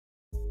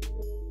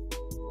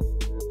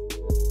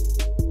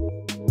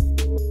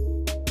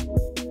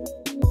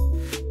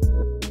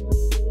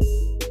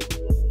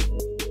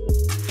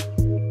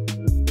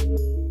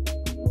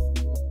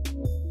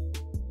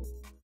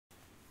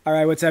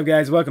Alright, what's up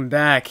guys? Welcome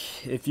back.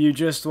 If you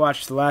just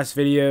watched the last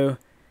video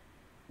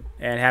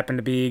and happen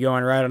to be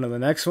going right on to the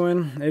next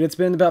one, it's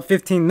been about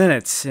 15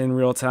 minutes in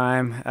real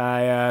time.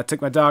 I took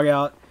my dog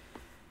out.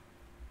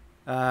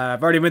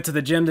 I've already went to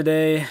the gym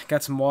today,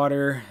 got some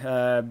water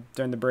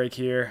during the break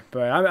here,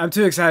 but I'm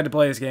too excited to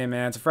play this game,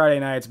 man. It's a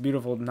Friday night, it's a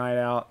beautiful night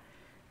out.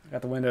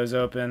 Got the windows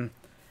open.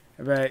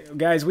 But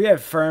guys, we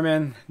have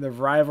Furman, the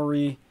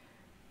rivalry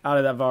out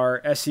of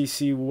our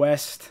SEC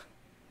West.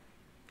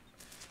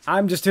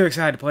 I'm just too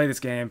excited to play this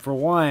game. For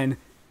one,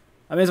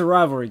 I mean, it's a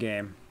rivalry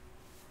game.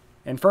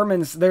 And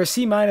Furman's, they're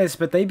C-,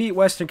 but they beat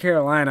Western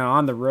Carolina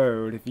on the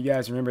road, if you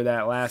guys remember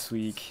that last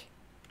week.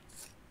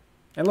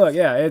 And look,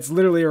 yeah, it's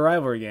literally a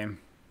rivalry game.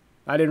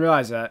 I didn't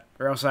realize that,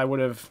 or else I would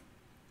have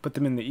put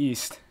them in the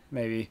East,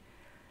 maybe.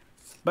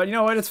 But you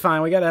know what? It's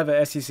fine. We got to have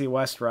a SEC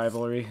West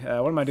rivalry.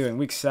 What am I doing?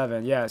 Week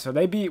 7. Yeah, so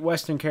they beat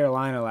Western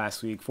Carolina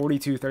last week,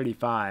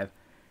 42-35.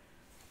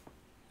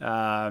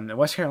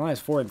 West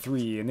Carolina's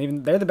 4-3,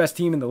 and they're the best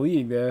team in the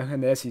league, though, in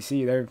the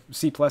SEC. They're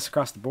C+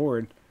 across the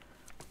board.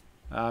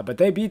 But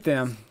they beat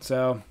them,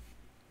 so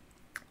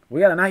we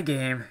got a night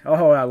game.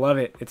 Oh, I love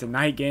it. It's a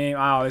night game.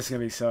 Oh, this is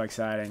going to be so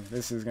exciting.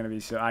 This is going to be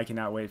so... I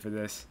cannot wait for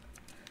this.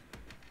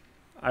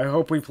 I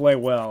hope we play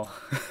well.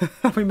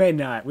 We may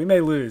not. We may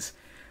lose.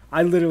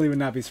 I literally would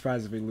not be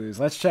surprised if we lose.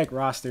 Let's check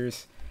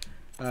rosters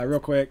real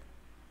quick.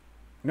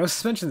 No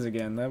suspensions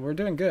again. We're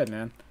doing good,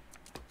 man.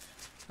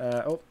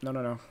 Oh,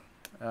 no.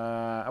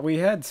 We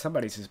had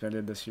somebody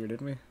suspended this year,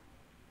 didn't we?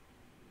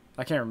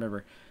 I can't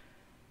remember.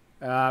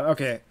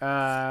 Okay.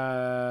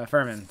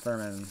 Furman.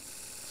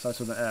 Starts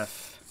with an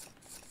F.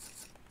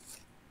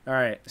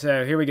 Alright,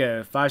 so here we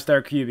go.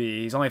 5-star QB.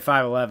 He's only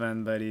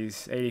 5'11", but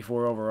he's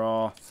 84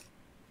 overall.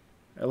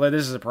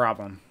 This is a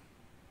problem.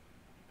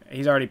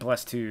 He's already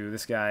 +2,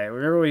 this guy.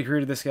 Remember we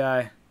recruited this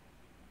guy?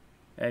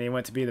 And he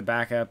went to be the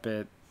backup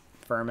at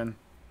Furman.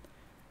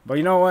 But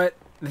you know what?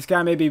 This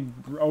guy may be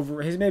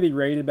he's maybe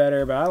rated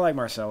better, but I like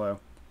Marcelo.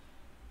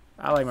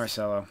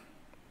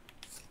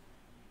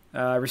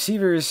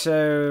 Receivers,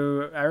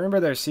 so I remember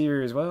their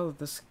receivers. Well,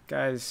 this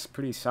guy's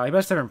pretty solid. He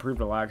must have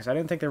improved a lot because I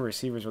didn't think their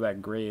receivers were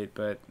that great.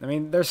 But I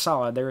mean, they're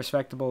solid. They're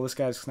respectable. This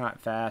guy's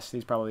not fast. He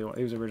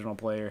was an original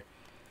player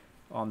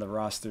on the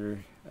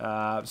roster.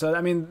 So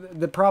I mean,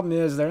 the problem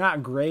is they're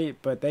not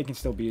great, but they can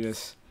still beat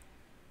us.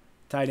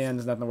 Tight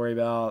ends, nothing to worry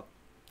about.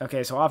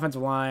 Okay, so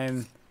offensive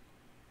line.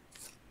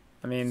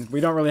 I mean, we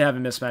don't really have a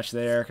mismatch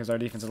there because our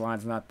defensive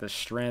line's not the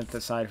strength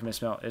aside from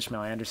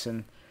Ishmael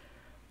Anderson.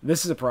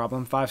 This is a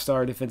problem.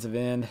 5-star defensive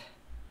end.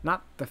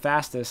 Not the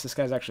fastest. This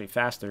guy's actually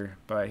faster,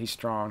 but he's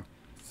strong.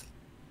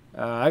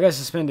 I got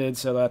suspended,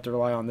 so they'll have to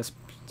rely on this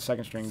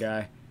second-string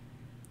guy.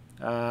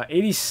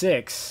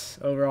 86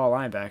 overall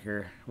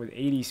linebacker with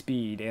 80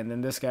 speed. And then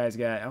this guy's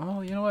got...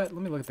 Oh, you know what?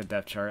 Let me look at the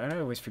depth chart. I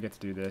always forget to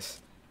do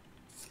this.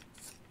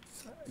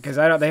 Because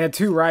they had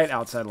 2 right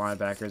outside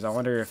linebackers. I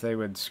wonder if they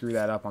would screw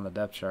that up on the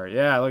depth chart.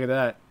 Yeah, look at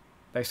that.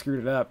 They screwed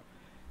it up.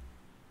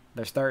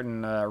 They're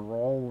starting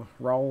Raul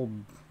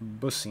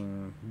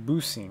Boosing,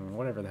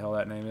 whatever the hell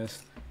that name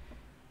is.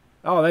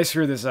 Oh, they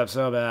screwed this up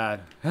so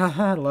bad.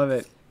 I love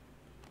it.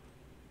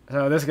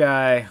 So this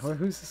guy,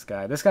 who's this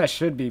guy? This guy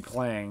should be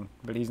playing,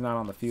 but he's not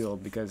on the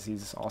field because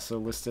he's also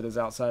listed as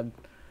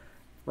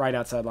right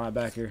outside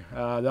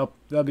linebacker.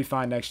 They'll be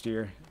fine next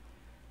year.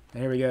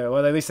 Here we go.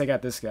 Well, at least they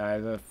got this guy,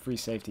 the free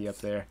safety up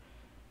there.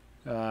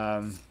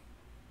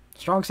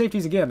 Strong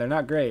safeties, again, they're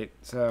not great.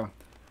 So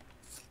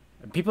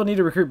people need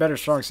to recruit better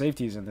strong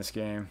safeties in this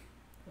game,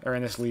 or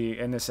in this league,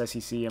 in this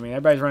SEC. I mean,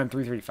 everybody's running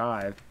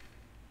 3.35,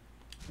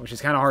 which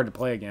is kind of hard to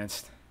play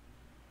against.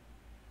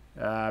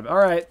 All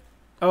right.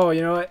 Oh,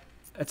 you know what?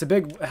 It's a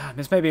big...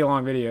 this may be a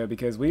long video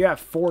because we got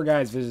 4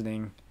 guys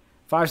visiting.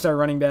 5-star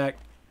running back,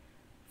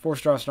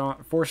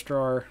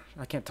 4-star...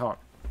 I can't talk.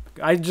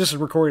 I just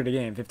recorded a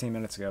game 15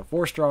 minutes ago.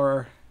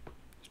 4-star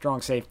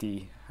strong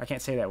safety. I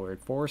can't say that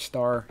word.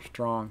 4-star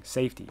strong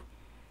safety.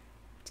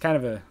 It's kind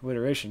of a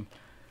alliteration.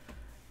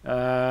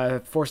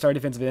 4-star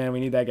defensive end. We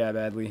need that guy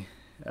badly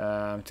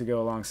to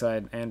go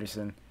alongside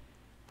Anderson.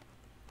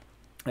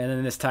 And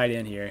then this tight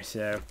end here.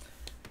 So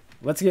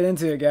let's get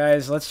into it,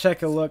 guys. Let's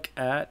check a look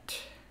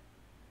at...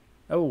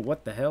 Oh,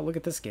 what the hell? Look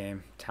at this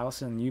game.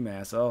 Towson,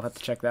 UMass. I'll have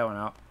to check that one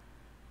out.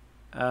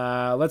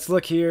 Let's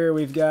look here.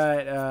 We've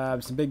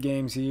got some big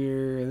games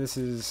here. This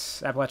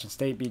is Appalachian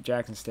State beat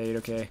Jackson State.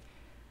 Okay.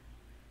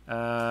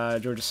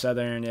 Georgia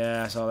Southern.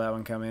 Yeah, I saw that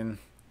one come in.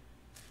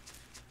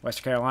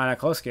 Western Carolina,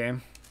 close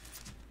game.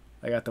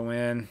 They got the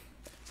win.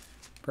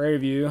 Prairie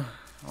View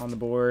on the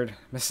board.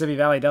 Mississippi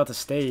Valley Delta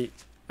State.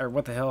 Or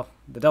what the hell?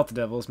 The Delta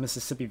Devils.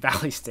 Mississippi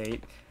Valley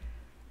State.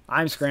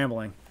 I'm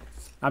scrambling.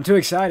 I'm too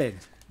excited.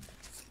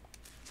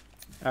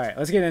 All right,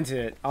 let's get into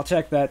it. I'll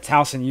check that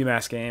Towson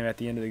UMass game at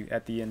the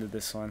end of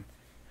this one.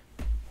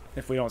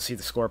 If we don't see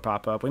the score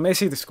pop up, we may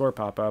see the score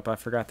pop up. I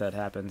forgot that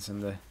happens in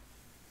the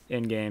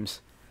end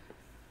games.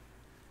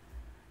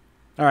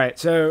 All right,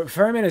 so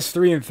Furman is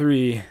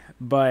 3-3,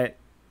 but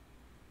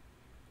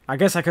I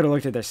guess I could have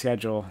looked at their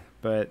schedule.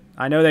 But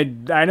I know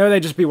they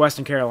just beat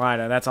Western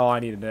Carolina. That's all I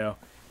need to know.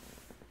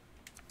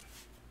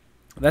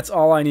 That's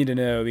all I need to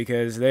know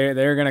because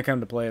they're gonna come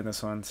to play in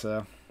this one,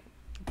 so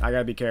I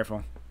gotta be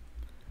careful.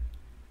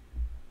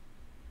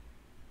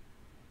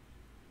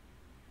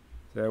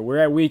 So we're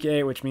at week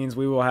 8, which means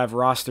we will have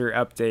roster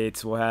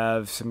updates. We'll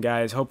have some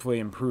guys hopefully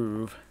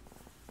improve,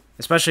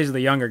 especially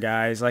the younger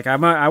guys. Like I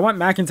want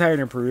McIntyre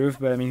to improve,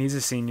 but I mean he's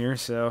a senior,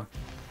 so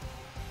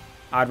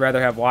I'd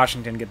rather have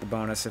Washington get the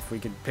bonus if we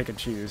could pick and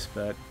choose.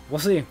 But we'll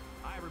see.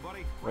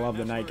 We'll have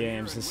the night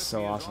games. This is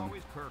so awesome.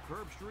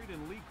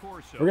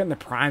 We're getting the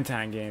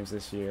primetime games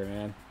this year,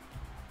 man.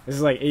 This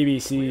is like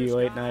ABC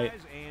late night.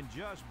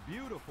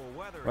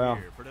 Well,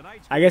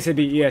 I guess it'd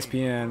be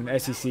ESPN.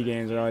 SEC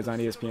games are always on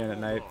ESPN at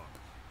night.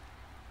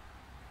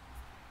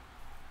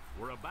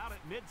 We're about at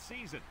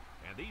mid-season,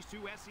 and these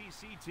two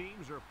SEC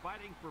teams are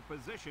fighting for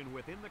position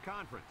within the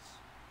conference.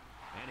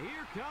 And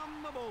here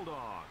come the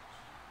Bulldogs.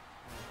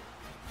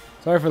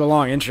 Sorry for the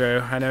long intro.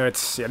 I know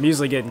I'm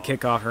usually getting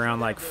kickoff around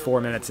like 4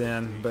 minutes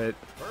in, but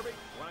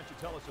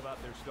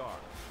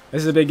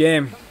this is a big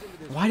game.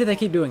 Why do they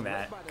keep doing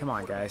that? Come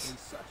on, guys.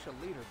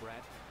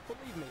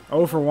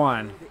 0 for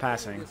 1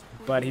 passing,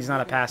 but he's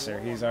not a passer.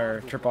 He's our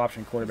triple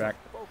option quarterback.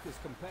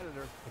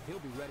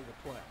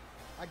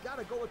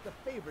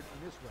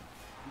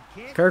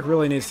 Kirk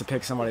really needs to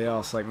pick somebody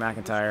else like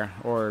McIntyre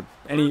or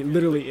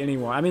literally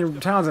anyone. I mean,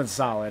 Townsend's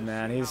solid,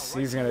 man. He's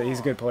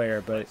a good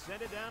player, but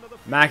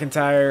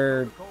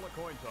McIntyre,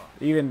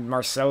 even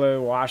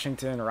Marcelo,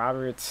 Washington,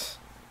 Roberts,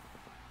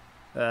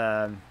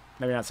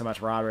 maybe not so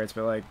much Roberts,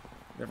 but like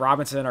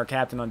Robinson, our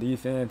captain on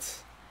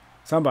defense,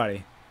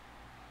 somebody.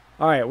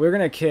 All right, we're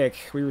gonna kick.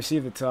 We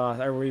received the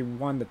toss, or we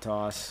won the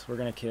toss. We're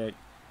gonna kick.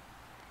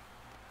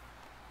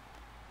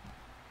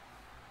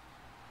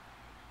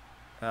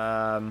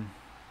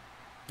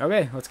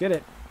 Okay, let's get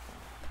it.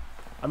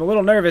 I'm a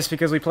little nervous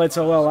because we played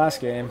so well last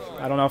game.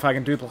 I don't know if I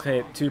can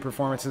duplicate 2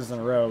 performances in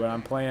a row, but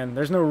I'm playing.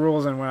 There's no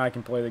rules in when I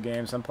can play the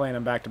game, so I'm playing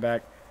them back to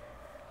back.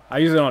 I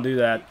usually don't do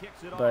that,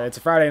 but it's a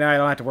Friday night. I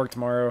don't have to work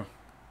tomorrow.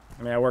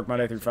 I mean, I work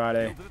Monday through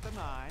Friday.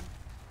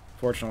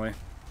 Fortunately,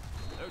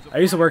 I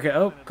used to work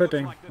at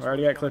clipping. I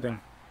already got clipping.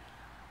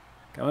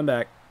 Coming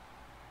back.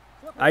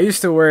 I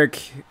used to work.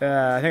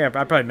 I think I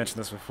probably mentioned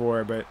this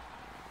before, but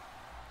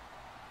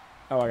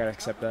I gotta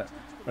accept that.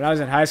 When I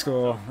was in high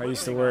school, I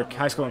used to work,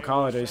 high school and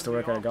college, I used to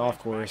work at a golf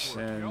course,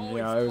 and, you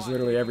know, it was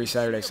literally every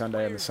Saturday,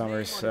 Sunday in the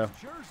summers, so.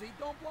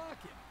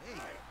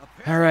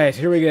 All right,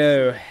 here we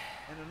go.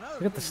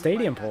 Look at the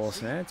stadium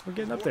pulse, man. We're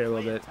getting up there a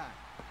little bit.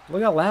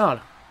 Look how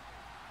loud.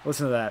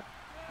 Listen to that.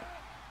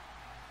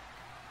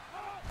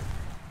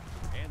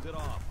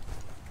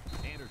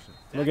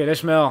 Look at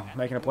Ishmael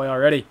making a play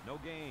already.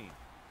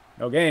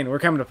 No gain. We're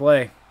coming to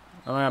play.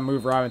 I'm going to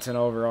move Robinson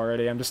over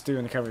already. I'm just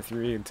doing the cover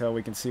 3 until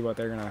we can see what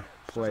they're going to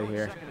play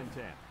here.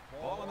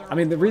 I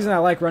mean, the reason I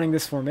like running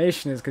this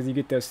formation is because you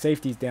get those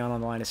safeties down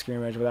on the line of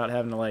scrimmage without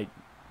having to, like,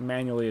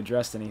 manually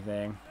adjust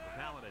anything.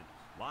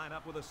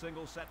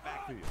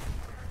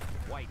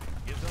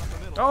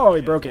 Oh,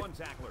 he broke it.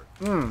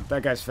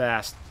 That guy's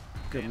fast.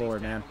 Good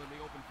lord, man.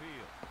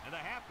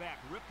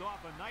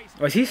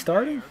 Was he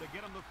starting?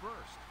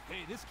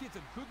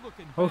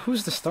 Oh,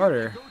 who's the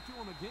starter?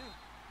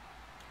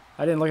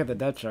 I didn't look at the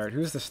depth chart.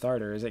 Who's the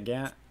starter? Is it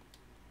Gant?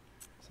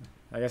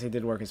 I guess he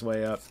did work his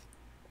way up.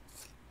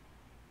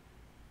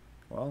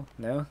 Well,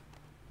 no.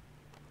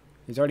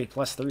 He's already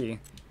 +3.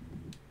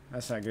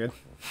 That's not good.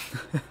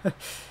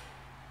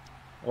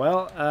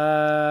 Well,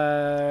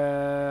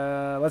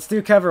 let's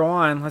do cover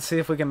 1. Let's see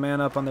if we can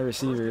man up on the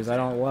receivers. I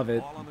don't love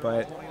it,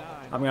 but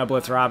I'm going to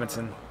blitz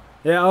Robinson.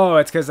 Yeah, oh,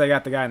 it's because they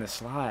got the guy in the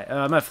slot.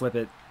 I'm going to flip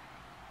it.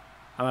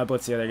 I'm going to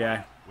blitz the other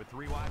guy.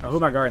 Oh, who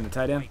am I guarding? The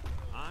tight end?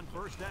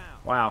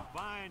 Wow.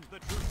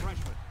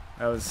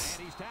 That was...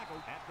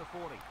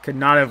 Could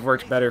not have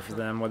worked better for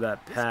them with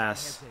that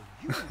pass.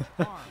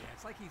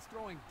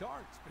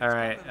 All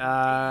right.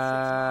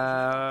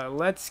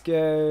 Let's go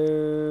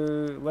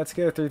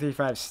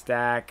 3-3-5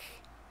 stack.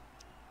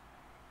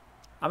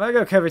 I'm going to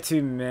go cover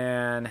 2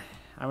 man.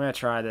 I'm going to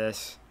try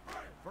this.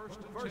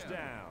 First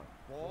down.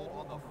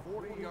 Ball on the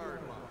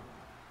 40-yard line.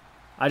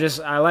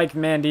 I like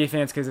man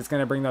defense because it's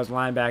going to bring those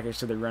linebackers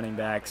to the running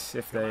backs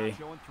if they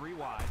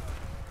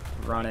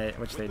run it,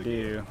 which they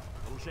do.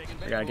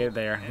 They got to get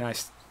there.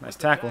 Nice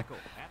tackle.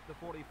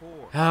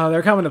 Oh,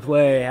 they're coming to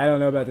play. I don't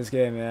know about this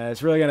game, man.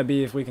 It's really going to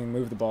be if we can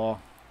move the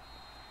ball.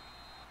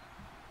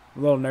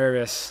 I'm a little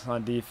nervous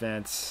on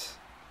defense.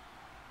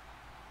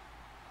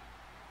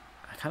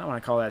 I kind of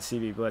want to call that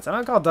CB blitz. I'm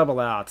going to call double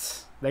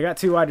outs. They got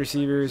 2 wide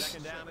receivers.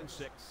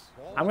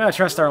 I'm going to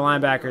trust our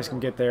linebackers can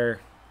get there.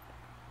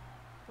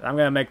 I'm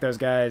going to make those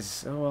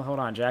guys... Oh, well, hold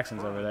on.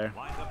 Jackson's over there.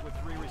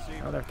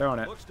 Oh, they're throwing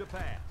it.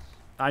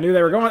 I knew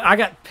they were going... I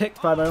got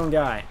picked by my own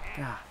guy.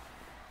 God.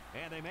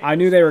 I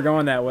knew they were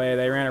going that way.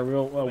 They ran a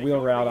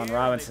wheel route on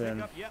Robinson.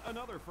 That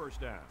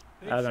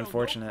was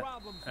unfortunate.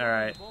 All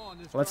right.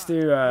 Let's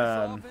do...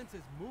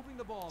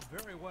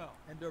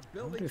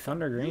 do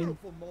Thunder Green?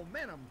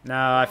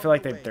 No, I feel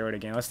like they'd throw it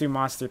again. Let's do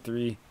Monster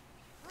 3.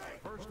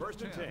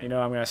 You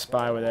know I'm going to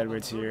spy with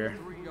Edwards here.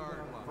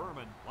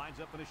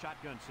 up in a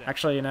shotgun set.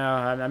 Actually, you know,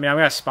 I mean, I'm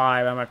going to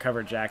spy, but I'm going to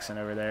cover Jackson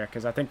over there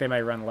because I think they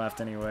may run left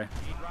anyway.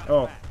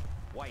 Oh,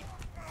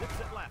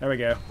 there we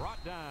go.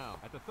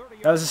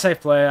 That was a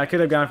safe play. I could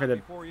have gone for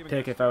the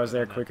pick if I was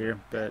there quicker,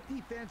 but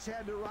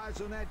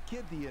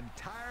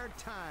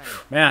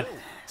man,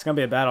 it's going to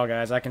be a battle,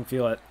 guys. I can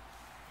feel it.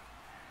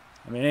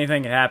 I mean,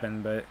 anything can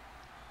happen, but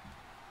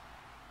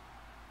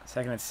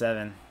 2nd and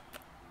 7.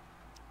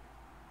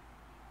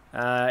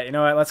 You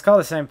know what? Let's call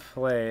the same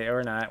play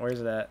or not.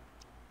 Where's that?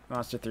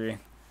 Monster 3.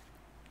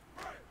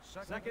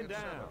 2nd down.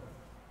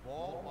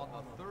 Ball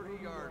on the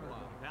 30-yard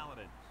line.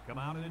 Paladins come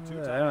out in a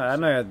 2-time. I'm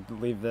not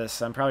gonna leave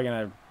this. I'm probably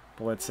gonna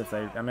blitz if they.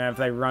 I mean, if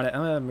they run it,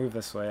 I'm gonna move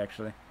this way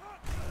actually.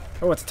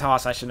 Oh, it's a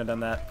toss. I shouldn't have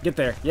done that. Get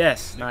there.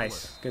 Yes,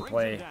 nice. Good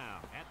play.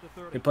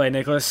 Good play,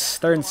 Nicholas.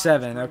 3rd and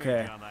 7.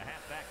 Okay.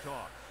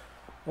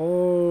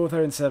 Oh,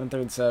 3rd and 7.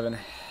 3rd and 7.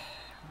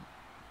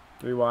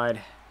 3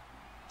 wide.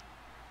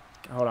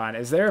 Hold on.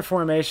 Is there a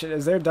formation?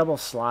 Is there double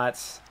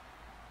slots?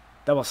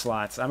 Double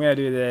slots. I'm going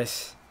to do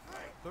this.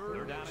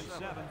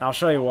 I'll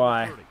show you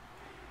why.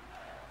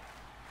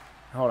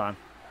 Hold on.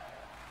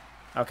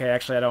 Okay,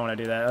 actually, I don't want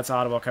to do that. That's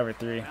audible cover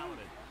 3.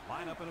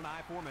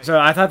 So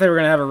I thought they were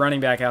going to have a running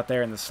back out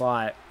there in the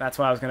slot. That's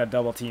why I was going to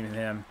double team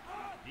him.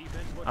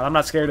 I'm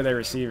not scared of their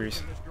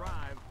receivers.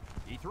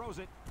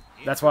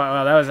 That's why.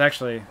 Well, that was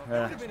actually.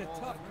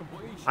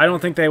 I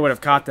don't think they would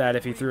have caught that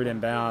if he threw it in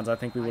bounds. I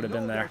think we would have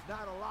been there.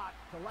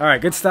 All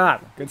right, good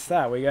stop. Good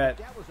stop. We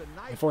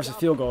force a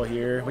field goal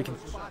here. We can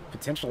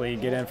potentially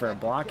get in for a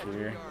block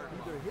here.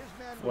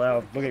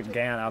 Well, look at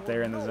Gann out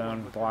there in the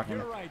zone blocking.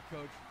 You're right,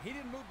 Coach. He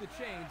didn't move the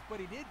chains, but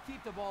he did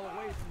keep the ball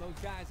away from those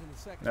guys in the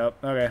second. Nope.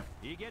 Okay.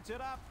 He gets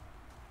it up.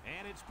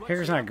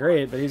 Kicker's not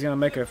great, but he's going to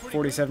make a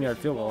 47-yard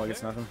field goal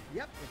against nothing.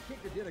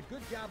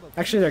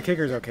 Actually, their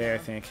kicker's okay, I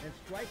think.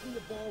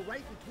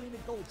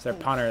 It's their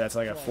punter that's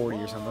like a 40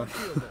 or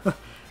something.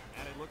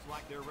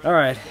 All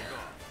right.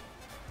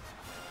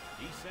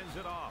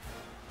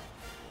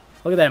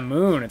 Look at that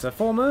moon. It's a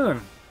full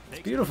moon.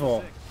 It's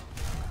beautiful.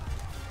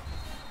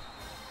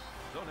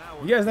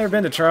 You guys never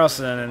been to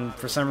Charleston and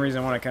for some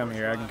reason want to come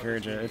here, I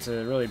encourage it. It's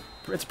a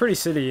pretty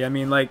city. I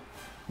mean, like,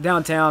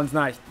 downtown's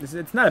not,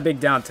 it's not a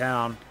big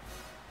downtown.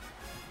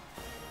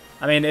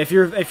 I mean, if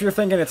you're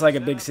thinking it's like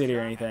a big city or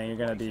anything, you're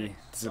gonna be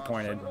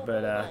disappointed.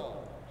 But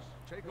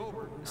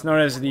it's known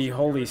as the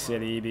Holy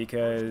City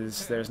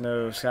because there's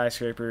no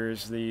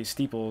skyscrapers. The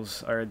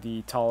steeples are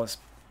the tallest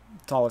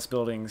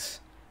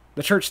buildings.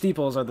 The church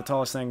steeples are the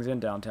tallest things in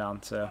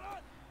downtown. So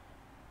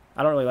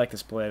I don't really like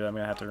this play, but I'm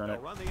gonna have to run it.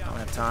 I don't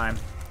have time.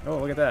 Oh,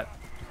 look at that!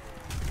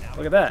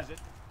 Look at that!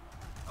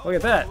 Look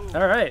at that!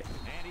 All right,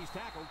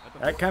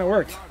 that kind of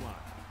worked.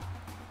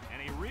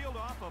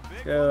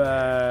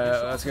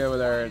 Let's go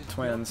with our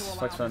twins,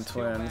 flex fund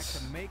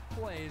twins.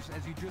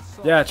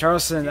 Yeah,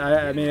 Charleston.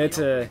 I mean,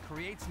 I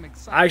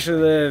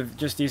actually live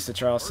just east of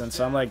Charleston,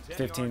 so I'm like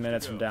 15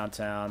 minutes from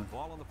downtown.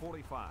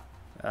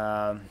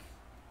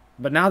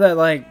 But now that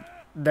like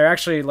they're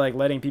actually like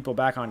letting people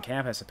back on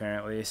campus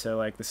apparently, so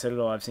like the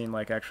Citadel, I've seen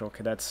like actual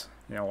cadets,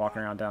 you know,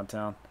 walking around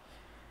downtown.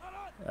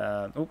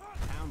 Oop,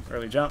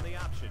 early jump.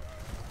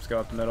 Let's go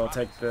up the middle,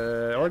 take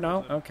the, or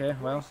no, okay,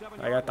 well,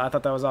 I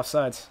thought that was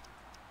offsides.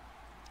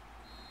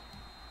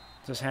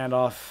 Just hand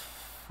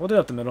off. We'll do it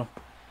up the middle.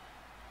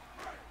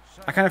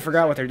 I kind of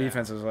forgot what their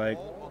defense was like.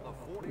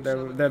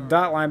 The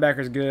dot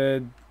linebacker's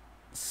good.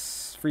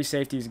 Free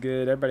safety's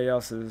good. Everybody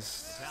else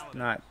is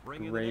not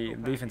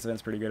great. The defensive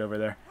end's pretty good over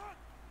there.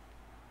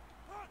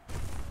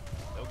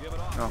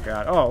 Oh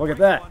god. Oh, look at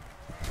that.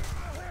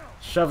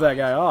 Shove that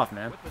guy off,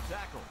 man.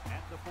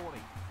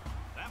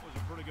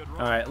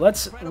 All right,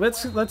 let's hold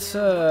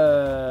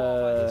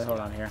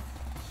on here.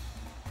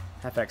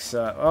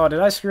 FX oh, did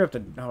I screw up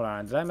the, hold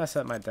on, did I mess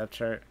up my depth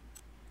chart?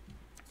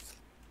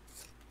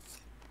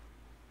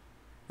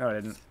 No, I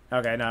didn't.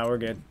 Okay, no, we're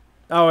good.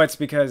 Oh, it's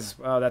because,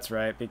 oh, that's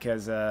right,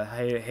 because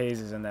Hayes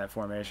is in that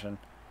formation.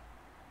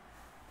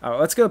 Oh,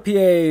 let's go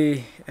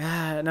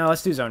PA, no,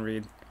 let's do zone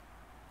read.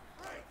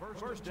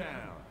 First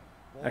down.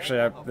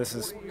 Actually,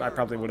 I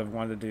probably would have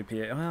wanted to do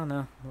PA, well,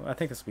 no, I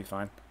think this will be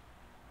fine.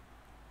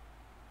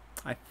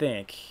 I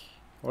think.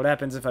 What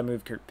happens if I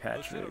move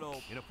Kirkpatrick?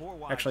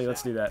 Actually,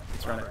 let's do that.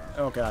 Let's run it.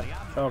 Oh, God.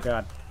 Oh,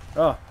 God.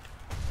 Oh.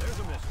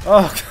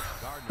 Oh.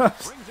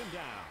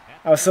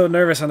 I was so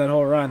nervous on that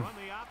whole run.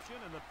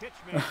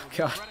 Oh,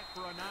 God.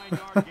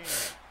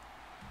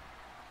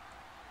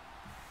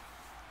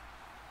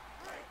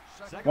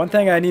 One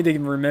thing I need to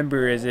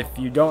remember is if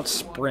you don't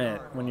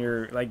sprint when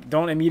you're, like,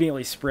 don't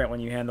immediately sprint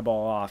when you hand the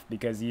ball off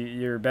because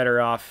you're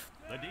better off.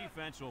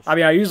 I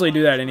mean, I usually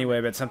do that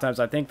anyway, but sometimes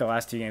I think the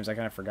last 2 games I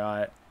kind of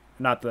forgot.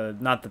 Not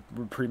the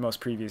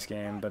most previous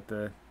game, but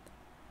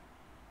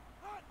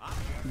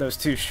those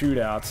 2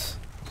 shootouts.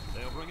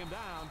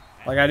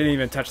 Like I didn't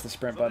even touch the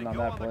sprint button on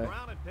that play.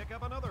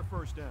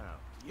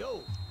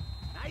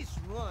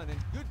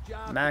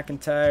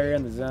 McIntyre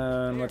in the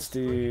zone. Let's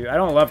do. I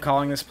don't love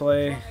calling this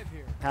play,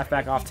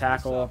 halfback off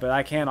tackle, but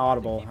I can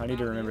audible. I need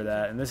to remember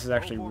that. And this is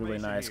actually really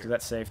nice because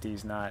that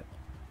safety's not.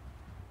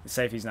 The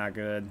safety's not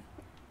good.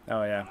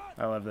 Oh, yeah.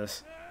 I love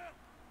this.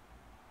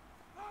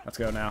 Let's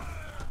go now.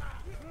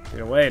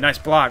 Get away. Nice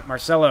block,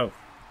 Marcelo.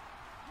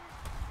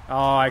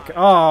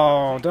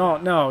 Oh,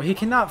 don't. No, he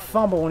cannot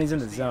fumble when he's in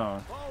the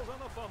zone.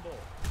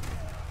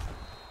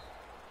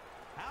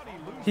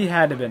 He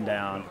had to have been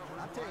down.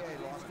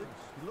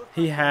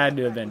 He had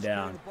to have been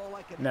down.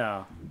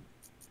 No.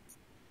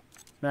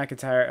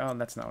 McIntyre. Oh,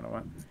 that's not what I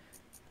want.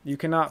 You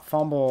cannot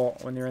fumble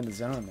when you're in the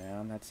zone,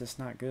 man. That's just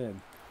not good.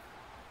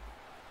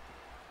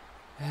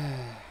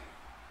 I'm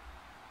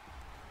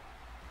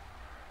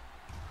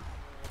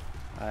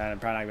probably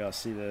not going to be able to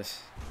see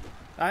this.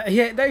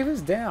 He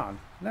was down.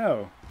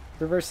 No.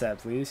 Reverse that,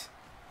 please.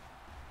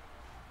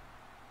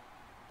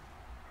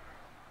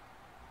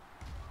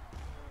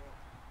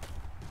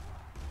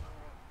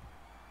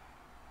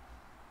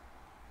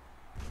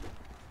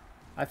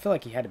 I feel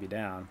like he had to be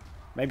down.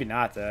 Maybe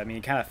not, though. I mean,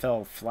 he kind of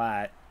fell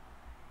flat.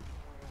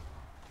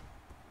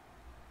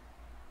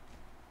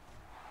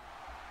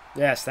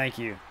 Yes, thank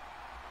you.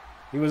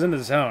 He was in the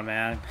zone,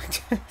 man.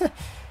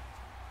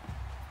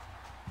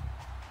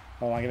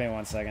 Hold on, give me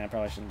 1 second. I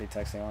probably shouldn't be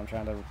texting while I'm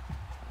trying to...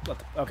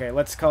 Okay,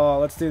 let's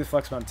do the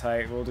flex button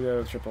tight. We'll do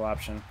a triple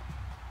option.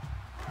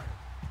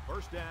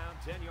 First down,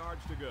 10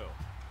 yards to go.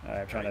 All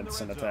right, I'm trying to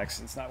send a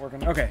text. It's not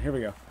working. Okay, here we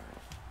go.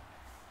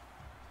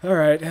 All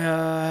right,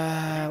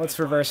 let's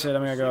reverse it.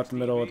 I'm going to go up the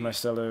middle with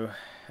Marcelo,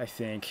 I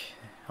think.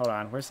 Hold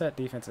on, where's that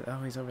defense?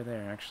 Oh, he's over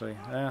there, actually.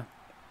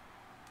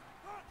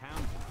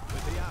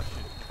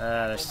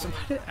 There's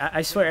somebody,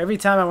 I swear, every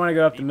time I want to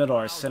go up the middle,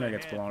 our center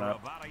gets blown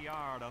up.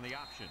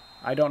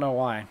 I don't know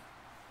why.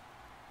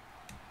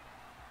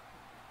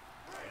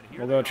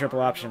 We'll go triple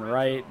option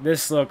right.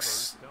 This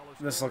looks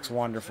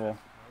wonderful.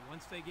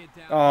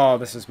 Oh,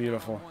 this is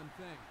beautiful.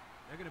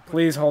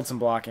 Please hold some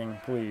blocking,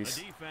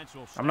 please.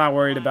 I'm not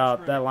worried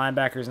about that.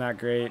 Linebacker's not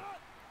great.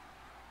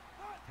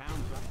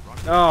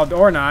 Oh,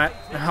 or not.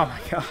 Oh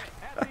my god.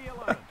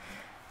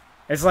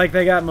 It's like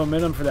they got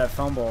momentum for that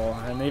fumble,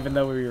 and even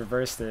though we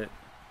reversed it.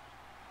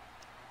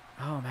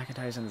 Oh,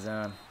 McIntyre's in the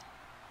zone.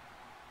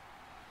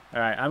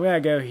 Alright, I'm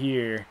gonna go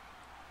here.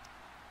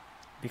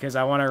 Because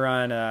I want to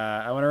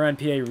run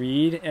PA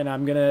read, and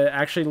I'm gonna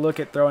actually look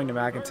at throwing to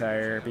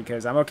McIntyre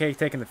because I'm okay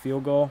taking the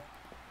field goal.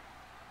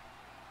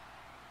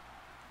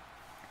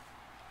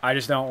 I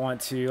just don't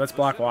want to. Let's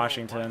block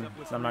Washington,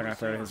 so I'm not gonna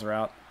throw his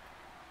route.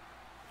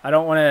 I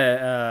don't want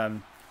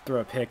to throw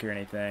a pick or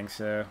anything,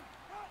 so.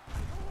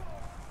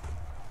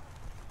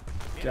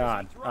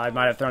 God, I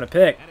might have thrown a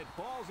pick.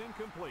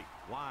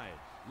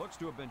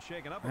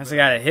 That's the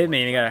guy that hit me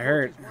and he got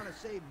hurt.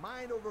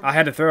 I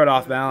had to throw it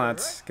off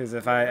balance because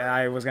if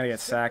I was gonna get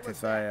sacked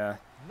if I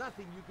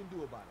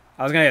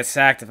was gonna get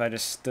sacked if I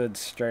just stood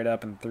straight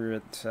up and threw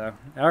it. So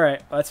all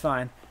right, that's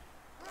fine.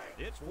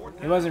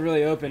 He wasn't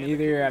really open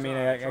either. I mean,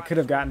 I could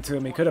have gotten to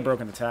him. He could have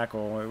broken the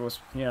tackle. It was,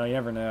 you know, you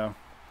never know.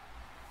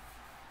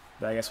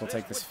 But I guess we'll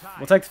take this.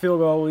 We'll take the field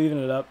goal. We'll even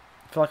it up.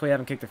 I feel like we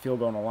haven't kicked a field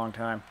goal in a long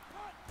time.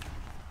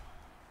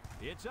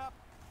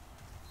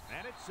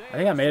 I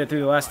think I made it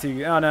through the last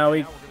two. Oh no,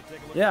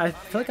 yeah, I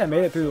feel like I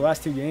made it through the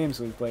last two games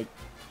with like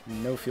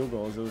no field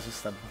goals. It was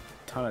just a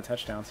ton of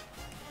touchdowns.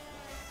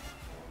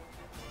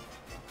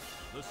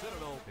 The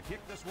Citadel to kick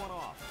this one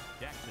off.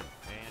 Jackson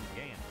and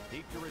Gann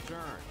deep to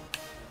return.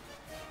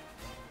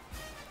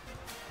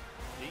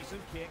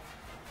 Decent kick.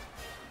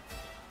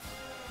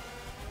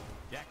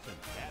 Jackson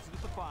has it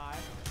at the 5.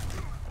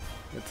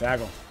 Good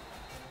tackle.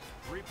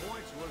 3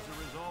 points was the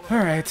result of. All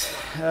right.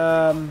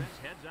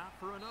 Heads out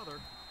for another.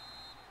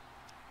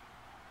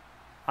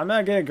 I'm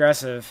gonna get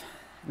aggressive.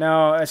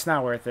 No, it's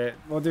not worth it.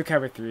 We'll do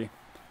cover 3.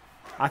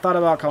 I thought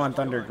about calling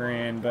Thunder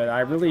Green, but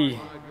I really,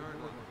 you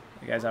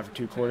guys after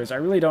 2 quarters, I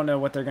really don't know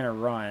what they're gonna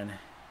run.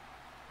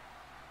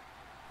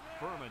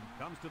 Furman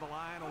comes to the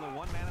line, only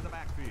one man in the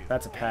backfield.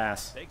 That's a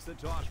pass. Takes the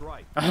toss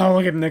right. Oh,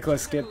 look at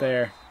Nicholas get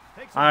there.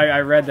 I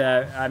read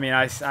that. I mean,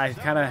 I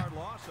kind of.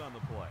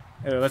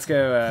 Let's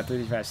go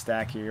 35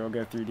 stack here. We'll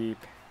go 3 deep.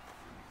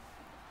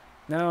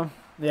 No,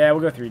 yeah,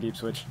 we'll go 3 deep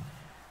switch.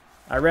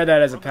 I read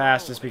that as a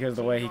pass just because of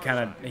the way he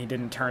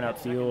didn't turn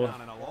upfield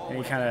and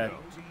he kind of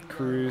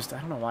cruised.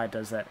 I don't know why it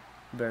does that.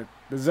 The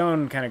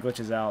zone kind of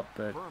glitches out,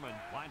 but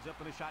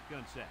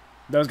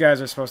those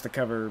guys are supposed to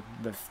cover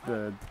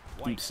the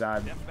deep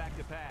side.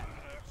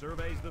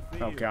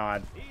 Oh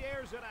God.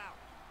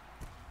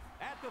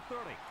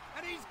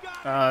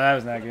 Oh, that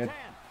was not good.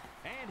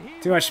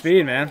 Too much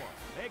speed, man.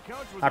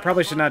 I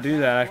probably should not do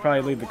that. I should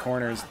probably leave the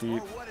corners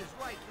deep.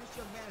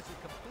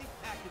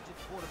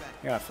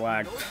 Got a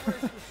flag.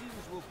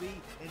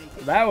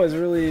 That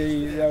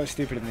was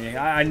stupid of me.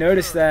 I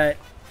noticed that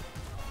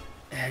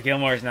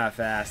Gilmore's not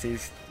fast.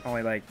 He's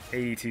only like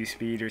 82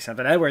 speed or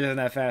something. Edwards isn't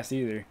that fast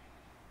either.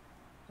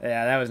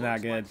 Yeah, that was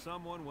not good.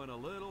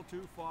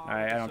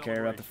 Alright, I don't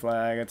care about the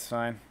flag. It's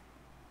fine.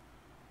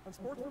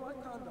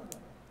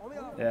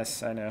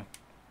 Yes, I know.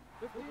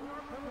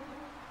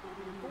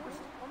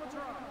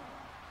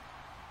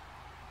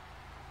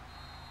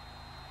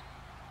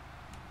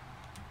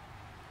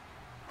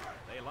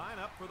 They line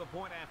up for the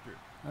point after.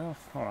 Oh,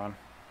 hold on.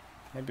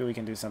 Maybe we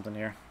can do something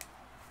here.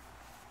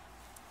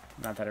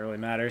 Not that it really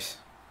matters.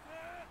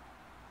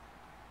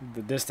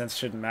 The distance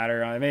shouldn't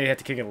matter. I may have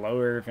to kick it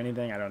lower, if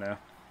anything. I don't know.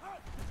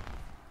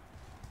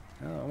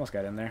 Oh, almost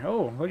got in there.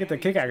 Oh, look at the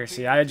kick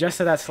accuracy. I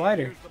adjusted that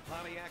slider.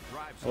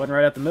 I wasn't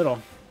right up the middle.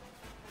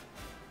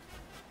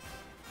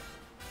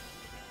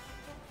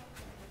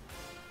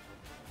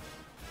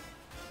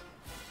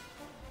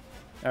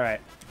 All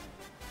right.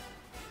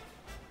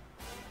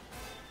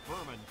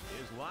 Furman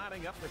is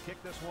lining up to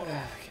kick this one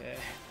off. Okay.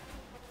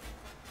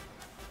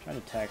 Trying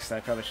to text.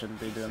 I probably shouldn't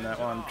be doing that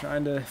while I'm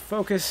trying to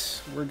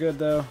focus. We're good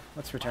though.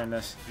 Let's return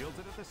this. Fields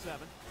it at the 7.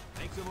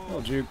 Makes a move.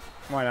 Little juke.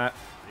 Why not?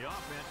 The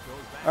offense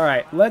goes back. All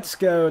right, let's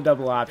go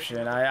double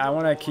option. I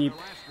want to keep.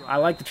 I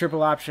like the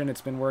triple option.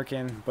 It's been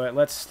working, but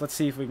let's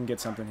see if we can get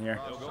something here.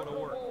 They'll go to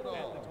work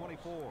at the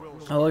 24.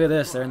 Oh, look at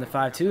this. They're in the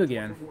 5-2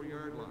 again.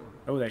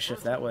 Oh, they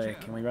shift that way.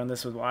 Can we run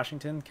this with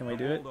Washington? Can we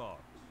do it?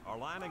 Bulldogs are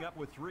lining up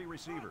with 3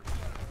 receivers.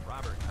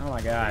 Robert. Oh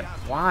my God.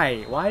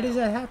 Why? Why does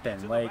that happen?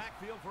 To the Like,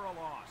 backfield for a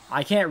loss.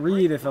 I can't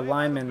read if a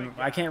lineman.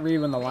 I can't read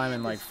when the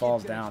lineman like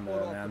falls down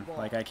though, man.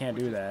 Like I can't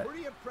do that.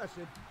 Pretty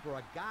impressive for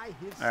a guy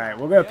his All right, size.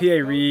 we'll go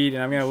PA Reed,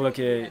 and I'm gonna look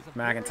at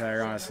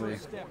McIntyre honestly.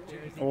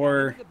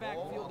 Or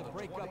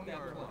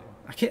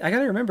I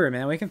gotta remember it,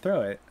 man. We can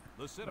throw it.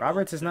 The Citadel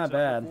Roberts is not sets up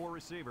bad. with 4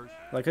 receivers.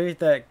 Like look at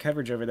that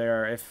coverage over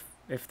there.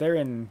 If they're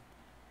in,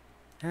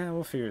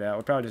 we'll figure it out.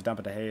 We'll probably just dump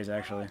it to Hayes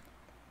actually.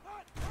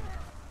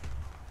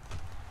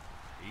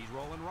 He's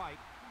rolling right.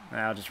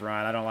 I'll just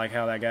run. I don't like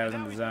how that guy was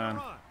in Now the he's gonna zone.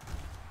 run.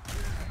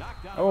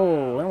 Knocked out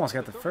Oh, by we almost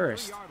got the the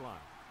first. 33-yard line.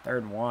 3rd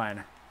and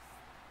 1.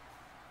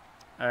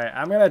 All right,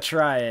 I'm gonna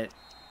try it.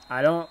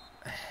 I don't.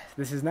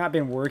 This has not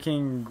been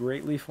working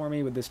greatly for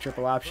me with this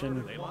triple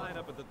option, They line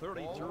up at the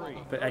 33.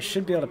 but I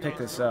should be able to pick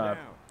this up.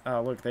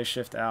 Oh, look, they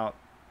shift out.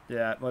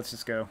 Yeah, let's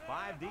just go.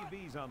 5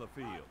 DBs on the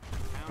field.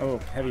 Oh,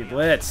 heavy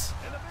blitz.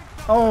 And the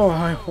big Oh,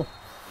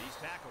 He's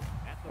tackled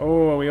at the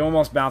oh, we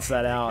almost bounced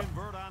that out.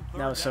 convert on That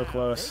 3rd was so down.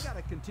 close. They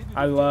gotta continue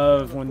I to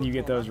love take when the you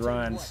get football. those I'll tell you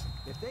runs.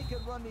 what, if they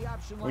can run the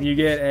option When like you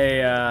get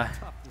this, a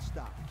tough to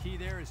stop. Key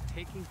there is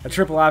taking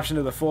triple option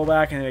to the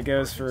fullback and it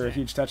goes for a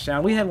huge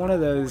touchdown. We had one of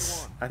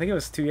those. I think it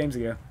was 2 games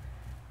ago.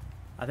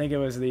 I think it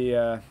was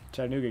the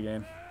Chattanooga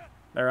game,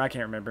 or I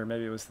can't remember.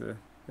 Maybe it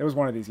was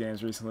one of these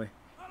games recently.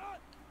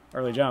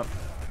 Early jump.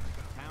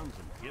 Townsend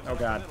gives Oh up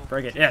the God, middle.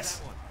 break it.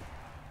 Yes.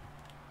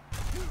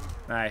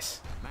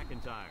 Nice.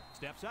 McIntyre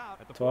steps out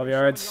at the 12 47-yard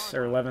yards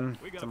or line. 11,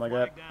 We got something a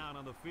like flag that. down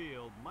on the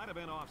field. Might have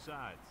been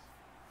offsides.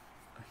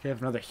 I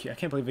have another. I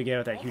can't believe we gave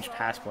it that huge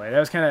pass play. That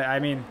was kind of. I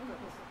mean,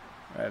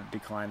 I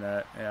declined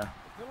that. Yeah.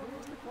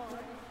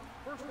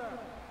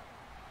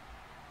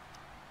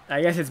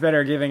 I guess it's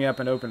better giving up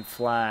an open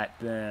flat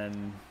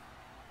than.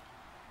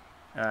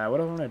 What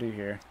do I want to do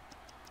here?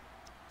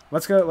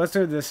 Let's go. Let's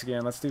do this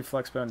again. Let's do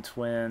flexbone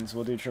twins.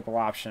 We'll do triple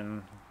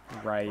option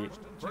right.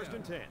 First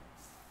and 10.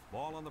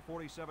 Ball on the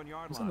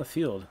 47-yard Who's line. on the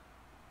field?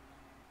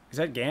 Is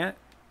that Gant?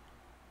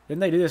 Didn't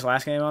they do this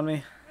last game on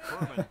me?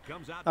 Furman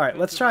comes out All right,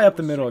 let's defensively try up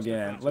the with middle 6 again.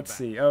 defensive Let's backs.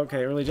 see.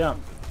 Okay, early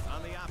jump.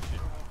 On the option.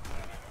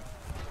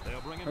 They'll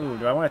bring him Ooh, down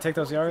do I want to take at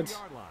the those yards?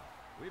 42-yard line.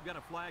 We've got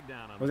a flag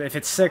down on Well, the if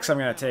it's field. 6, I'm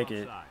gonna take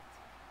it.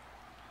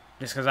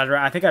 Just because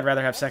I think I'd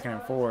rather have 2nd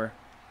and 4.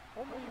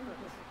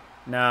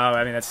 No,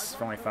 I mean that's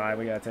only 5.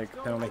 We gotta take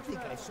the I penalty. think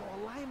I saw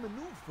a lineman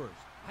move first.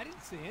 I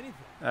didn't see anything.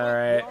 All They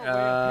right. are way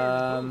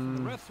up here in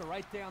the booth. The refs are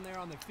right down there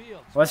on the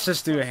field. Let's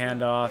just do a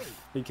handoff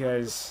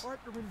because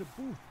Partner in the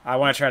booth. I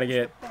want to try to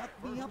get. Back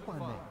me up on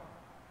that.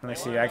 Let me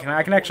see. I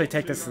can actually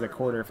take this to the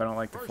quarter if I don't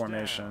like the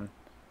formation.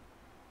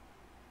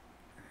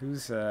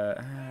 Who's I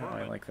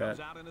don't like that. Comes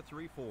out in a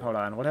 3-4. Hold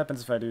on. What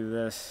happens if I do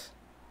this?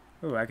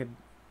 Ooh, I could.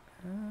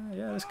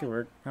 Yeah, this could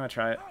work. I'm gonna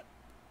try it.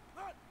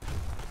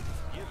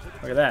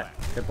 Look at that.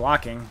 Good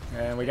blocking,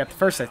 and we got the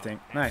first, I think.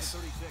 Nice.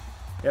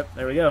 Yep,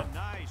 there we go.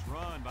 Nice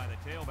run by the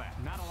tailback.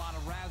 Not a lot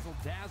of razzle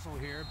dazzle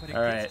here, but it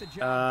All gets right, the job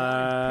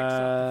done and picks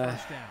up the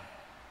first down.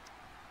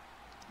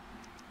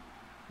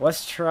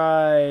 Let's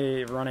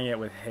try running it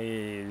with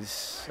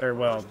Hayes, or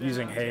well,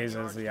 using Hayes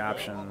as the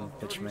option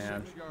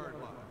pitchman.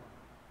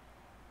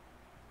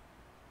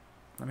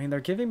 I mean, they're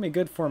giving me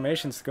good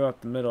formations to go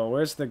up the middle.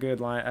 Where's the good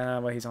line?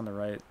 Well, he's on the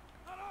right.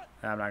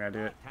 I'm not gonna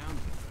do it.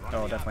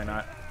 Oh, definitely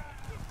not.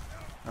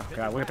 Oh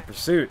God, look at the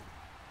pursuit.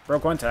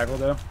 Broke one tackle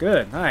though.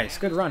 Good, nice,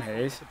 good run,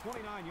 Hayes.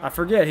 I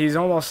forget he's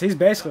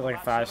basically like a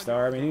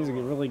 5-star. I mean, he's a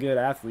really good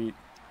athlete.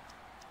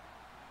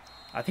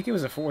 I think he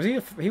was a 4.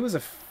 He was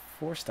a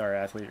 4-star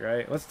athlete,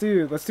 right? Let's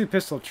do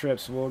pistol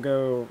trips. We'll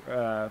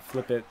go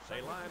flip it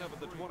They line up at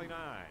the 29.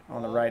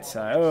 on the right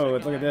side. Oh,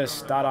 look at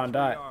this, dot on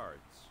dot.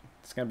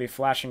 It's gonna be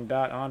flashing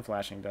dot on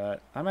flashing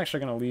dot. I'm actually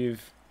gonna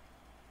leave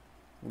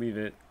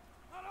it.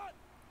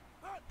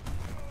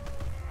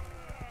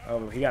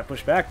 Oh, he got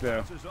pushed back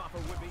though.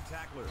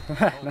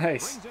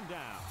 Nice.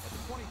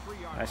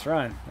 Nice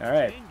run. All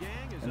right.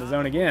 In the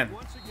zone again.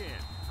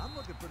 I'm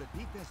looking for the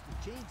defense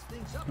to change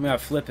things up. I'm gonna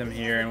flip him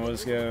here, and we'll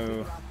just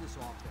go.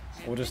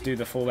 We'll just do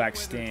the fullback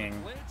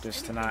sting,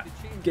 just to not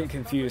get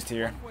confused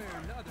here. One way or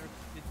another,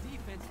 the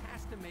defense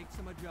has to make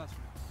some adjustments.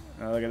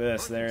 Oh, look at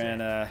this. They're in.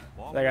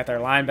 They got their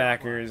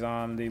linebackers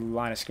on the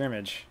line of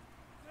scrimmage.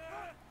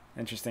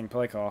 Interesting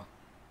play call.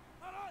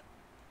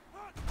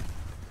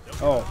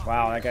 Oh,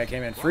 wow, that guy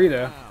came in free,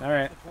 though. All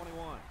right.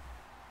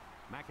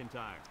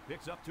 McIntyre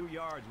picks up 2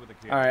 yards with a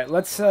kick. All right,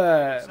 let's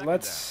man,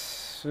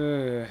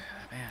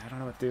 I don't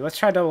know what to do. Let's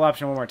try double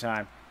option one more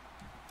time.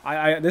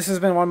 This has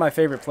been one of my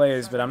favorite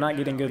plays, but I'm not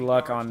getting good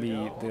luck on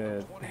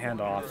the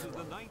handoff.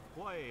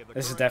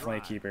 This is definitely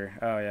a keeper.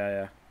 Oh,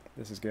 yeah.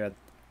 This is good.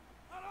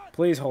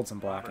 Please hold some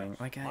blocking.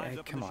 Like,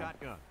 come on.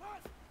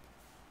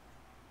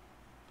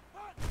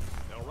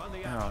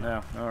 Oh,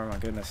 no. Oh, my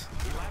goodness.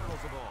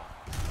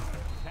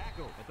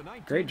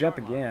 Great jump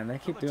again. They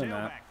keep doing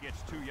that.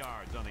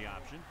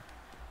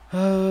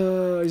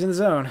 He's in the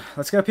zone.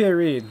 Let's go PA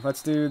read.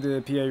 Let's do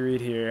the PA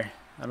read here.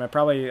 I'm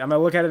gonna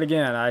look at it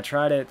again. I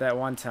tried it that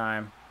one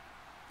time.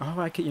 Oh,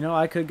 I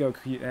could go.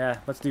 Yeah,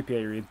 let's do PA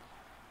read.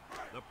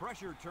 The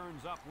pressure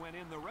turns up when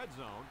in the red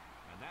zone,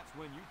 and that's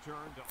when you turn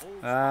to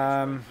old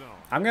I'm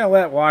gonna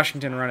let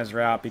Washington run his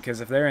route because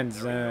if they're in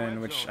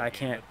zone, which I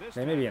can't,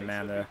 they may be in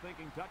man though.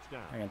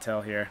 I can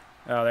tell here.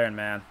 Oh, they're in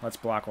man. Let's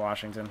block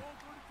Washington.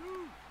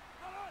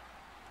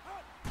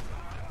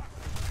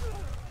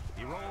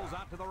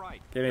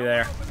 Get me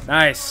there.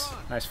 Nice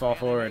fall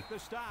forward.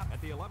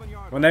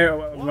 When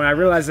I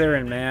realized they were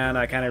in man,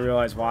 I kind of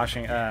realized what's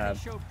his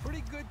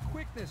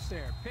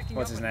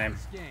name?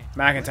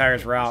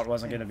 McIntyre's route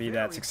wasn't going to be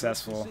that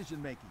successful.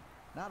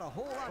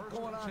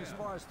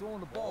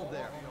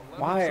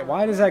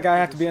 Why does that guy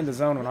have to be in the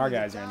zone when our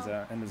guys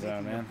are in the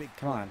zone, man?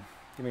 Come on,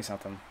 give me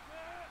something.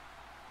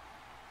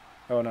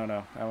 Oh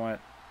no, I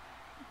want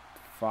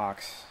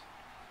Fox.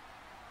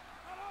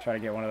 Try to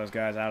get one of those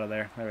guys out of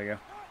there. There we go.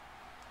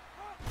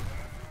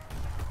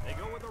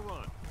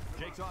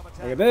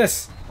 Look at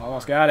this.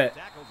 Almost got it.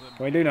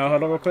 Can we do no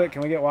huddle real quick?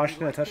 Can we get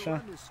Washington a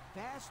touchdown?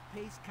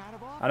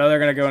 I know they're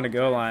going to go into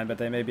goal line, but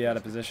they may be out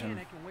of position.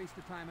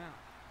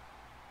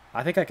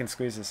 I think I can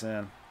squeeze this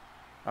in.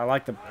 I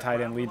like the tight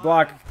end lead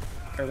block.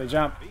 Early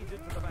jump.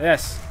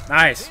 Yes.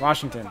 Nice.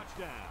 Washington.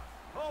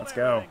 Let's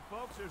go.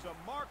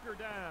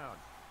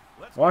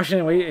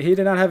 Washington, he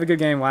did not have a good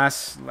game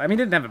last. I mean,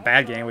 he didn't have a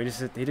bad game.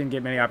 He didn't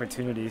get many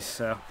opportunities,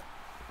 so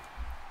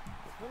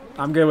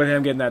I'm good with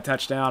him getting that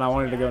touchdown. I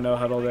wanted to go no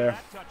huddle there.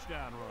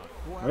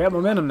 We have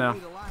momentum now.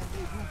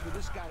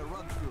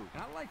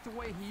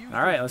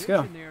 All right, let's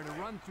go.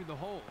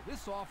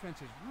 This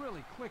offense is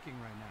really clicking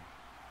right now.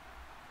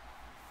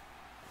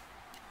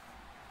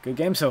 Good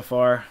game so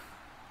far.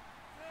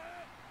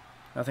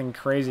 Nothing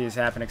crazy has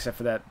happened except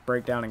for that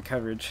breakdown in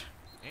coverage.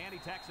 And he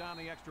tacks on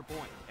the extra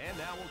point. And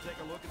now we'll take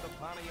a look at the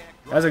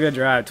Pontiac. That was a good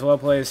drive.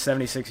 12 plays,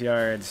 76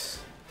 yards.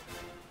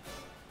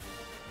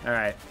 All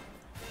right.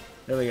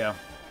 There we go.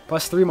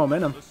 +3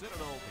 momentum.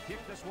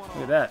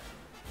 Look at that.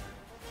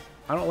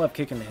 I don't love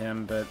kicking to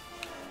him, but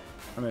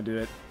I'm going to do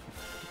it.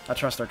 I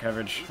trust our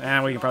coverage.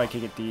 And we can probably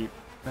kick it deep.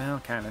 Well,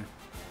 kind of.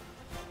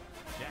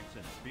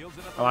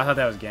 Oh, I thought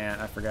that was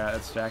Gant. I forgot.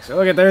 That's Jackson.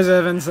 Look at, there's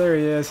Evans. There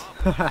he is.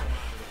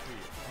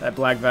 That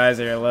black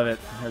visor. I love it.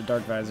 Or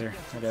dark visor,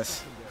 I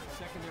guess.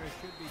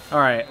 All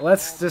right,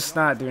 let's just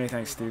not do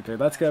anything stupid.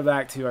 Let's go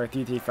back to our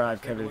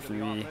 3-3-5 cover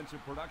 3.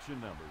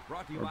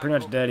 We're pretty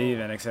much dead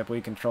even, except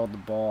we controlled the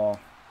ball.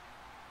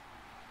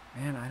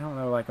 Man, I don't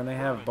know. Like when they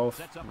have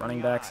both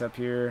running backs up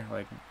here,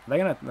 like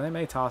they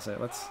may toss it.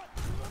 Let's.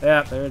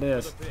 Yeah, there it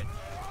is.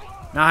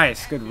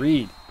 Nice, good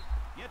read.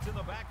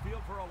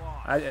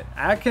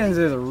 Atkins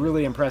is a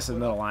really impressive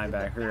middle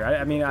linebacker.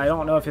 I mean, I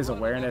don't know if his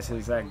awareness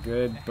is that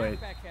good, but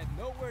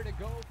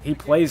he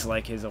plays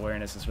like his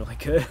awareness is really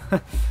good.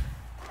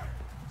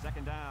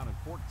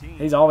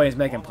 He's always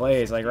making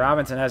plays. Like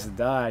Robinson hasn't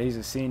died. He's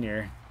a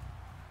senior.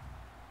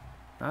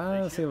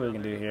 Let's see what we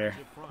can do here.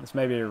 Let's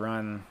maybe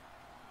run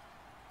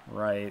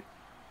right.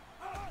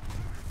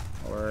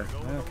 Or,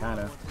 kind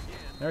of.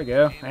 There we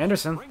go.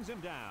 Anderson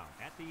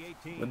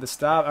with the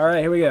stop. All right,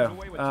 here we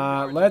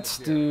go. Let's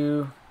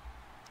do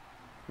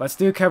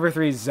cover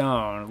 3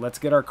 zone. Let's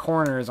get our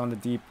corners on the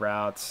deep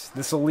routes.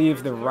 This will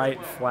leave the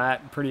right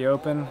flat pretty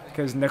open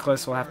because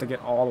Nicholas will have to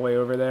get all the way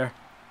over there.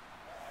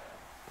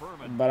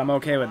 But I'm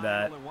okay with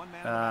that.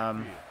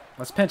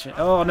 Let's pinch it.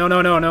 Oh,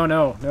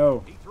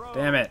 no.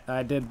 Damn it.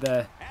 I did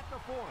the...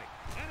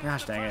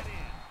 Gosh dang it.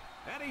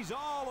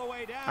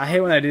 I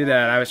hate when I do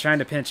that. I was trying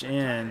to pinch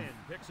in,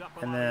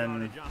 and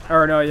then...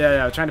 Or no,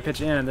 yeah, I was trying to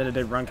pitch in, and then it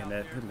did run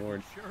commit. Good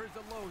lord. Oh,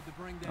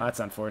 that's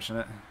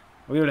unfortunate.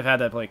 We would have had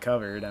that play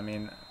covered. I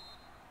mean...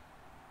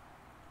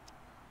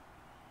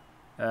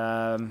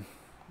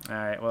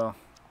 Alright, well...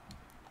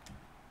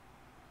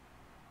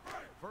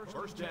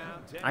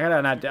 I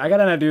gotta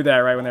not do that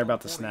right when they're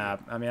about to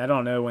snap. I mean, I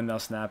don't know when they'll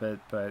snap it,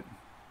 but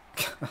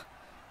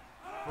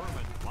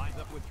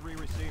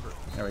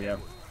there we go.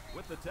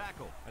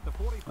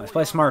 Let's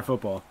play smart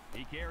football.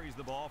 I'm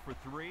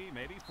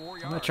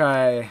gonna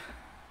try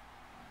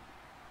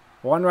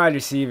 1 wide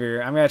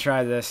receiver. I'm gonna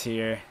try this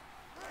here.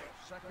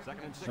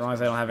 As long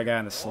as I don't have a guy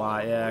in the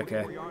slot. Yeah,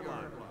 okay.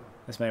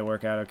 This may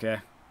work out okay.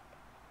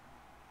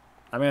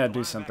 I'm gonna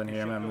do something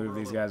here. I'm gonna move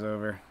these guys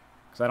over.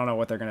 Because I don't know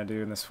what they're going to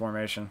do in this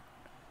formation.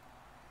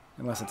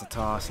 Unless it's a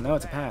toss. No,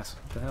 it's a pass.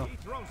 What the hell?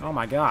 Oh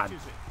my god.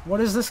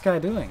 What is this guy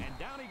doing? And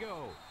down he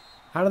goes.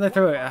 How do they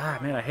throw it? Ah,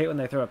 man, I hate when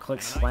they throw a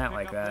click slant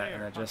like that.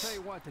 And it I'll tell just...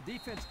 you what, the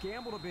defense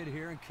gambled a bit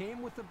here and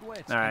came with the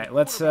blitz. Alright,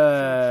 let's, oh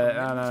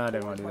no, I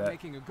didn't want to do that.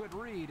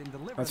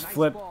 Let's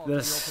flip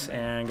this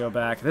and go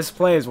back. This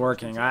play is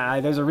working.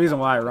 There's a reason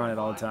why I run it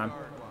all the time.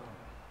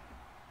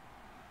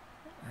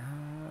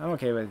 I'm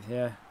okay with,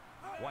 yeah.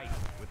 White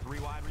with 3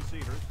 wide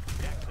receivers.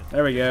 Jackson.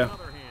 There we go.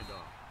 Another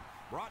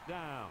handoff. Brought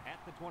down at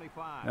the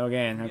 25. No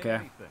gain,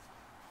 okay.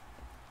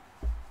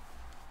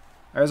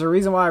 There's a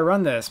reason why I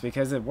run this,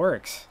 because it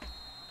works.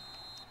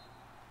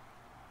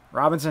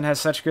 Robinson has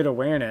such good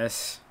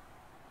awareness.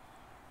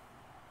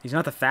 He's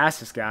not the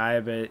fastest guy,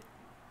 but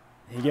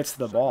he gets to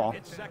the ball.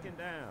 It's second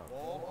down.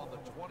 Ball on the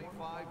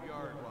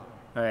 25-yard line.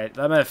 Alright,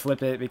 I'm going to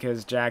flip it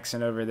because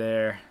Jackson over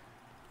there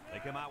They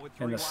come out with in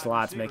 3 the wide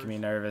slot's receivers. making me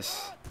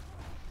nervous.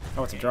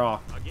 Oh, it's a draw.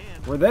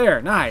 Again. We're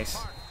there. Nice.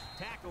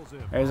 Tackles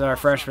him. There's our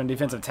freshman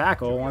defensive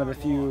tackle, one of the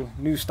few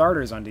new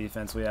starters on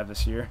defense we have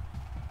this year.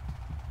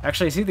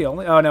 Actually, is he the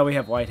only? Oh, no, we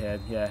have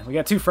Whitehead. Yeah, we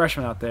got 2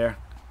 freshmen out there.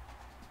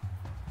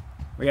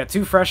 We got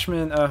 2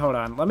 freshmen. Hold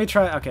on. Let me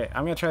try. Okay,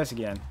 I'm going to try this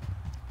again.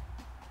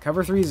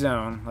 Cover 3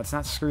 zone. Let's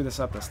not screw this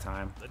up this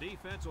time. The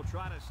defense will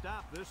try to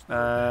stop this.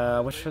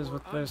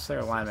 What's their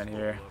alignment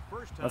here?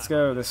 Let's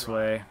go this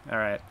way. All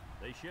right.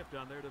 They shift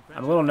on their defense.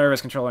 I'm a little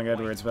nervous controlling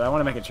Edwards, but I want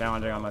to make it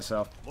challenging on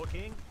myself.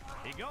 Looking.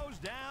 He goes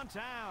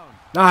downtown.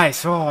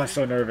 Nice. Oh, I'm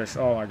so nervous.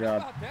 Oh, my God.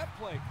 About that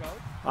play, coach.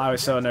 I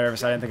was so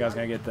nervous. I didn't think I was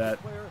going to get that.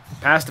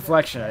 Pass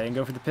deflection. I didn't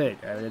go for the pick.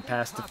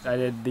 I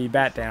did the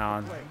bat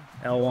down.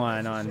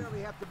 L1 on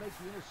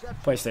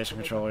PlayStation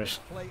controllers.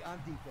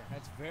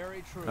 That's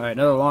very true. All right,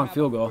 another long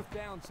field goal.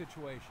 Down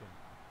situation.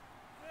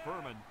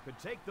 Furman could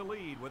take the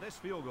lead with this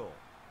field goal.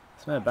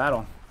 It's been a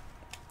battle.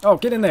 Oh,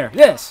 get in there.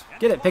 Yes.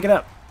 Get it. Pick it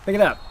up. Pick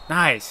it up.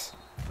 Nice.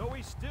 So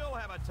we still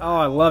have a tie. Oh,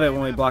 I love it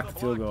when we block the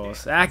field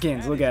goals.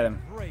 Atkins, look at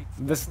him.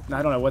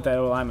 I don't know what that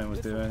O lineman was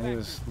doing.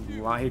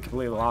 He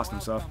completely lost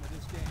himself.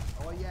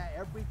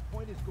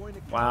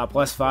 Wow,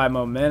 +5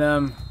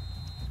 momentum.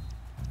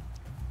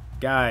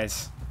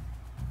 Guys.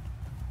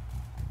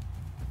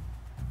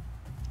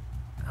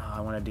 Oh,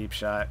 I want a deep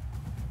shot.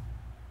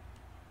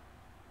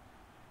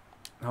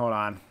 Hold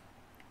on.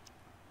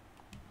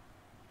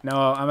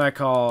 No, I'm going to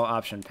call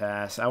option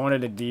pass. I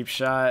wanted a deep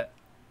shot.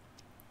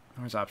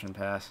 Where's option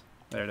pass?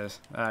 There it is.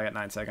 I got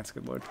 9 seconds.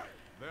 Good lord.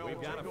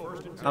 We've got a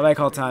first and I might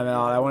call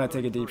timeout. I want to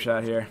take a deep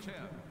shot here.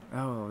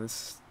 Oh,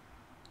 this...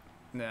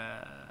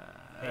 Nah,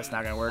 that's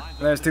not going to work.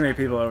 There's too many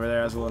people over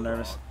there. I was a little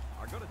nervous.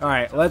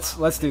 Alright,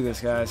 let's do this,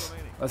 guys.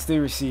 Let's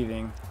do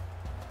receiving.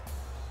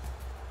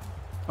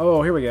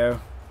 Oh, here we go.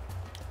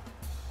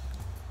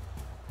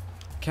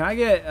 Can I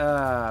get...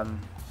 no,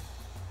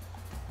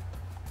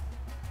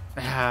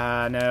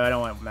 I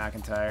don't want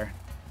McIntyre.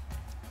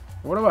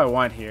 What do I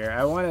want here?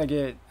 I want to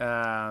get...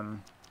 I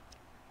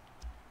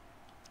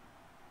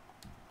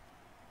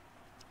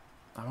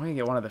want to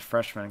get one of the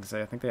freshmen because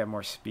I think they have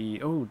more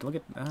speed. Oh, look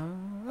at...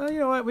 you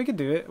know what? We could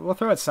do it. We'll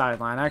throw it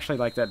sideline. I actually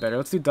like that better.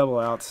 Let's do double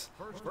outs.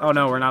 Oh,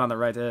 no, we're not on the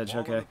right edge.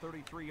 Okay.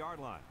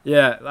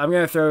 Yeah, I'm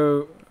going to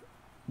throw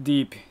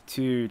deep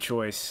to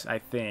choice, I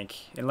think.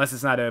 Unless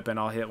it's not open,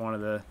 I'll hit one of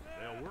the...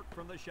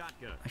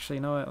 Actually,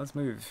 you know what? Let's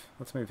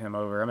move him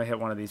over. I'm going to hit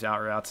one of these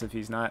out routes if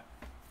he's not...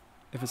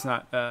 If it's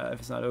not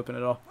open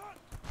at all.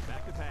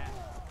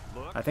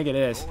 I think it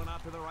is.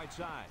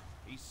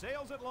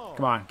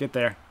 Come on, get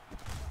there.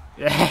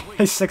 Yeah,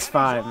 he's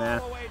 6'5",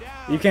 man.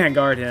 You can't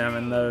guard him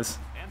in those.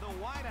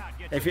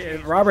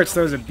 If Roberts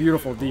throws a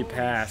beautiful deep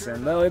pass,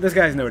 and this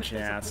guy's no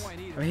chance. I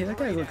mean, that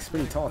guy looks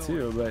pretty tall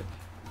too, but...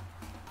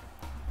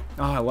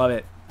 Oh, I love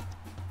it.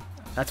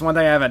 That's one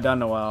thing I haven't done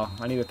in a while.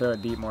 I need to throw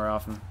it deep more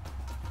often.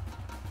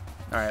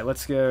 Alright,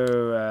 let's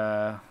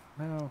go...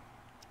 well...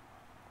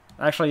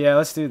 Actually, yeah,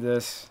 let's do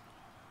this.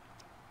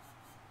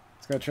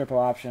 Let's go triple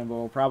option, but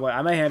we'll probably...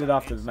 I may hand it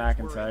off to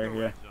McIntyre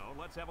here.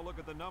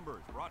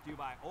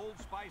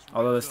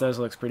 Although this does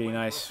look pretty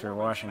nice for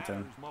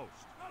Washington.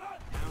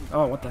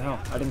 Oh, what the hell?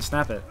 I didn't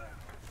snap it.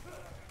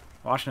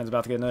 Washington's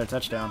about to get another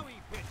touchdown.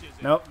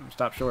 Nope,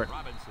 stop short.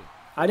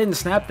 I didn't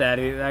snap that.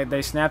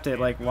 They snapped it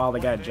like while the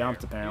guy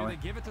jumped, apparently.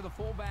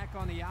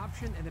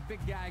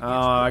 Oh,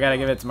 I gotta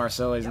give it to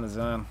Marcelli. He's in the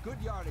zone.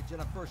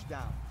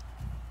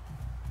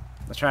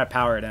 Let's try to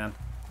power it in.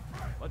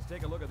 Let's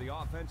take a look at the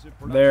offensive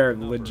production. They're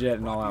legit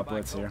in all-out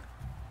blitz here.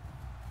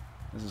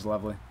 This is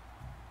lovely.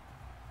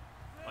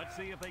 Let's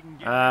see if they can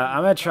get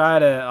I'm gonna try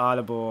to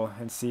audible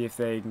and see if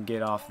they can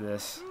get off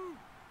this.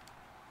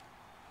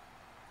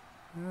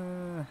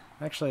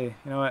 Actually,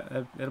 you know what?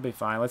 It'll be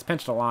fine. Let's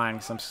pinch the line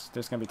because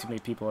there's gonna be too many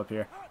people up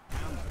here.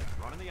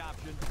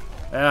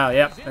 Oh,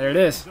 yep, there it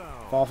is.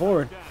 Fall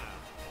forward.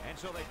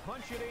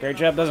 Great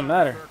job, doesn't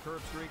matter.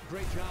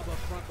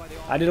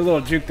 I did a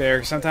little juke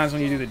there. Sometimes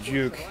when you do the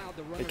juke,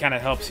 it kind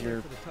of helps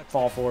your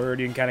fall forward.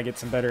 You can kind of get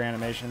some better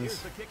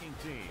animations.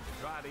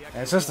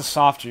 And it's just a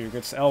soft juke.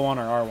 It's L1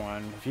 or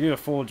R1. If you do a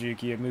full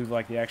juke, you move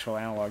like the actual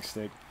analog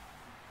stick.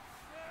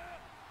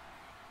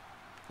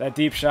 That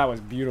deep shot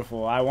was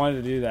beautiful. I wanted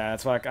to do that.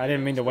 That's why I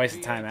didn't mean to waste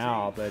the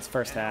timeout, but it's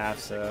first half,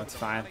 so it's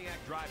fine.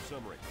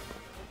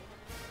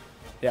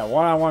 Yeah,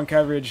 one-on-one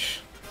coverage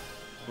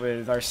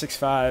with our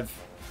 6'5".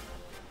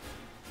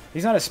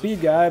 He's not a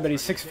speed guy, but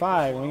he's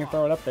 6'5", and we can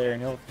throw it up there,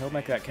 and he'll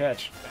make that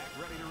catch.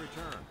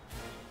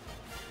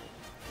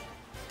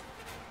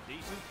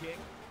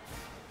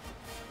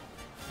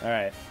 All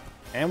right,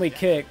 and we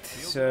kicked,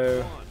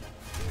 so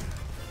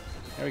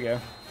there we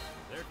go.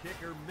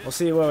 We'll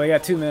see. Well, we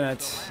got 2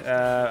 minutes.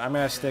 I'm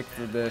gonna stick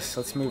with this.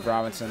 Let's move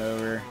Robinson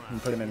over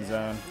and put him in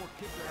zone.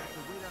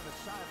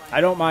 I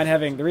don't mind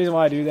having. The reason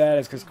why I do that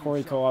is because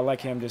Corey Cole. I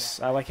like him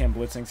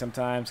blitzing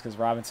sometimes because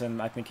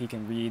Robinson. I think he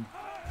can read.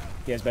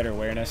 He has better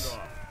awareness.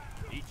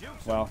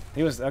 Well,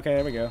 he was okay.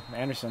 There we go.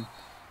 Anderson.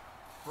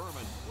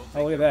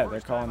 Oh, look at that. They're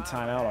calling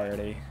timeout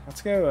already.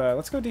 Let's go.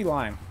 Let's go D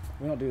line.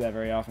 We don't do that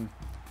very often.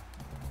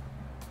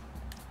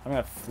 I'm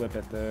gonna flip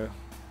it though.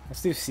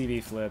 Let's do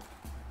CB flip.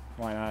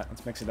 Why not?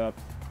 Let's mix it up.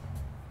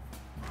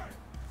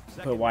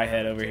 Put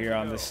Whitehead over here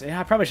on this. Yeah,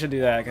 I probably should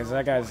do that because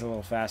that guy's a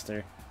little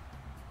faster.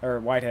 Or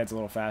Whitehead's a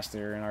little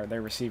faster, and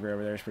their receiver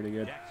over there is pretty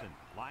good.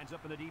 Lines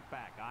up in the deep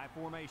back, I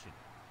formation.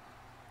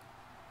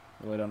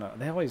 Really don't know.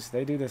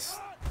 They do this.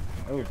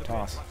 Oh,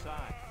 toss.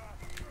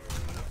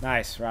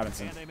 Nice,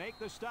 Robinson. And they make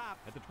the stop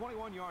at the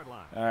 21-yard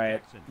line. All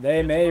right,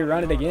 they may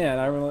run it again.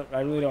 I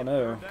really don't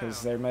know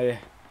because they may.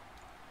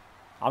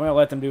 I'm gonna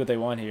let them do what they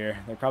want here.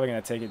 They're probably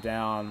gonna take it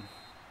down.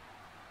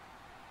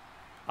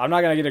 I'm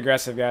not gonna get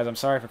aggressive, guys. I'm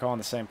sorry for calling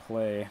the same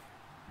play.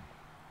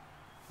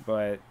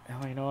 But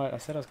oh, you know what? I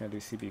said I was gonna do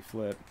CB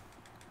flip.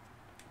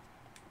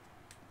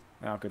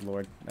 Oh, good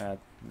lord! That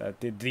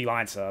did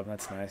D-line sub.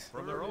 That's nice.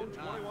 From their own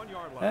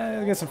 21-yard line.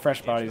 We'll get some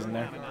fresh bodies in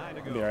there.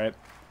 It'll be all right.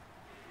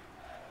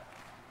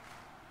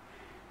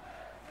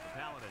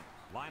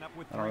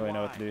 I don't really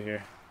know what to do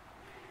here.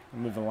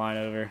 Move the line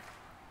over.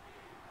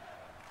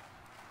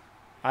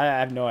 I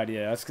have no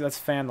idea. Let's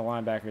fan the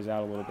linebackers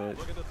out a little bit.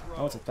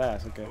 Oh, it's a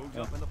pass. Okay.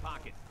 Yeah.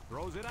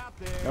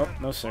 Nope,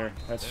 no sir.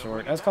 That's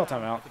short. Let's call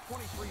timeout.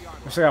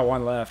 We still got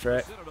one left,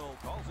 right?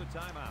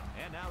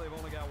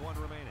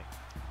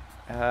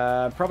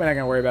 Probably not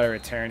gonna worry about a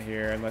return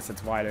here unless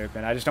it's wide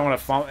open. I just don't want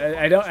to fumble.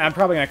 I'm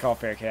probably gonna call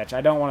fair catch.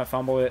 I don't want to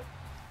fumble it.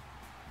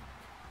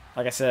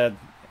 Like I said,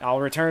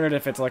 I'll return it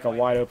if it's like a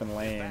wide open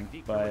lane,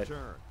 but.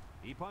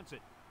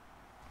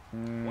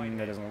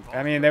 That doesn't.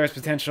 I mean, there was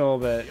potential,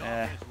 but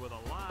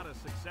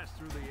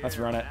let's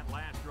run it.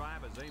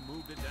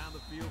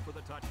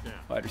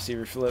 Wide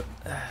receiver flip.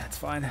 That's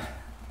fine.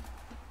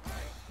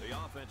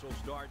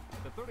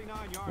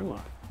 Ooh.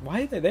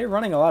 Why are they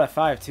running a lot of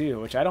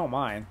 5-2, which I don't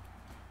mind.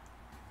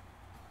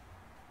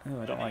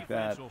 Oh, I don't like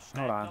that.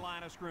 Hold on.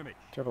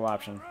 Triple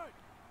option.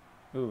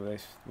 Ooh,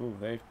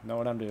 they know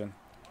what I'm doing.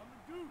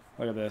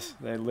 Look at this.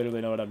 They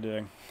literally know what I'm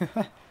doing.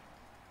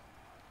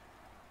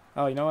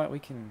 Oh, you know what? We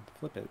can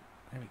flip it.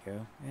 There we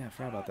go. Yeah, I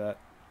forgot about that.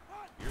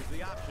 Here's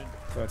the option.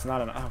 So it's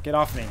not an. Oh, get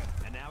off me!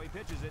 And now he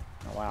pitches it.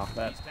 Oh wow,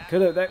 that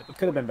could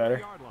have been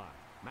better. All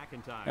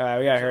right,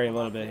 we gotta hurry a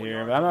little bit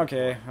here, but I'm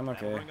okay. I'm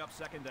okay.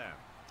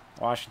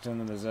 Washington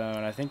in the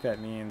zone. I think that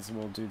means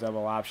we'll do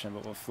double option,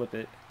 but we'll flip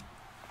it.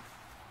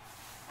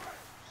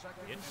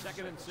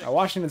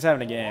 Washington's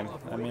having a game.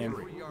 I mean,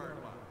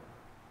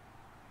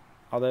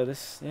 although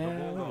this,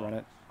 yeah, we'll run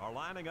it. Are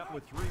lining up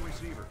with 3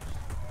 receivers.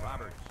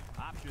 Roberts.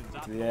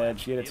 Get to the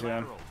edge, get it to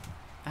him.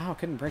 Ow,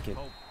 couldn't break it.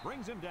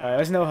 Alright,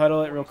 let's no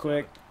huddle it real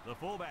quick.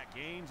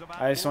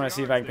 I just want to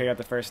see if I can pick up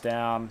the first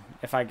down.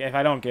 If I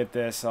don't get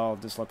this, I'll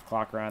just let the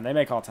clock run. They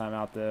may call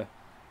timeout though.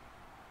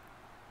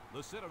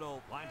 The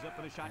Citadel lines up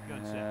in a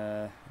shotgun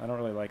set. I don't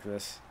really like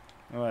this.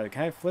 Oh,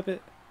 can I flip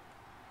it?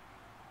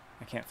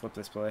 I can't flip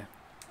this play.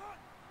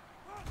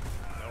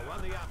 They'll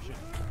run the option.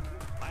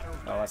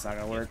 Oh, that's not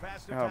gonna work.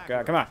 Oh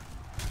god, come on.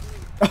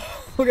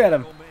 Look at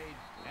him.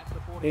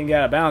 He didn't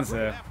get out of bounds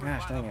though.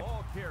 Gosh dang it.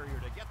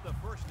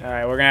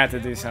 Alright, we're gonna have to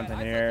do something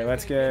here.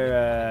 Let's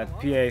go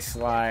PA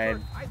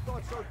slide.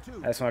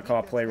 I just want to call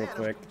a play real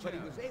quick.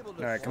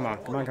 Alright, come on.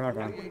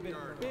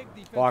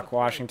 Block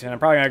Washington. I'm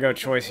probably gonna go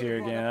choice here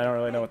again. I don't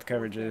really know what the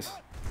coverage is.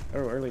 Oh,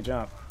 early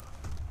jump.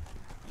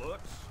 Let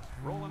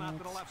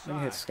me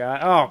hit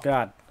Scott. Oh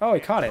god. Oh, he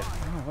caught it.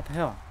 Oh, what the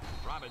hell?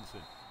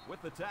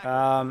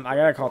 I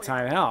gotta call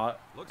timeout.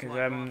 Because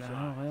I'm.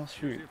 Oh, well,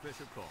 shoot.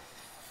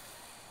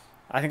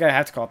 I think I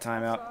have to call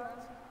timeout.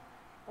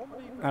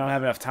 I don't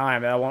have enough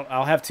time.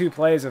 I'll have 2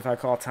 plays if I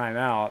call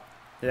timeout.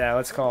 Yeah,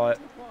 let's call it.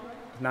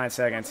 9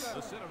 seconds.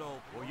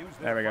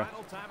 There we go.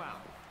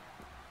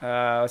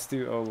 Let's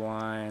do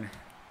O-line.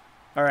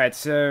 All right,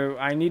 so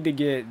I need to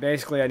get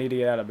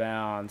out of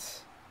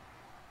bounds.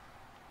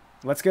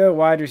 Let's go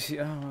wide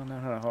receiver. Oh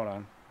no, hold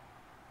on.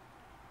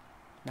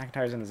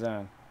 McIntyre's in the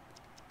zone.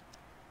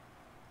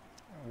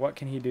 What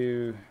can he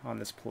do on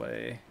this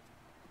play?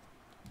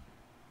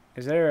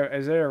 Is there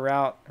a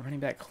route, a running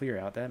back clear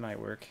out? That might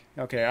work.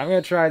 Okay, I'm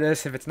gonna try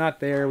this. If it's not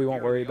there, we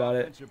won't worry about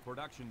it.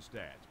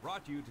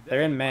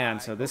 They're in man,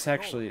 so this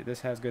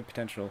has good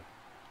potential.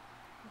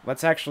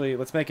 Let's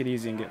make it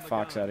easy and get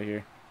Fox out of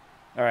here.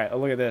 All right,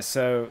 look at this.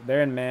 So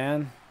they're in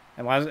man.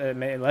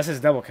 Unless it's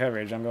double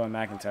coverage, I'm going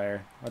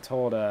McIntyre. Let's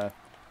hold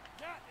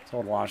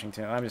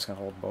Washington. I'm just gonna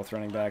hold both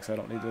running backs. I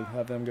don't need to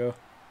have them go.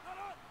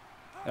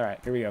 All right,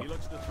 here we go. He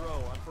looks to throw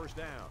on first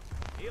down.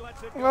 He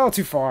lets it go. Oh,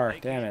 too far.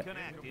 Damn it.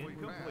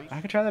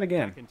 I could try that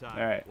again.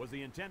 All right. Was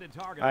the intended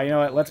target. You know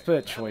what? Let's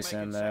put choice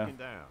in though.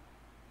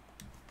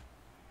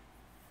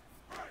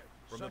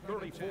 From the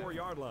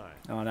 34-yard line.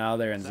 Oh, now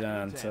they're in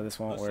zone, so this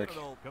won't work.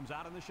 Comes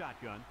out in the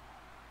shotgun.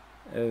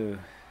 Oh,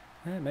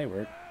 it may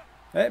work.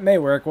 It may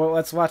work. Well,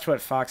 let's watch what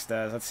Fox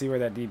does. Let's see where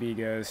that DB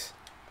goes.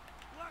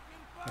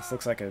 This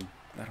looks like a...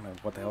 I don't know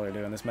what the hell they're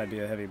doing. This might be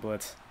a heavy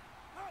blitz.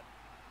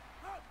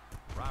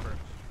 Roberts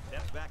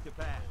steps back to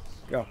pass.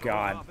 Oh,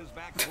 God. Off his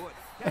back foot,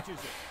 catches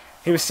it.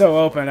 He was so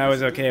open, I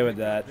was okay with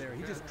that.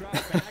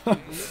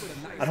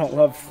 I don't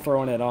love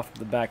throwing it off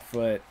the back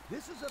foot.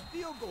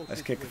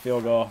 Let's kick the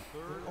field goal.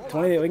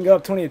 20. We can go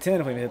up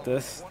 20-10 if we can hit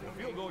this.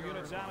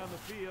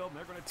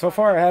 So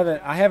far,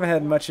 I haven't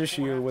had much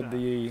issue with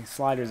the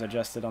sliders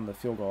adjusted on the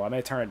field goal. I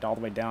may turn it all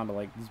the way down to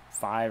like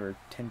 5 or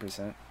 10%.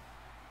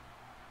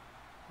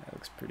 That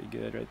looks pretty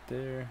good right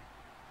there.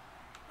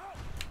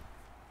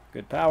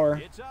 Good power.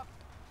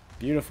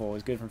 Beautiful. It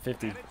was good from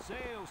 50.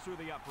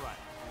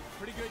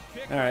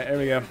 All right, there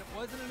we go.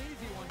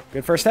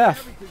 Good first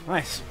half.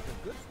 Nice.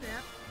 Good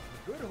snap,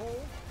 a good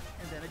hold,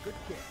 and then a good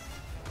kick.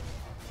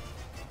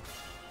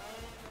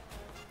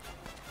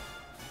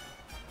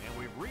 And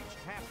we've reached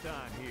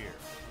halftime here.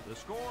 The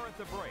score at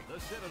the break: the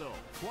Citadel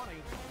 20,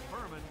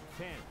 Furman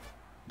 10.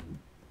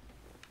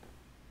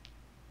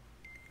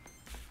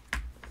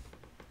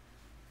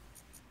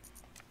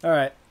 All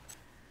right.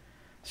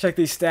 Check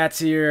these stats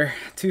here.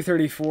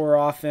 234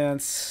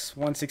 offense,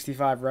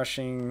 165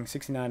 rushing,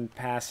 69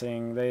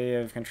 passing. They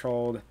have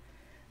controlled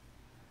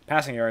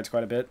passing yards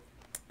quite a bit.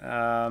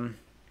 Yeah,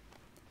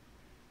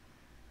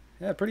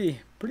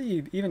 pretty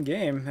even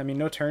game. I mean,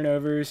 no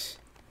turnovers.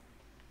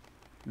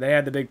 They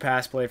had the big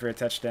pass play for a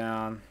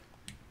touchdown.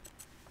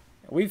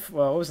 Well,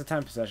 what was the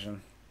time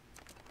possession?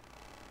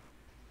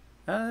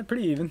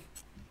 Pretty even.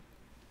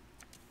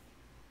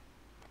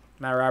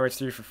 Matt Roberts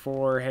 3 for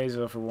 4,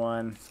 Hazel for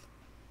 1.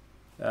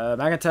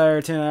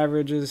 McIntyre 10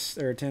 averages,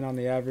 or 10 on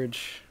the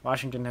average.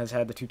 Washington has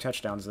had the 2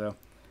 touchdowns though.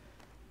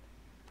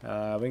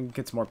 We can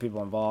get some more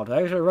people involved.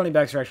 Actually, running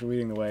backs are actually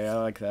leading the way. I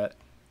like that.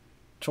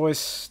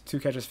 Choice 2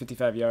 catches,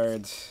 55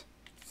 yards.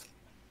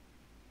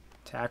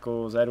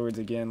 Tackles, Edwards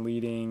again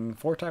leading.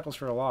 4 tackles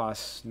for a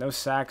loss. No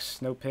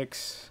sacks, no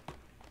picks.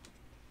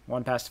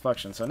 1 pass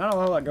deflection. So not a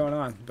whole lot going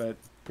on, but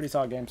pretty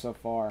solid game so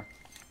far.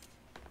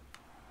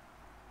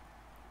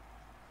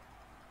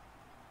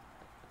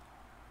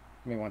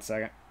 Give me 1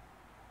 second.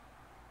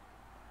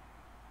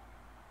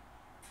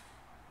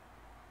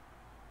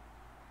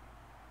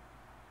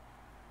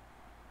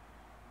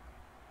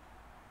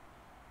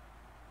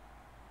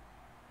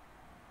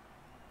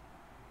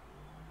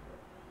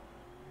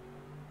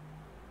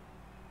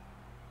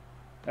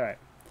 All right,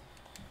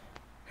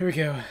 here we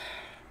go.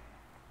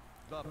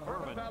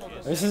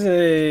 This is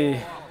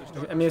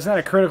I mean, it's not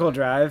a critical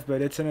drive,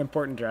 but it's an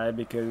important drive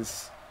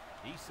because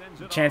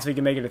the chance we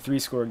can make it a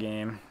 3-score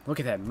game. Look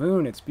at that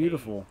moon, it's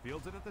beautiful.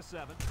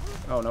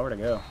 Oh, nowhere to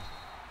go.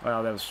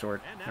 Well, that was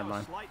short. Never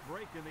mind.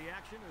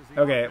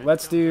 Okay,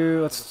 let's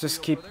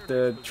just keep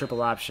the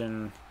triple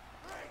option.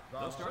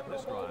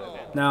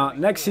 Now,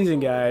 next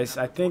season, guys,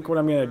 I think what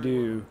I'm gonna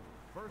do.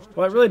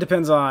 Well, it really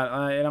depends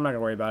on, and I'm not gonna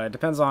worry about it. It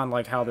depends on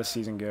like how this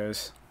season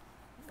goes.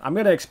 I'm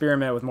gonna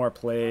experiment with more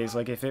plays.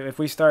 Like if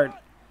we start,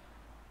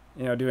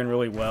 you know, doing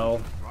really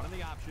well.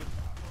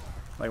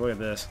 Like look at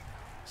this,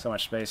 so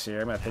much space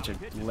here. I'm gonna pitch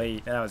it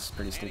late. That was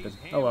pretty stupid.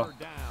 Oh well.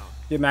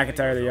 Give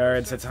McIntyre the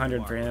yards. That's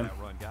 100 for him.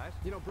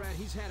 You know, Brad,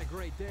 he's had a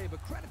great day,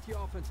 but credit the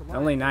offensive line.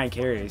 Only 9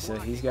 carries, so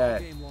he's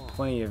got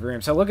plenty of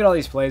room. So look at all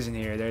these plays in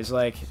here. There's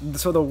like,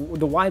 so the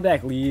wide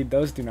back lead,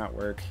 those do not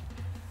work.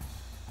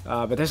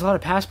 But there's a lot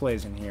of pass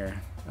plays in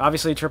here.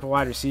 Obviously, triple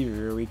wide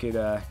receiver. We could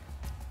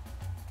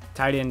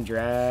tight end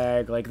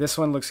drag. Like this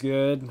one looks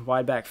good.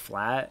 Wide back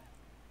flat.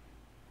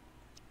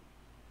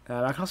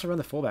 I can also run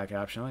the fullback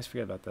option. I always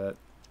forget about that.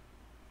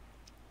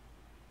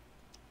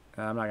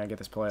 I'm not gonna get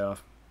this play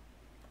off.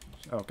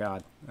 Oh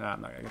God,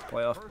 I'm not gonna get the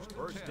play off.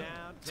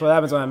 That's what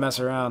happens when I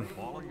mess around.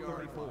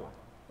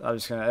 I'm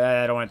just gonna.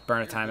 I don't want to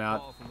burn a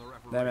timeout.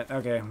 Damn it.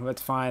 Okay,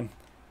 that's fine.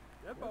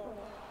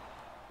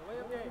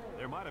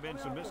 There might have been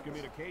some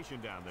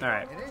miscommunication down there. All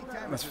right,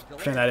 let's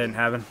pretend that didn't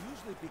happen.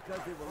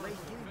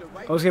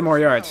 Let's get more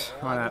yards.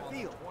 Why not?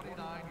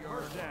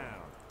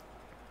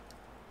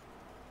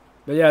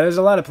 But yeah, there's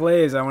a lot of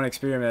plays I want to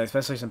experiment,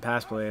 especially some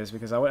pass plays,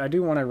 because I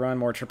do want to run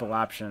more triple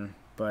option,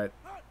 but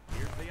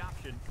Here's the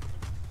option.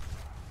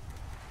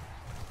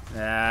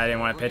 I didn't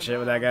want to pitch it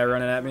with that guy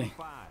running at me.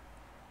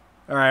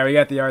 All right, we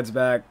got the yards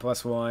back,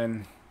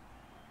 +1.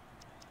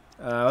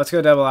 Let's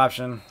go double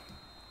option.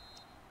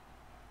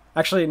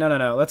 Actually,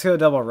 no. Let's go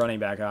double running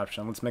back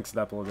option. Let's mix it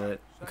up a little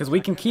bit because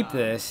we can keep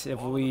this if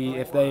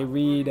they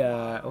read.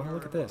 Oh,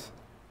 look at this.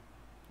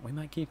 We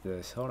might keep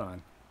this. Hold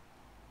on.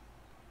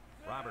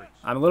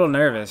 I'm a little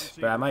nervous,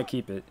 but I might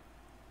keep it.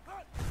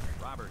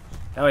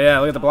 Oh yeah,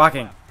 look at the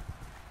blocking.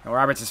 And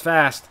Roberts is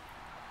fast.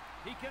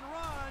 He can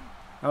run.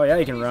 Oh yeah,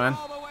 he can run.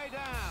 All the way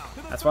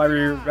down.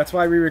 That's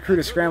why we recruit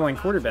a scrambling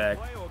quarterback.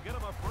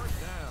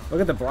 Look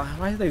at the block.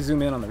 Why did they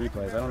zoom in on the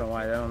replays? I don't know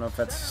why. I don't know if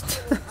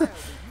that's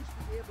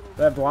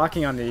that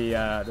blocking on the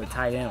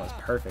tight end was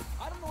perfect.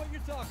 I don't know what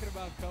you're talking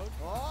about, Coach.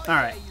 All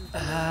right.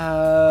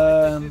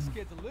 This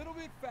kid's a little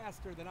bit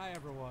faster than I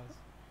ever was.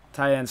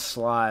 Tight end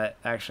slot.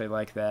 Actually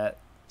like that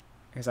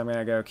because I'm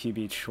gonna go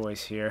QB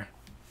choice here.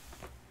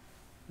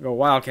 Go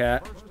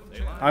Wildcat.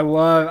 I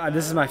love.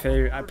 This is my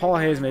favorite. Paul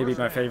Hayes may be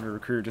my favorite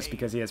recruit just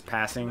because he has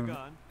passing.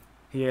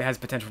 He has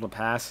potential to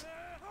pass.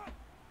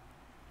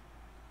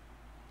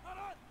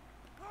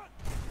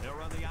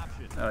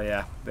 Oh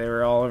yeah, they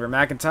were all over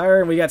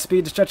McIntyre, and we got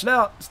speed to stretch it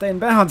out. Stay in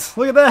bounds.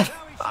 Look at that.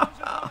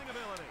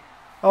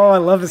 Oh, I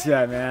love this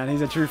guy, man.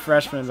 He's a true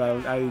freshman.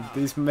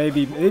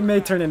 He may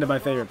turn into my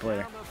favorite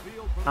player.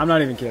 I'm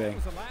not even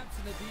kidding.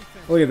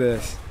 Look at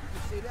this.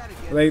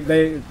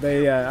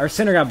 Our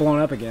center got blown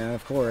up again,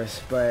 of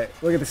course, but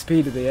look at the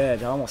speed to the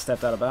edge. I almost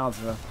stepped out of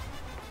bounds though.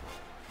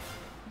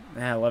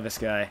 Man, I love this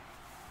guy.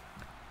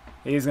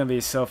 He's gonna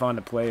be so fun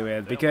to play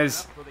with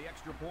because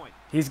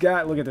he's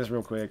got. Look at this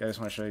real quick. I just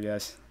want to show you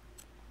guys.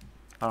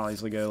 I don't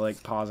usually go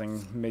like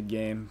pausing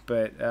mid-game,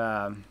 but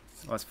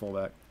let's pull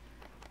back.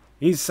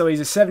 He's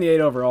a 78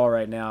 overall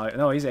right now.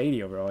 No, he's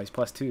 80 overall. He's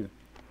 +2.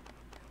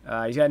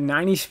 He's got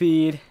 90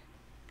 speed,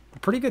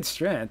 pretty good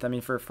strength. I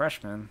mean, for a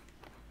freshman.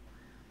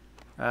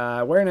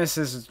 Awareness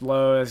is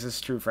low. This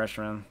is true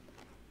freshman.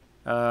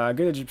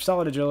 Good,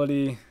 solid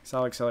agility,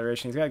 solid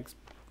acceleration. He's got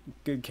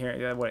good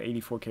carry. What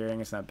 84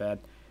 carrying? It's not bad.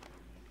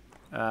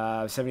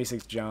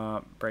 76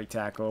 jump, break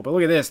tackle. But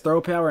look at this: throw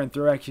power and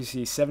throw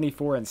accuracy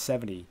 74 and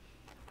 70.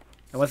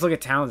 And let's look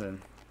at Townsend.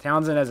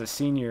 Townsend as a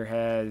senior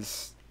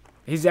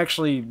he's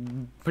actually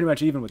pretty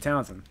much even with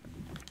Townsend.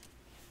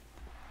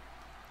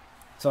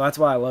 So that's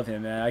why I love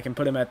him, man. I can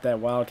put him at that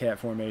Wildcat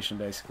formation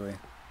basically.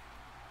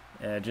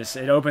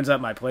 It opens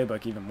up my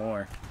playbook even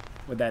more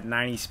with that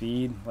 90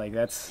 speed. Like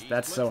that's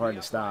so hard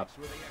to stop.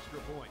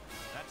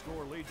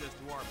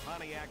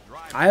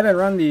 I haven't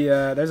run the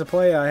there's a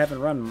play I haven't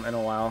run in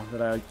a while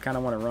that I kind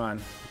of want to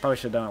run. Probably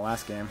should have done it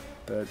last game,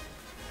 but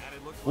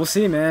we'll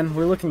see, man.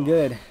 We're looking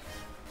good.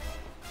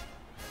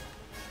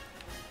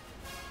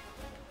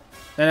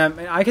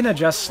 And I can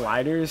adjust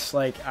sliders.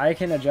 Like I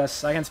can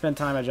spend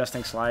time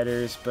adjusting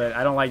sliders, but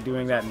I don't like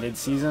doing that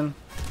mid-season.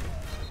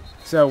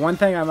 So one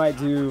thing I might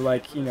do,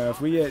 like, you know, if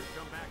we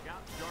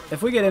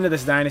get into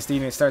this dynasty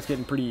and it starts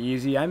getting pretty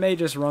easy, I may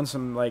just run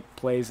some like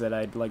plays that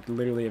I'd like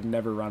literally have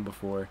never run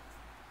before.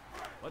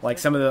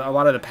 Like a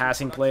lot of the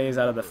passing plays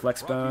out of the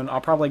flex bone.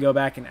 I'll probably go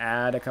back and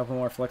add a couple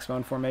more flex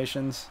bone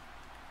formations.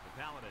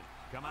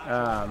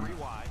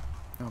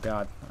 Oh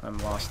god, I'm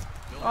lost.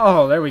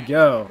 Oh, there we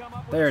go.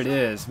 There it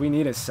is. We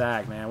need a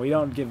sack, man. We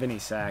don't give any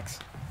sacks.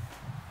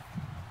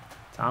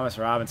 Thomas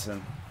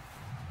Robinson.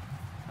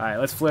 Alright,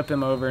 let's flip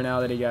him over now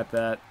that he got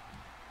that.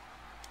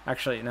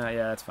 Actually, no,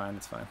 yeah, that's fine.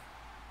 That's fine.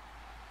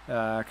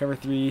 Cover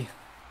 3.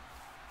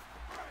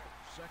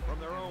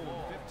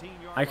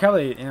 I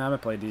probably, you know, I'm gonna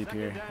play deep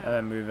here. I'm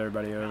gonna move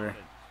everybody over.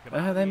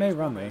 They may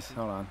run this.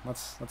 Hold on.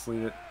 Let's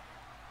leave it.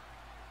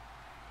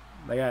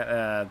 They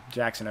got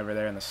Jackson over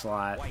there in the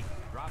slot.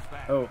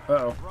 Oh,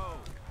 uh-oh.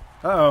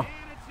 Uh-oh.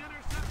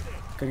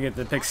 Couldn't get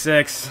the pick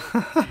 6.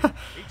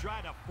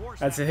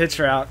 That's a hitch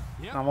route.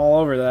 I'm all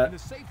over that.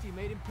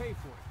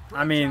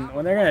 I mean,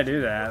 when they're going to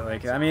do that,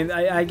 like, I mean,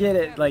 I get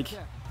it. Like,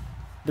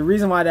 the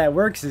reason why that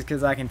works is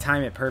because I can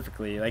time it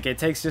perfectly. Like, it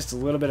takes just a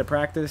little bit of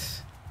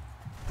practice.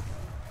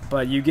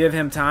 But you give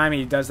him time,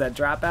 he does that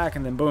drop back,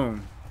 and then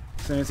boom.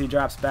 As soon as he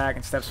drops back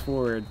and steps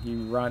forward,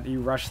 you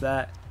rush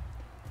that.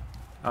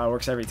 It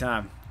works every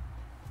time.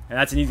 And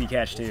that's an easy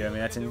catch, too. I mean,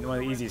 that's one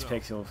of the easiest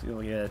picks you'll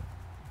get.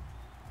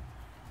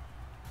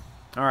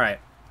 Alright.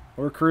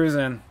 We're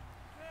cruising.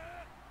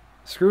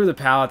 Screw the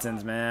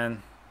Palatins,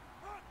 man.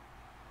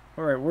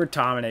 We're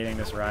dominating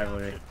this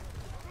rivalry.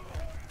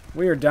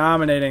 We are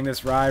dominating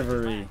this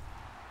rivalry.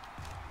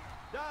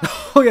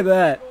 Look at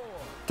that.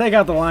 Take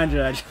out the line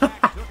judge.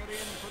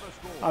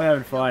 I'm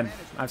having fun.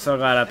 I'm so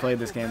glad I played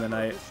this game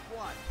tonight.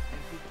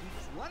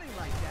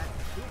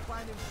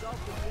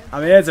 I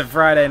mean, it's a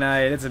Friday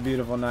night. It's a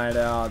beautiful night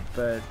out,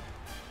 but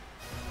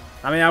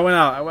I mean, I went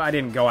out. I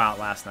didn't go out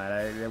last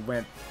night. We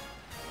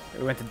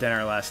went to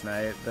dinner last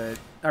night, but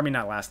I mean,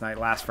 not last night.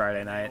 Last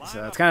Friday night.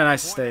 So it's kind of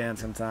nice to stay in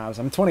sometimes.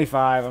 I'm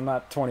 25. I'm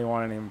not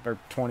 21 anymore, or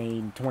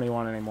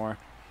 21 anymore.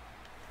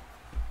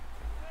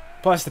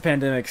 Plus, the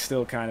pandemic's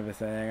still kind of a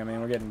thing. I mean,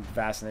 we're getting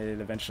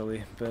vaccinated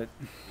eventually, but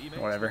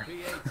whatever.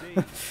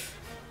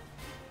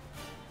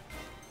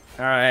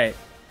 All right,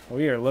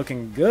 we are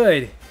looking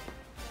good.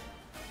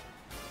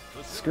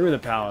 Screw the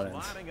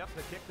Paladins.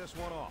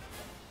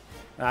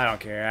 I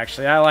don't care,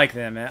 actually. I like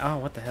them, man. Oh,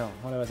 what the hell?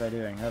 What was I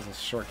doing? That was a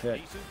short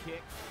kick.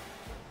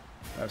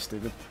 That was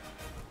stupid.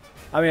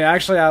 I mean,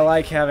 actually, I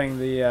like having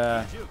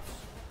the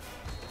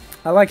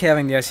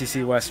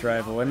SEC West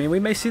rival. I mean, we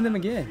may see them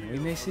again. We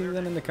may see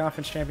them in the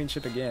conference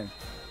championship again.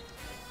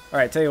 All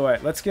right, tell you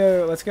what. Let's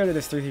go to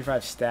this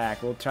 3-3-5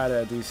 stack. We'll try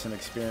to do some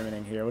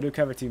experimenting here. We'll do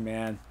cover 2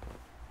 man.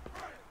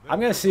 I'm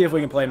gonna see if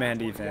we can play man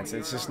defense.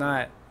 It's just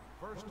not.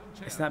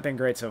 It's not been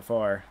great so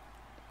far.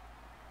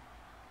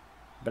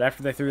 But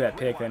after they threw that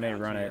pick, they may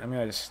run it. I'm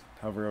gonna just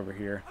hover over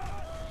here.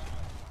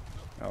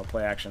 Oh,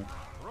 play action.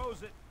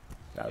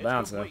 Out of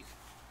bounds though.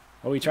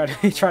 Oh, he tried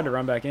to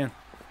run back in.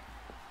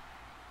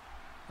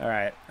 All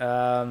right.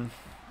 I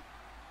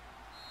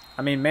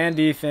mean, man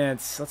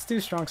defense. Let's do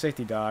strong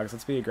safety dogs.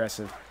 Let's be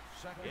aggressive.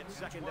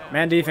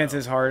 Man defense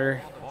is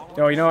harder.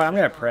 Oh, you know what? I'm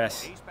gonna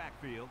press.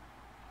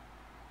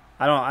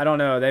 I don't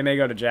know. They may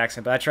go to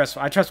Jackson, but I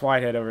trust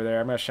Whitehead over there.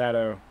 I'm gonna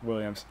shadow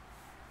Williams.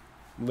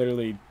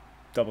 Literally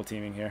double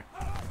teaming here.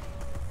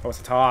 Oh,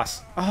 it's a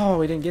toss. Oh,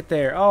 we didn't get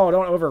there. Oh,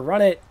 don't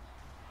overrun it.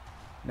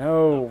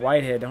 No,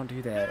 Whitehead, don't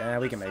do that.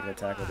 We can make the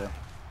tackle though.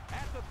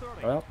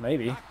 Well,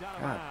 maybe.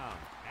 God.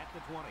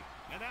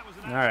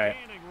 All right.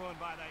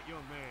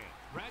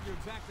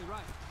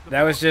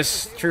 That was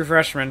just true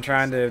freshman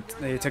trying to.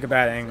 He took a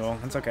bad angle.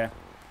 That's okay.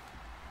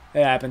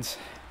 It happens.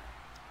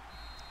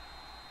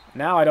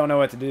 Now I don't know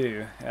what to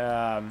do.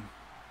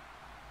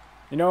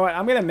 You know what?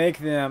 I'm gonna make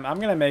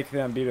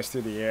them beat us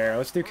through the air.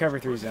 Let's do cover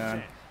 3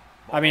 zone.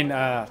 I mean,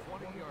 what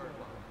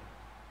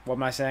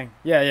am I saying?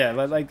 Yeah.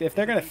 Like if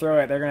they're gonna throw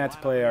it, they're gonna have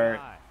to play our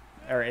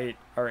 8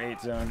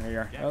 zone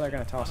here. Oh, they're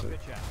gonna toss it.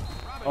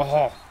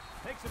 Oh,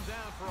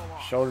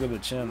 shoulder to the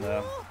chin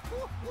though.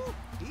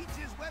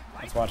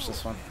 Let's watch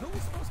this one.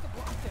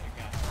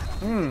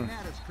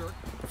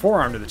 The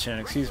forearm to the chin.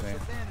 Excuse me.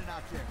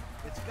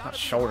 Not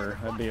shoulder.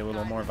 That'd be a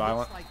little more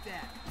violent.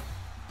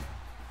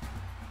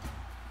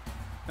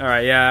 All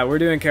right, yeah, we're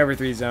doing cover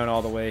 3 zone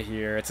all the way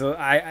here. It's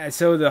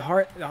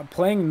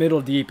playing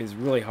middle deep is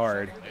really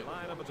hard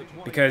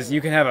because you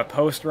can have a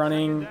post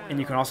running and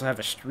you can also have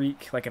a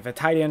streak. Like if a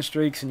tight end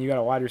streaks and you got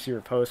a wide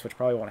receiver post, which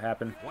probably won't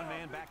happen.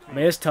 I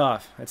mean, it's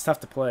tough. It's tough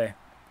to play.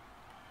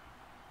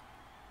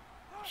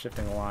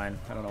 Shifting the line.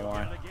 I don't know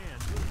why.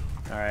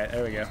 All right,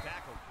 there we go.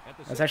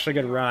 That's actually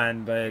a good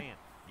run, but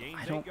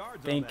I don't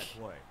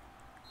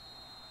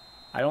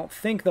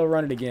think they'll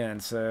run it again.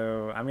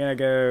 So I'm gonna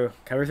go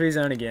cover 3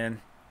 zone again.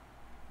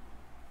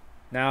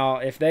 Now,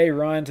 if they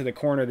run to the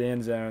corner of the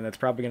end zone, that's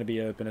probably going to be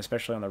open,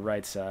 especially on the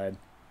right side.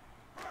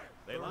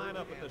 They line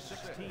up at the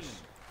 16.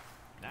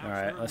 All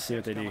right, let's see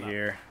what they do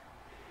here.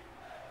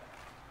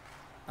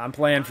 I'm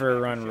playing for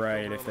a run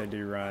right if they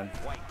do run.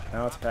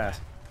 No, it's a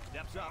pass.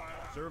 Steps up,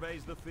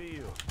 surveys the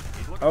field.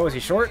 Oh, is he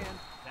short?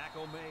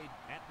 Tackle made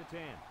at the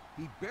 10.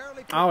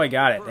 Oh, we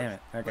got it. Damn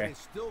it. Okay.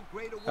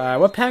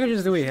 What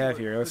packages do we have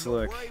here? Let's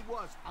look.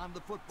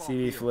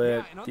 CV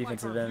flip,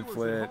 defensive end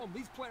flip,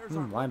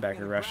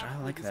 linebacker rush. I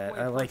like that.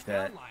 I like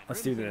that.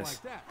 Let's do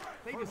this.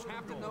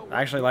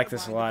 I actually like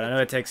this a lot. I know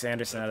it takes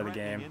Anderson out of the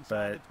game,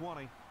 but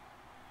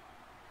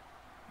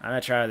I'm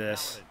going to try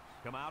this.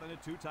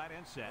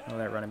 Oh,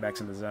 that running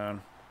back's in the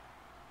zone.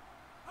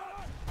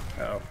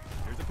 Uh-oh.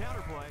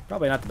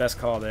 Probably not the best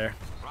call there.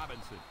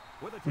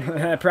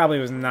 That probably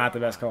was not the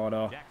best call at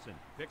all.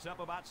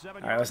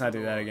 All right, let's not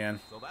do that again.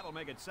 So that'll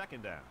make it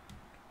second down.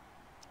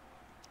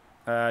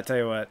 Tell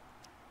you what.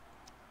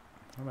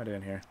 What am I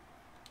doing here?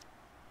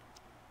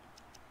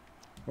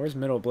 Where's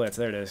middle blitz?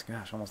 There it is.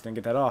 Gosh, almost didn't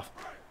get that off.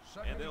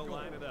 And they'll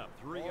line it up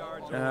 3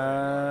 yards.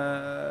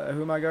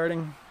 Who am I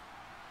guarding?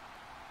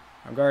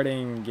 I'm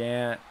guarding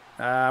Gant.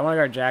 I want to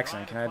guard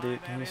Jackson.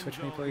 Can you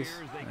switch me, please?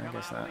 I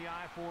guess not.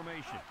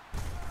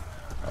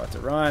 Oh, it's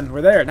a run.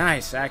 We're there.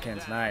 Nice.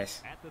 Atkins.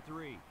 Nice.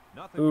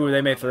 Ooh,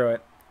 they may throw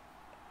it.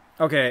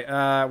 Okay,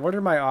 what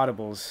are my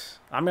audibles?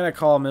 I'm gonna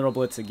call middle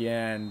blitz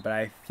again, but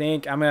I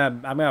think I'm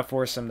gonna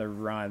force them to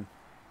run,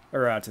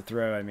 or to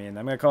throw. I mean,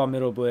 I'm gonna call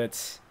middle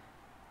blitz.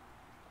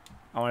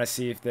 I want to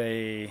see if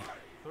they.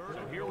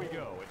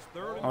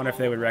 I wonder if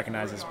they would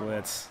recognize this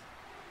blitz.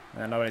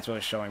 Nobody's really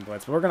showing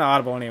blitz, but we're gonna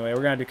audible anyway.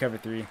 We're gonna do cover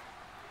 3.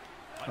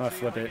 I'm gonna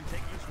flip it.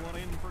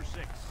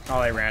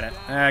 Oh, they ran it.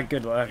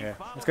 Good. Okay,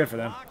 that's good for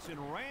them.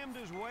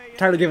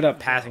 Tired of giving up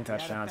passing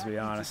touchdowns, to be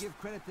honest.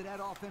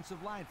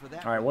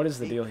 All right, what is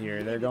the deal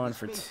here? They're going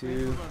for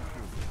 2.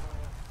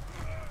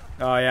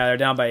 Oh yeah, they're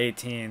down by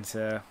 18.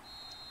 So,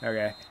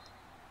 okay.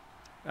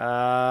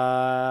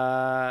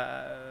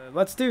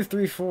 Let's do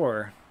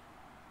 3-4.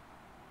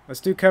 Let's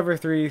do cover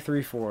 3,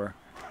 3-4.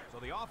 So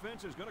the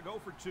offense is going to go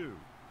for 2.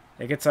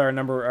 It gets our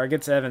number, or it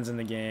gets Evans in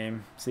the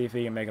game. See if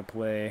he can make a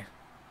play.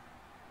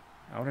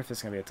 I wonder if this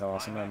is gonna be a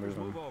toss. I'm gonna move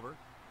him.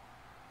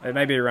 It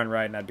may be a run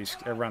right and I'd be,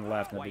 or run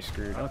left and I'd be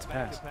screwed. Oh, it's a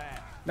pass.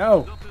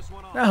 No,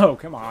 no,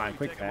 come on,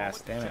 quick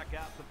pass. Damn it.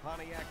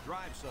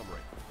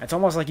 It's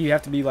almost like you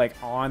have to be like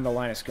on the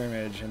line of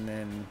scrimmage and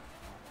then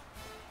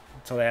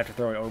until they have to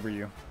throw it over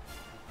you.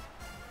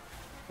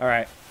 All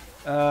right,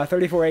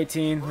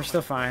 34-18. We're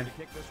still fine.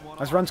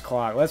 Let's run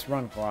clock. Let's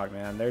run clock,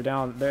 man. They're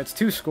down. It's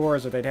 2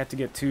 scores, but they'd have to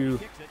get 2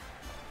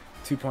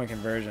 2-point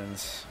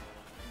conversions.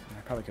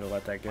 I probably could have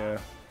let that go.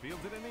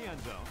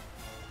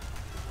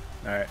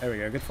 All right, there we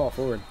go. Good fall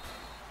forward.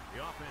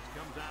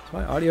 Is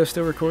my audio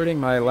still recording?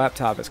 My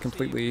laptop is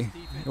completely,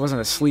 it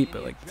wasn't asleep,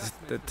 but like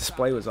the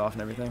display was off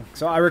and everything.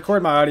 So I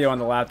record my audio on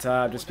the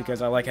laptop just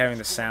because I like having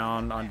the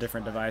sound on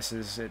different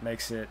devices. It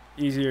makes it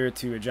easier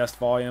to adjust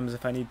volumes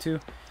if I need to.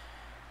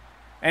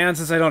 And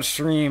since I don't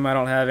stream, I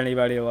don't have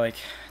anybody to like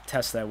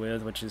test that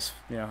with, which is,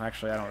 you know,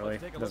 actually I don't really,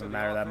 it doesn't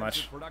matter that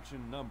much.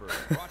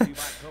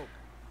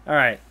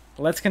 Alright,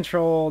 let's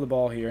control the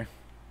ball here.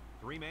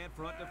 Three-man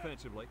front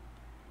defensively.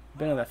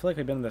 I feel like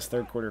we've been in this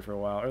third quarter for a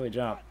while. Early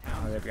jump.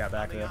 Oh, they've got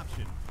back there.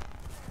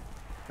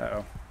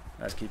 Uh-oh.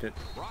 Let's keep it.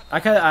 I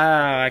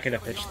could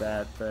have pitched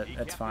that, but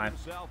that's fine.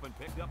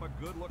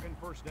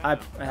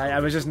 I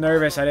was just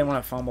nervous. I didn't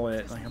want to fumble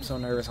it. Like, I'm so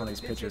nervous on these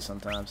pitches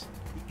sometimes.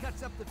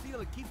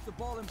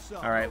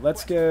 Alright,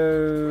 let's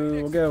go.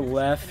 We'll go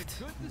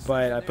left,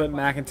 but I put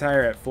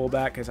McIntyre at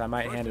fullback because I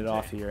might hand it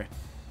off here.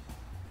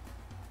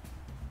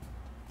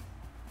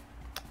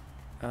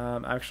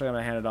 Actually, I'm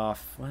going to hand it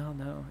off. Well,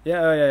 no.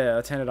 Yeah, oh, yeah.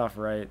 Let's hand it off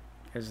right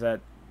because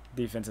that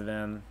defensive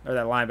end, or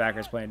that linebacker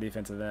is playing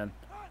defensive end.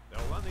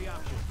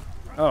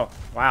 Oh,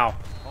 wow.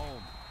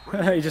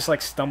 He just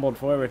like stumbled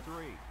forward.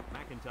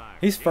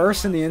 He's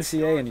first in the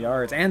NCAA in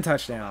yards and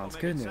touchdowns.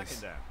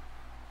 Goodness.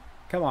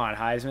 Come on,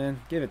 Heisman.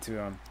 Give it to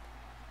him.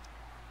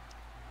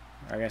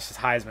 I guess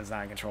Heisman's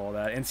not in control of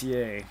that.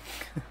 NCAA.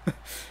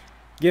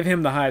 Give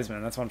him the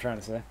Heisman. That's what I'm trying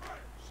to say.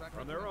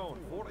 From their own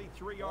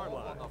 43-yard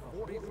line.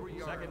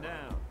 Second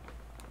down.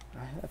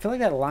 I feel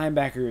like that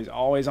linebacker is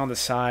always on the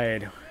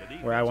side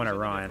where I want to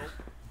run.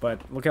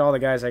 But look at all the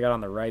guys I got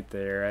on the right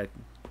there.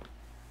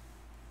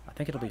 I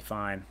think it'll be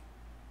fine.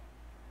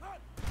 Up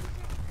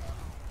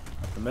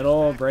the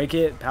middle, break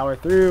it, power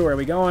through. Where are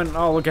we going?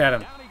 Oh, look at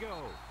him.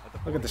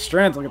 Look at the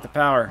strength. Look at the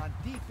power.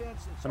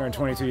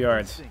 122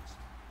 yards.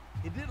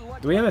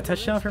 Do we have a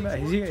touchdown for Matt?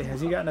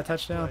 Has he gotten a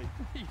touchdown?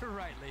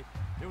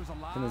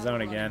 In the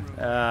zone again.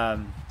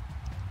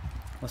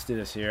 Let's do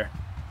this here.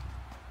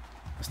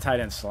 Let's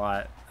tight end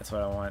slot. That's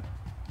what I want.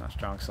 Not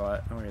strong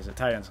slot. Where is it?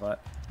 Tight end slot.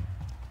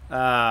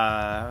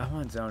 I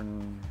want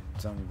zone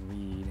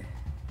read.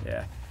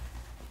 Yeah.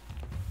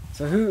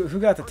 So who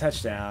got the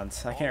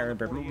touchdowns? I can't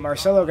remember.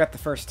 Marcelo got the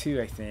first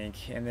two, I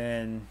think, and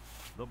then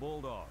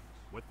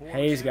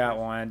Hayes got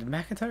one. Did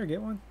McIntyre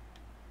get one?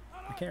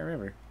 I can't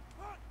remember.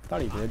 I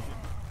thought he did.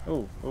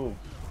 Oh,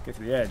 get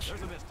to the edge.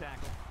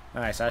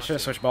 Nice. I should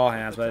have switched ball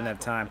hands, but I didn't have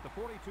time.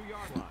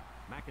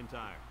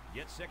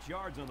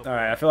 All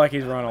right, I feel like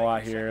he's run a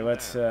lot here.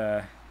 Let's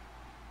what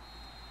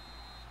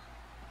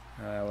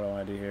do I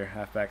want to do here?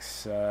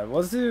 Halfbacks.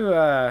 Let's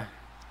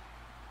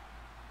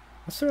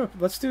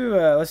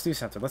do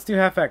something. Let's do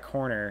halfback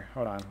corner.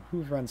 Hold on.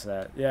 Who runs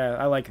that? Yeah,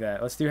 I like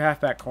that. Let's do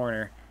halfback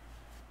corner.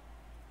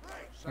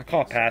 I'll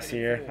call pass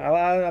here.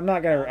 I'm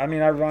not gonna. I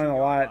mean, I run a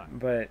lot,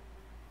 but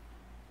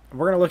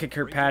we're gonna look at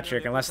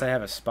Kirkpatrick unless they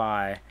have a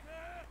spy.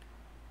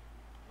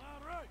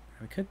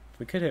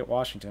 We could hit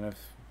Washington if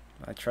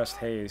I trust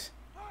Hayes.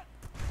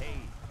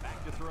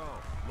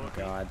 Oh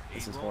God,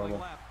 this is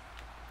horrible.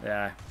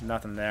 Yeah,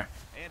 nothing there.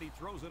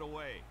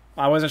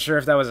 I wasn't sure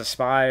if that was a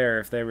spy or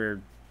if they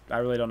were. I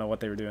really don't know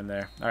what they were doing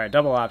there. All right,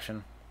 double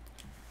option.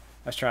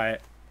 Let's try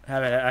it.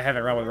 I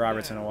haven't run with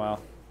Roberts in a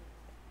while.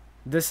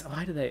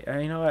 Why did they?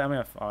 You know what? I'm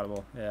gonna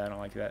audible. Yeah, I don't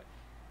like that.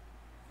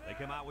 They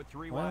come out with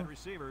three wide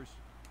receivers.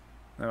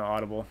 I'm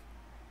audible.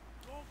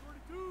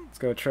 Let's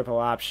go triple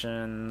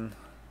option.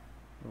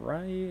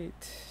 Right.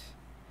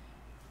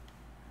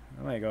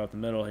 I might go up the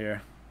middle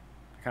here.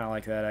 I kind of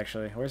like that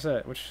actually. Where's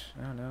that? Which?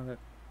 I don't know that.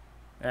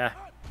 Yeah.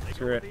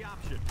 Screw it.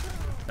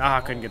 Ah,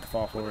 I couldn't get the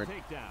fall forward.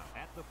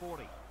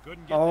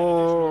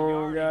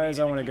 Oh, guys,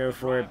 I want to go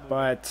for it,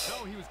 but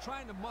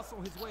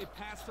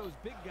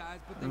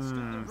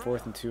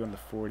 4th and 2 on the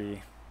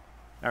 40.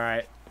 All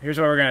right, here's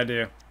what we're gonna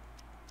do.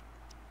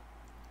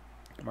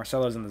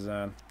 Marcelo's in the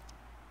zone.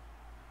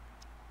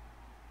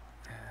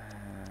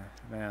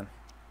 Man.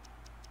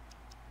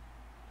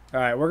 All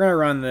right, we're gonna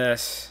run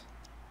this.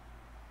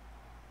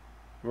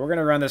 We're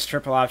gonna run this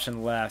triple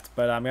option left,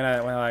 but I'm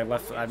gonna. Well,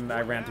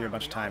 I ran through a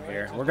bunch of time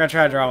here. We're gonna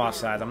try to draw them off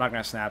sides. I'm not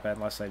gonna snap it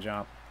unless they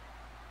jump.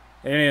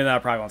 Any of that, I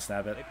probably won't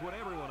snap it.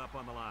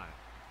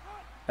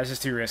 That's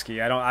just too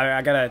risky.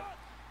 I'm gonna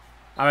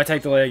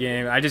take the leg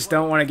game. I just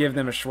don't want to give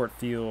them a short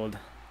field.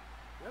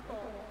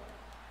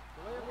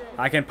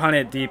 I can punt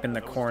it deep in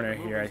the corner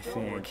here, I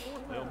think.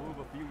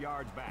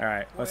 All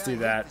right, let's do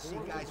that.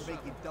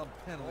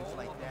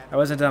 That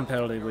wasn't a dumb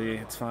penalty, Lee.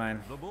 It's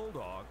fine.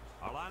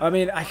 I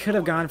mean, I could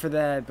have gone for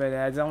that, but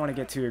I don't want to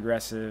get too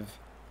aggressive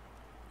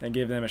and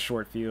give them a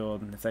short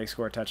field. If they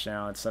score a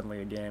touchdown, it's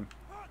suddenly a game.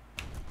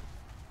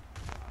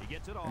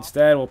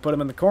 Instead, we'll put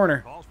him in the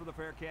corner.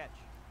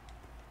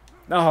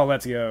 Oh,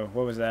 let's go.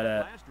 What was that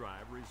at?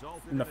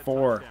 In the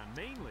 4.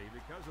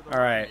 All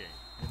right.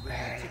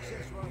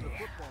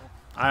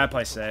 I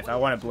play safe. I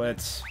want to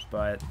blitz,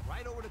 but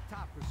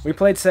we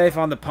played safe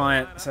on the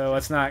punt, so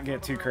let's not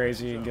get too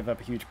crazy and give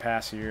up a huge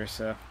pass here.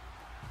 So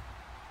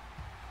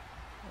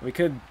we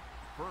could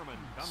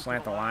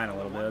slant the line a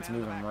little bit. Let's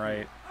move him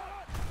right.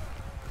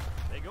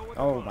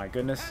 Oh, my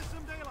goodness.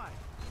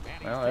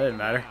 Well, it didn't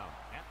matter.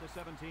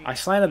 I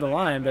slanted the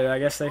line, but I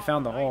guess they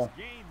found the hole.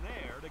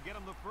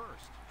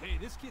 Hey,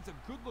 this kid's a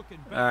good-looking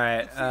back. All right,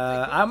 Let's see if they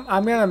go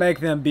I'm gonna make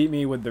them beat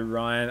me with the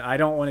run. I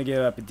don't want to give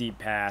up a deep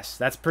pass.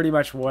 That's pretty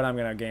much what I'm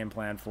gonna game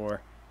plan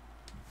for.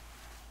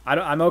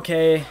 I'm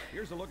okay.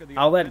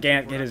 I'll let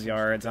Gant get his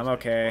yards. I'm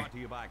okay.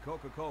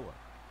 Oh,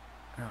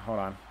 hold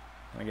on,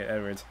 let me get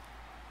Edwards.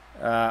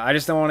 I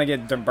just don't want to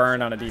get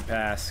burned on a deep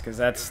pass because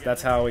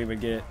that's how we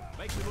would get.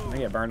 I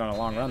get burned on a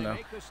long run though.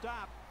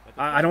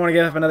 I don't want to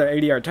give up another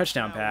 80-yard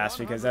touchdown pass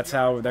because that's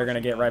how they're going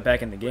to get right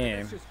back in the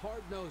game.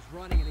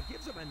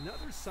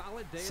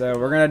 So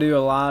we're going to do a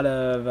lot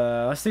of,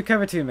 let's do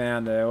cover 2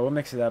 man though. We'll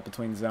mix it up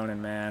between zone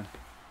and man.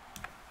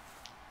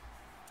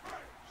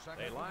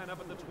 They line up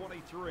at the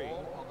 23.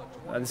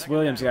 This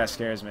Williams guy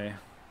scares me.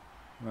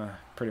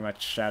 Pretty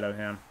much shadow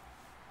him.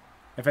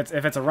 If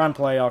it's a run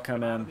play, I'll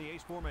come in.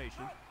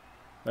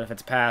 But if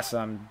it's pass,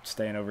 I'm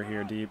staying over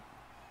here deep.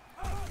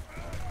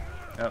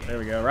 Oh, there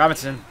we go.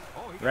 Robinson.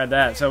 Read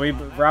that. So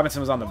Robinson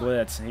was on the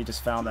blitz, and he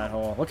just found that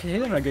hole. Look, he's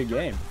having a good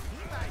game.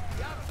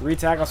 3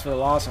 tackles for the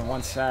loss and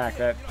 1 sack.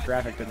 That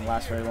graphic didn't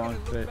last very long.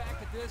 But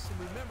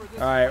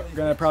all right, we're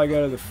gonna probably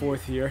go to the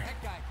 4th here.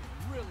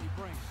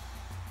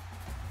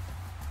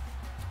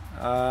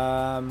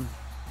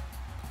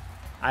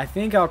 I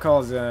think I'll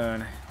call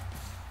zone.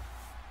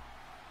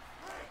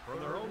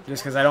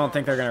 Just because I don't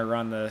think they're going to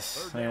run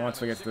this. I mean, once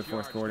we get to the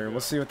 4th quarter. We'll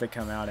see what they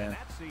come out in.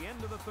 That's the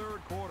end of the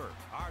 3rd quarter.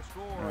 Our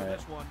score Right.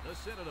 this one, the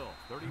Citadel,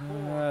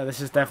 34.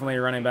 This is definitely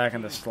running back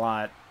in the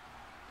slot.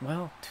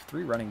 Well,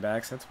 3 running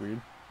backs. That's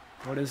weird.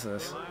 What is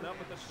this? They line up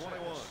at the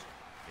 21.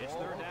 It's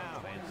 3rd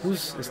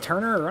down. Is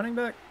Turner a running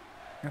back?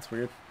 That's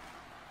weird.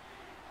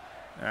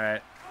 All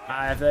right.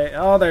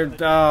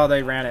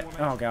 They ran it.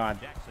 Oh God.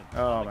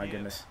 Oh my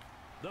goodness.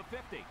 The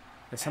 50.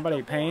 Is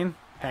somebody Payne?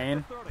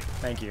 Payne?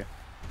 Thank you.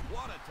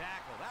 What a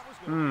tackle. That was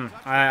going to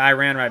be I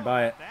ran right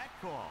by it. that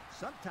call.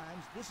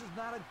 Sometimes this is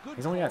not a good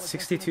He's only got call against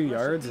 62 an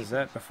aggressive yards. Is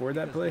that defense before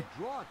that because play?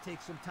 the draw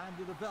takes some time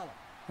to develop.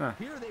 Huh.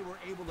 Here they were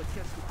able to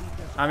catch the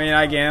defense. I mean,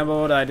 I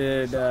gambled. I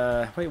did.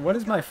 Wait, what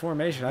is my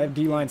formation? I have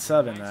D-line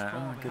sub in that.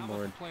 Oh, good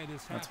lord.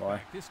 That's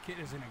why. This kid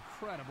is an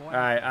incredible. All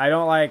right, I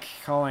don't like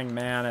calling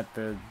man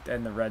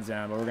in the red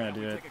zone, but we're gonna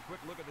do it. Take a quick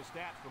look at the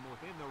stats from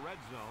within the red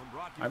zone.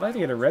 Brought to you I'd like by to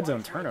get a red zone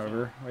Hofstra's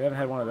turnover. We haven't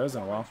had one of those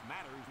in a while.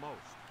 Matters most.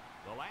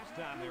 The last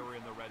time they were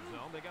in the red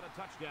zone, they got a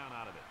touchdown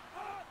out of it.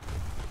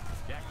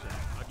 Jackson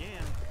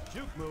again,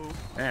 juke move.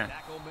 Man.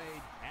 Tackle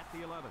made at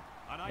the 11.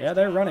 A nice Yeah,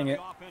 they're job running on it.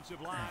 the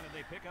offensive line, and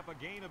they pick up a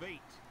gain of 8.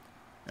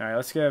 All right,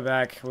 let's go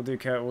back. We'll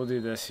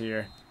do this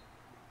here.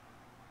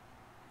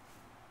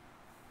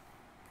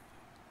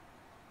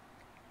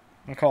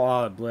 I'll call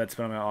all the blitz,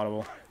 but I'm gonna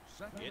audible.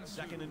 It's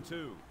 2nd and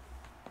 2.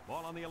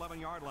 Ball on the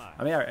 11-yard line.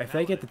 I mean, if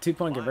they get the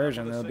 2-point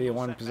conversion, it'll be a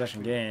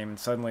 1-possession game, and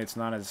suddenly it's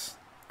not as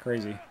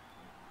crazy.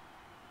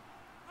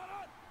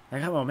 They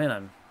got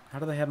momentum. How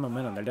do they have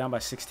momentum? They're down by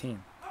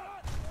 16.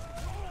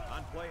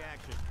 On play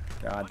action.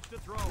 God. Wants to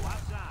throw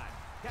outside.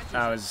 Catches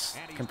I it, was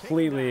and he's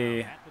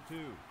completely taken down at the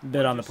 2.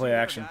 bit on the What'd you play see there,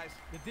 action. guys?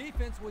 The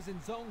defense was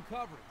in zone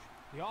coverage.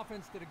 The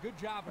offense did a good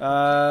job of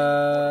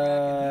protecting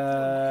the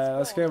quarterback and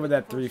Let's go with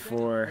that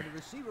 3-4. the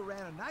receiver ran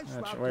a nice Not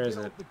route sure. Where to is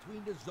get it? out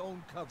between the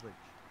zone coverage.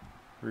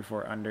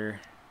 3-4 under.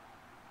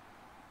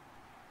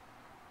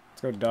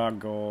 Let's go dog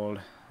gold.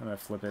 I'm gonna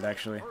flip it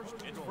actually.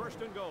 It's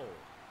 1st and goal.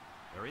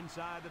 They're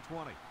inside the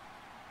 20.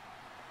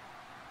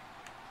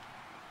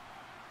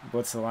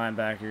 Blitz the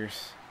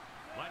linebackers.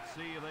 Let's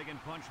see if they can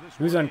punch this.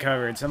 Who's one in.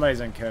 uncovered? Somebody's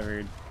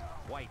uncovered.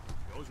 White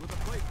goes with the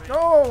play fake.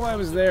 Oh, I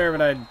was there,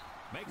 but I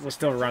Makes was a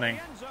still catch in running.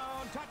 the end zone,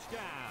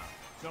 touchdown.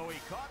 So he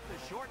caught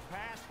the short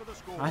pass for the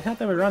score. I thought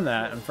they would run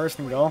that on 1st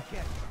and goal.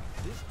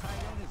 This tight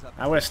end is a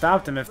I would have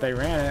stopped him if they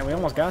ran it. We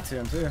almost got to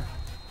him too.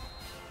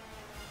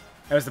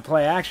 It was the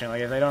play action.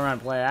 Like if they don't run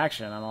play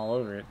action, I'm all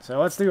over it. So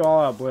let's do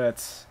all out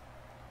blitz.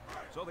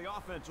 So the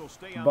offense will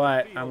stay on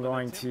But the field I'm and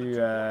going attempt to,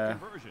 the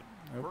two-point conversion.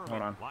 oh, Furman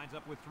hold on. lines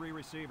up with 3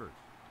 receivers.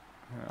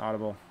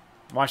 Audible.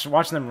 Watch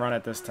them run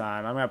it this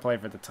time. I'm gonna play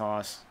for the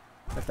toss.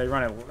 If they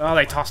run it, oh,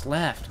 they tossed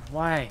left.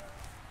 Why?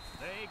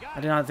 They got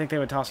I did not think they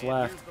would toss it. And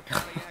left. here's the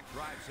Pontiac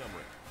drive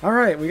summary. All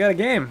right, we got a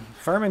game.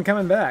 Furman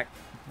coming back.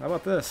 How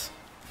about this?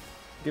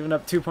 Giving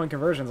up 2-point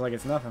conversions like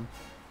it's nothing.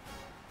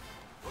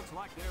 Looks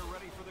like they're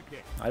ready for the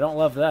kick. I don't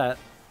love that.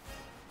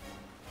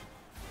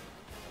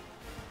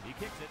 He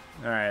kicks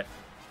it. All right,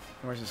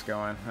 where's this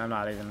going? I'm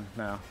not even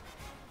no.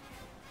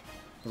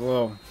 It was a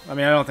little. I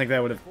mean, I don't think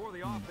that would have Before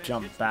the offense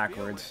jumped hits the field,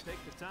 backwards. let's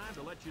take the time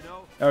to let you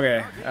know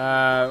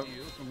Okay,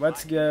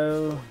 let's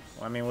go.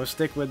 I mean, we'll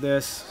stick with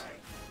this.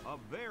 a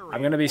very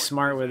I'm gonna be important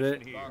smart with it,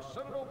 possession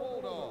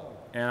here.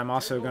 and I'm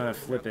also gonna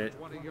flip it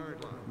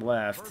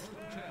left.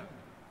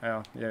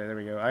 Oh, yeah, there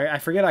we go. I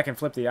forget I can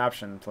flip the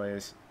option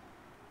plays.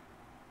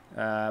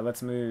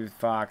 Let's move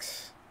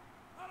Fox.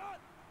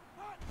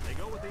 They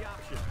go with the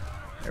option.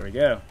 There we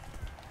go.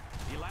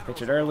 He laterals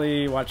Pitch it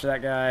early. Watch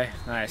that guy.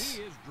 Nice.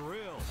 He is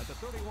drilled at the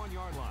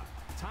 31-yard line.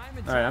 time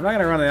and All right, I'm not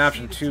gonna run the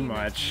option too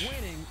much.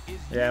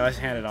 Yeah, let's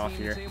hand it off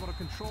here. Able to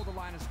control the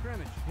line of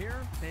scrimmage. Here,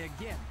 they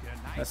again get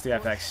a nice Let's do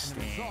push FX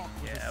and the Sting. result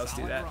was Yeah, a let's do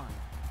solid that. run.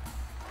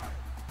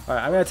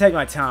 Alright, I'm going to take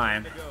my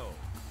time.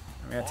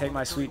 I'm going to take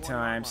my sweet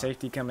time.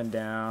 Safety coming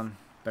down.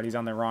 But he's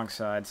on the wrong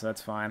side, so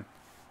that's fine.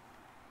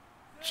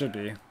 Should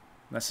be.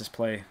 Let's just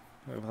play.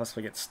 Unless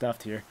we get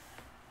stuffed here.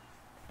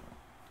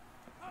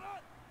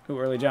 Ooh,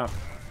 early jump.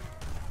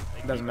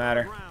 Doesn't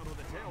matter.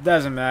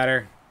 Doesn't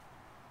matter.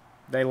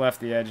 They left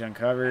the edge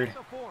uncovered.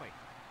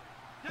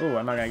 Ooh,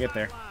 I'm not going to get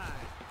there.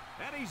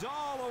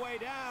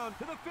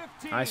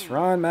 Nice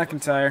run,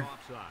 McIntyre.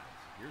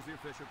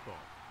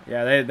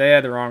 Yeah, they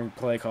had the wrong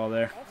play call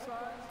there.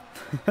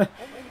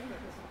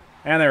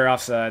 And they were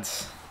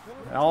offsides.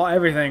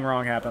 Everything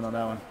wrong happened on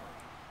that one.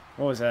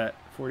 What was that?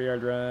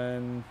 40-yard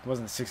run? It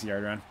wasn't a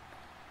 60-yard run.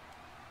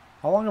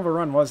 How long of a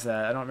run was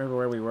that? I don't remember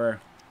where we were.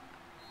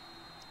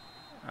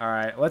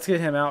 Alright, let's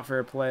get him out for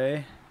a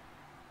play.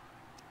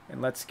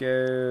 And let's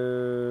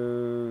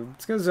go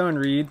zone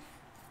read.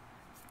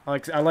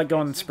 I like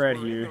going spread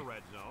here.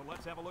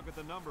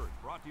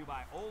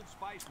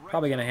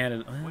 Probably gonna hand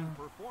it.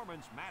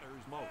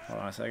 Hold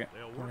on a second.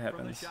 What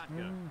happens?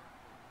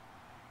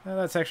 No,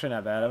 that's actually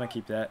not bad. I'm gonna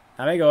keep that.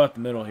 I may go up the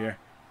middle here.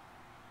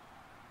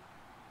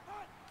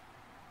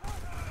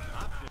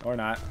 Or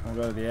not. I'll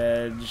go to the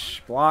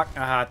edge. Block.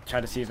 Aha,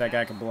 try to see if that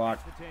guy can block.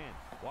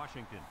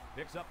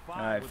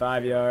 Alright,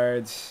 5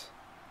 yards.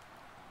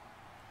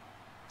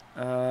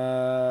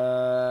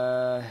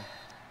 Backup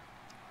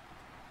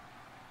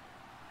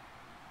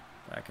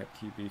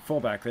QB.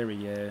 Fullback, there we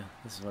go.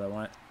 This is what I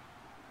want.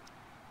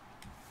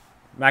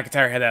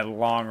 McIntyre had that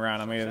long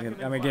run. I'm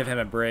gonna give him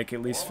a break,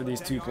 at least for these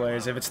 2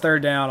 plays. If it's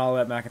 3rd down, I'll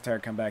let McIntyre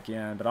come back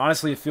in. But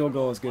honestly, a field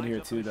goal is good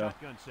here too, though.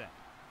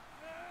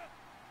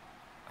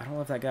 I don't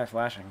love that guy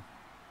flashing.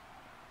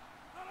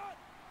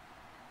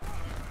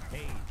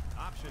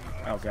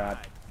 Oh, God.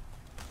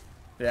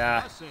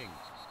 Yeah.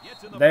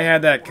 They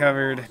had that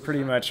covered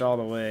pretty much all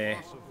the way.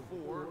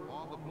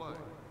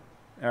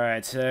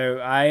 Alright, so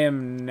I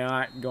am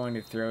not going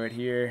to throw it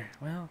here.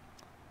 Well.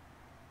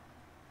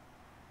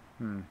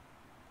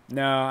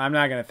 No, I'm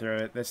not going to throw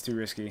it. That's too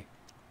risky.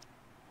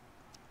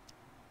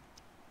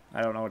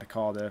 I don't know what to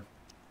call, though.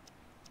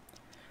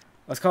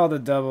 Let's call the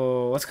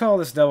double. Let's call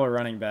this double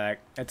running back.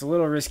 It's a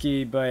little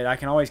risky, but I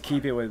can always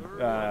keep it with.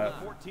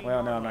 Well, no,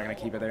 I'm not gonna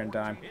keep it there in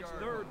dime.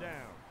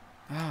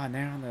 Ah,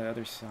 now on the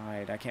other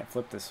side. I can't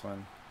flip this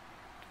one.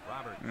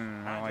 I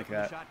don't like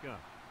that.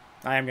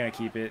 I am gonna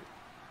keep it.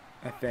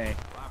 I think.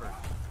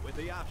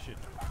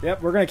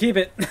 Yep, we're gonna keep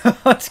it.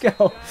 Let's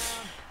go.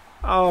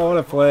 Oh, what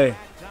a play!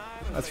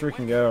 Let's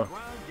freaking go.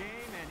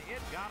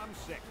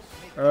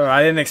 Oh,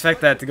 I didn't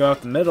expect that to go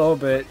up the middle,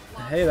 but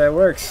hey, that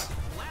works.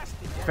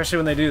 Especially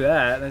when they do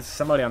that. There's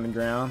somebody on the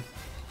ground.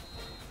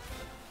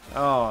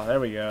 Oh,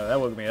 there we go.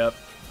 That woke me up.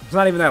 It's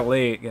not even that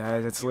late,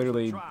 guys. It's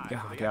literally,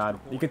 oh my God.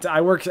 You could.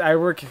 I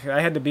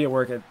had to be at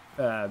work at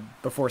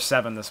before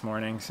 7 this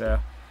morning, so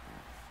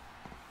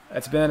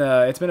it's been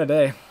a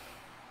day.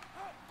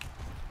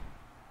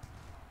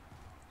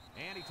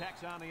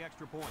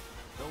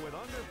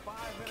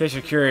 In case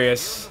you're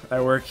curious,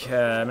 I work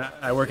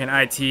in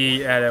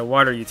IT at a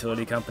water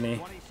utility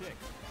company,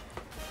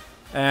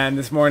 and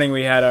this morning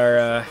we had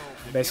our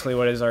basically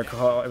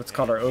what's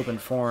called our open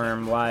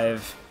forum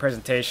live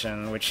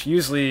presentation, which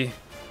usually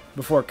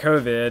before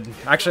COVID,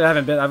 actually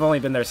I've only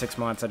been there 6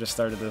 months. I just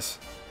started this,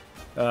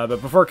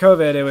 but before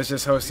COVID, it was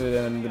just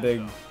hosted in the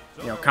big,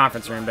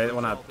 conference room.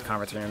 Well, not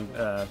conference room,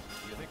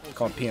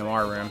 called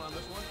PMR room,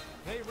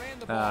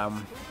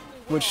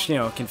 which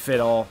can fit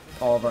all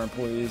of our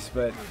employees.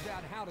 But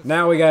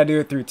now we gotta do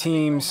it through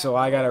Teams, so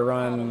I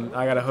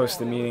gotta host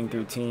the meeting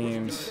through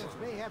Teams,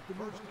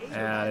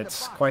 and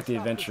it's quite the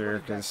adventure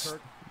because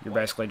you're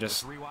basically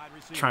just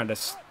trying to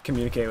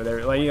communicate with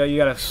everyone. Like, you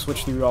gotta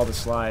switch through all the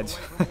slides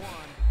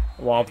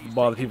while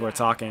the people are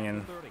talking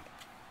and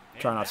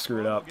try not to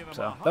screw it up.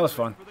 So that was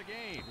fun.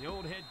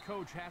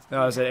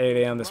 That was at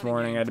 8 a.m. this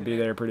morning. I had to be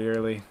there pretty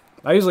early.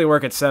 I usually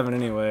work at 7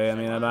 anyway. I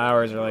mean, my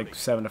hours are like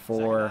 7 to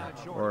 4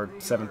 or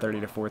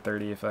 7:30 to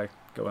 4:30 if I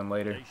go in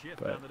later.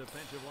 But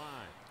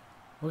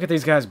look at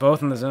these guys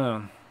both in the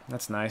zone.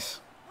 That's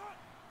nice.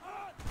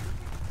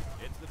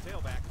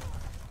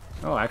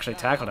 Oh, I actually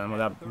tackled him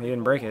without he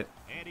didn't break it.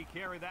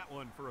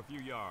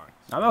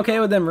 I'm okay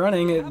with them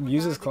running. It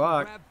uses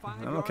clock.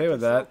 I'm okay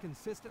with that.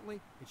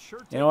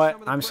 You know what?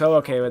 I'm so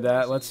okay with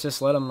that. Let's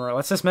just let them.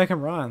 Let's just make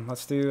them run.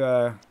 Let's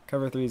do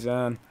cover 3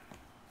 zone.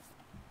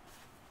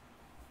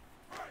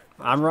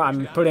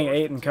 I'm putting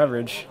 8 in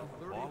coverage.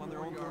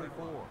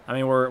 I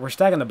mean, we're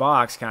stacking the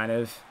box, kind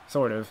of,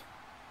 sort of.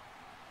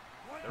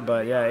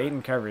 But yeah, 8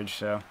 in coverage.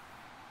 So.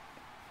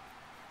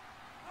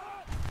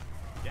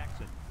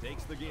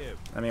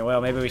 I mean,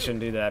 well, maybe we shouldn't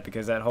do that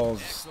because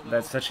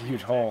that's such a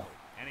huge hole.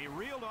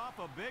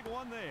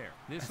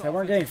 If they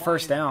weren't getting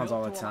first downs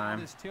all the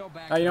time.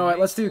 Oh, you know what?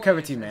 Let's do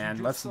cover 2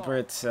 man.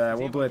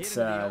 We'll blitz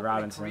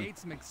Robinson.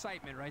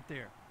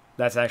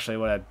 That's actually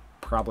what I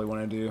probably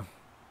want to do.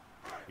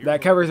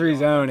 That cover 3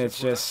 zone, it's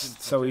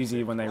just so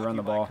easy when they run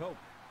the ball.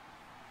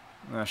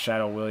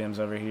 Shadow Williams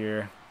over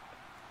here.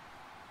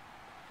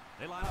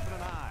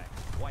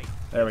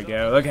 There we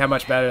go. Look how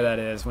much better that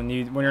is. When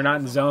you're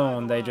not in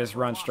zone, they just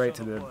run straight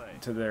to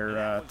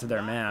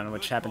their man,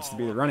 which happens to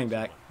be the running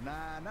back. All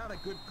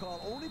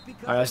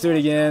right, let's do it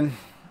again.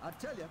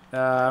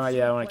 Yeah,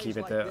 I want to keep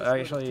it though.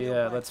 Actually,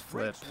 let's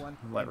flip.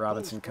 Let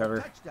Robinson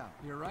cover.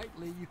 You're right,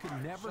 Lee. You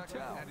can never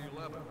tell.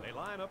 They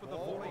line up at the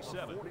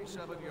 47.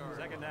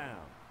 Second down.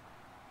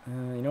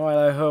 You know what?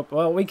 I hope.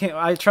 Well, we can.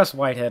 I trust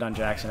Whitehead on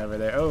Jackson over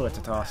there. Oh, it's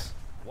a toss.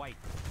 White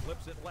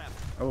flips it left.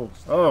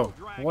 Oh,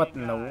 what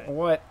in the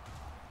what?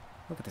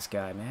 Look at this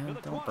guy, man.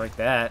 Don't break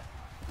that.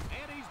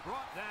 And he's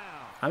brought down.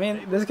 I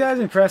mean, this guy's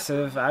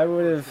impressive. I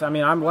would have. I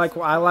mean, I like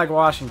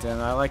Washington.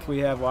 I like we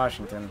have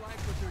Washington.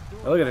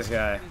 But look at this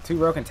guy. 2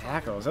 broken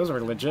tackles. Those were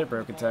legit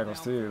broken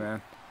tackles too,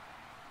 man.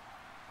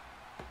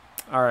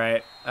 All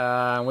right,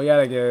 we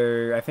gotta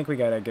go. I think we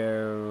gotta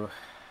go.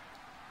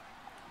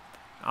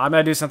 I'm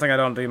gonna do something I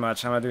don't do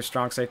much. I'm gonna do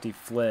strong safety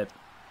flip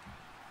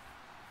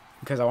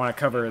because I want to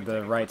cover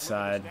the right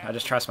side. I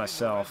just trust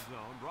myself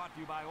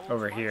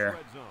over here.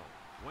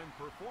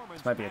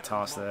 This might be a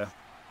toss though.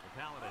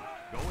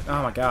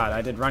 Oh my God,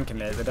 I did run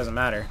commit. It doesn't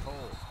matter.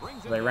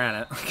 They ran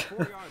it.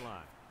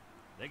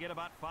 They get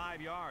about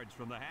 5 yards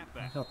from the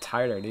halfback. Look how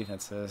tired our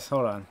defense is.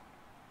 Hold on.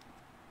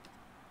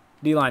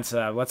 D-line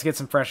sub. Let's get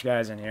some fresh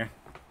guys in here.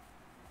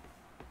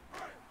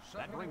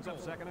 That brings up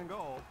second and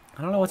goal.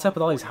 I don't know what's up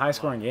with all these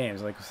high-scoring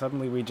games. Like,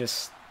 suddenly we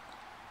just...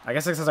 I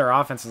guess it's because our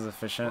offense is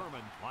efficient.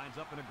 Furman lines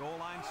up in a goal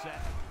line set.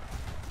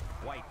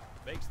 White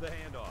fakes the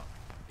handoff.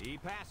 He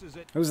passes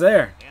it. Who's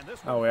there? And this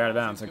Oh, one we're out of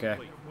falls bounds. Okay.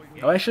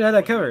 incomplete. Oh, I should have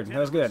had that covered. That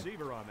was good.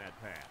 Receiver on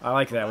that pass. I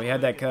like that. We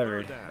had that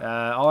covered.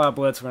 All-out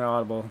blitz went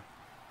audible.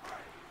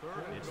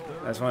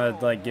 I just want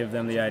to, like, give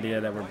them the idea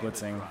that we're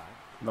blitzing.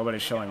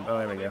 Nobody's showing. Oh,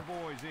 there we go.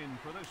 Boys in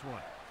for this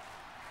one.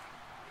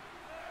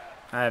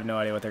 I have no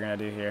idea what they're going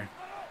to do here.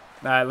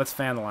 All right, let's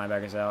fan the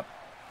linebackers out.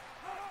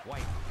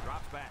 White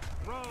drops back.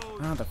 Throws.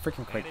 Oh, the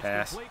freaking quick And it's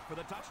pass. complete for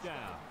the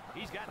touchdown.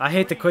 He's got I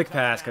hate the 3 quick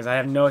pass because I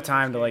have no touchdowns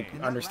time to, in like, this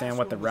game. understand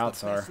what the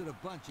routes are.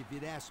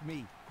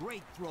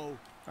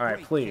 All right,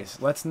 Great please.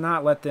 Let's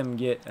not let them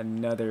get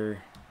another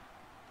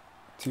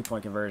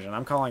 2-point conversion.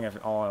 I'm calling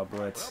it all-out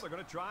blitz. Well, they're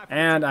gonna try for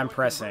And a I'm 2-point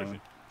pressing.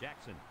 conversion.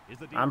 Jackson is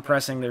the I'm deep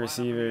pressing the back.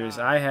 receivers.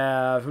 I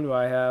have... Who do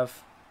I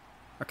have?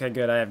 Okay,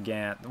 good. I have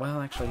Gant. Well,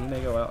 actually, he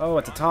may go out. Oh,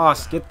 it's a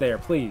toss. Get there,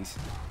 please.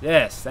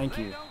 Yes, thank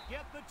They you. don't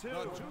get the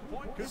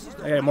 2-point conversion.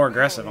 I gotta get more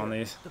aggressive on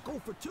these.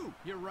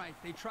 You're right.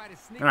 They try to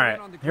sneak All right,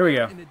 in on the here we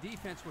ground, go. and the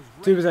defense was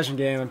ready 2-possession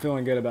game. I'm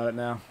feeling good about it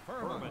now.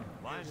 Furman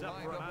lines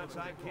up for an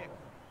onside kick.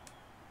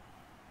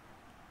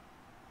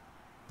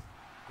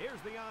 Here's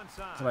the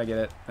onside. Till I get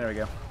it. There we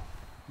go.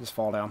 Just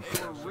fall down.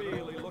 They were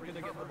really looking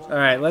to get the ball. All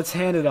right, let's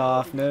hand it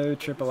off. No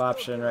triple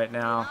option right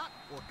now.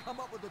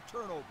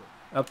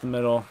 Up the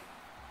middle.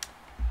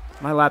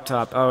 My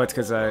laptop. Oh, it's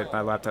because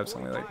my laptop's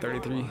only like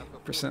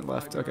 33%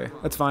 left. Okay,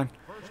 that's fine.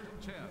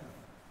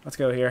 Let's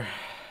go here.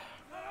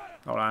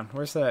 Hold on.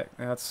 Where's that?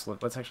 Yeah,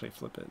 let's actually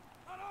flip it.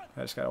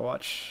 I just gotta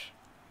watch.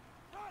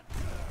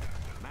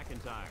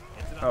 McIntyre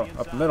hits it Oh, on the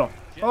up the inside. middle.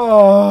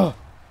 Oh,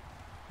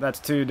 that's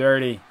too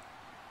dirty.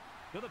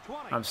 To the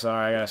 20. I'm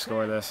sorry. I gotta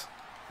score this.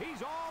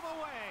 He's all the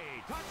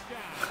way.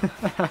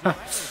 Touchdown. That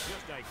was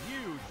just a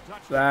huge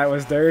touchdown. That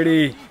was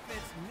dirty. Defense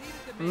needed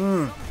to make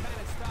some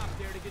kind of stop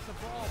there to get the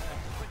ball back.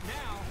 But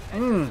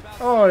now,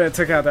 Oh, it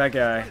took out that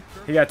guy.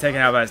 He got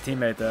taken out by his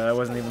teammate though. That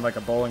wasn't even like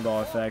a bowling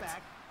ball effect.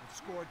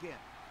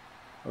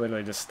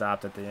 Literally just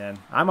stopped at the end.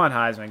 I'm on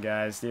Heisman,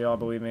 guys. Do you all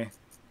believe me?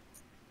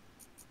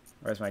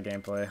 Where's my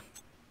gameplay?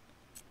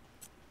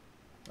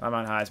 I'm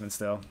on Heisman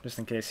still, just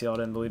in case y'all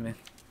didn't believe me.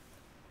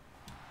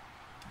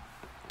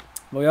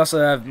 But we also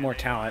have more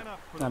talent.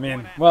 I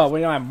mean, well,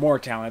 we don't have more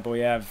talent, but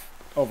we have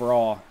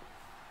overall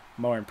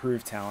more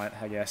improved talent,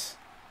 I guess.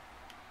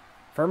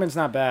 Furman's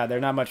not bad. They're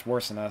not much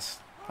worse than us.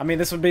 I mean,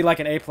 this would be like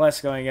an A+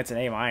 going against an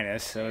A-,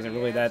 so is it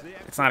really that?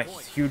 It's not a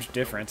huge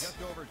difference.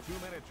 Just over 2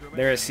 minutes remaining.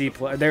 They're a C+.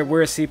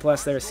 We're a C+.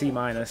 They're a C-.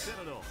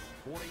 Citadel,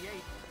 48,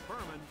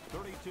 Furman,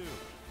 32.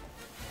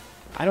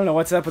 I don't know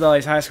what's up with all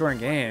these high-scoring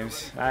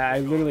games. I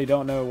literally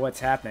don't know what's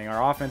happening.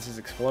 Our offense is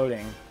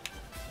exploding.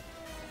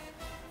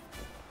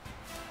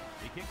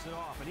 He kicks it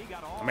off, and he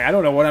got all. I mean, I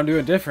don't know what I'm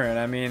doing different.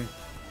 I mean,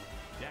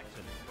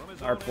 Jackson from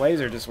his our own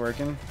plays are just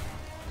working.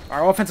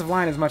 Our offensive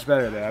line is much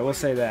better, though. I will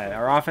say that.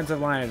 Our offensive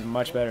line is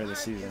much better this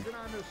season.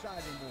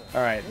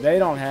 All right, they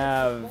don't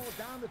have...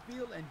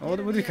 We'll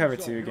do cover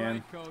 2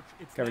 again.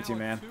 Cover 2,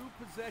 man.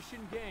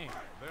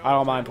 I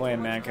don't mind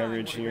playing man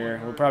coverage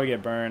here. We'll probably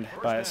get burned,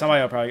 but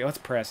somebody will probably... Let's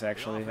press,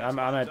 actually. I'm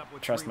going to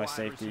trust my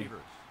safety.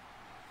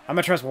 I'm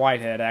going to trust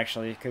Whitehead,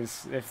 actually,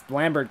 because if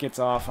Lambert gets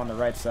off on the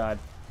right side...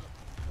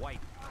 White.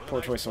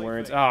 Poor choice of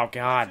words. Oh,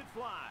 God.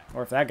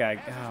 Or if that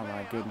guy... Oh,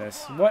 my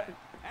goodness. What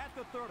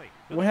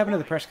happened to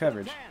the press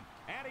coverage?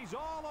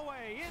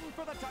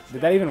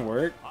 Did that even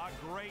work? A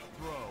great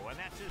throw, and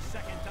that's his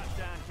second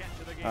touchdown catch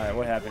of the game. All right,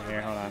 what happened here?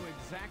 Hold on.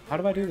 How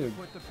do I do the...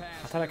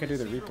 I thought I could do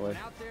the replay.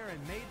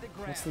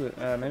 What's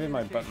the... maybe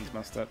my button's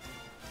messed up.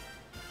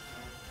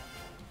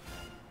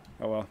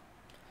 Oh, well.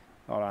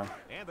 Hold on.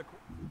 And the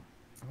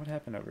What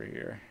happened over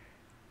here?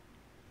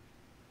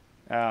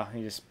 Oh,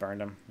 he just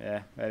burned him.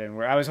 Yeah, that didn't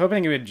work. I was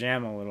hoping he would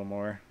jam a little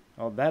more.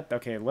 Oh, that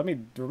okay.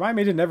 Remind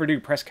me to never do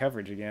press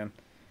coverage again.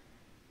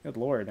 Good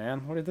lord,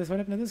 man. What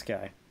happened to this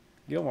guy?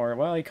 Gilmore.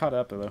 Well, he caught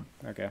up though.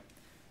 Okay.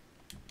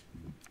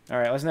 All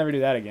right, let's never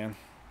do that again.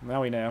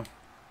 Now we know.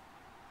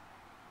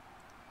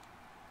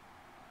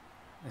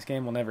 This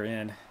game will never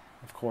end,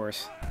 of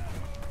course. I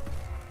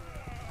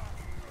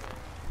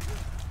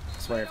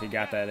swear if he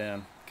got that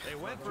in. They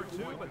went for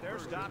two, but they're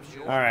stopped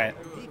short. All right.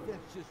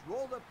 Defense just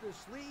rolled up their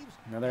sleeves.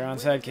 Another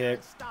onside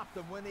kick. Stopped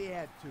them when they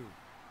had to.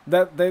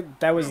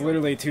 That was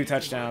literally 2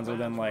 touchdowns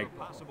within like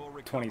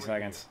 20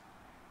 seconds.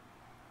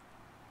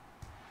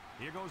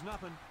 Here goes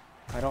nothing.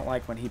 I don't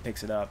like when he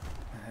picks it up.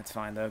 That's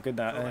fine though. Good.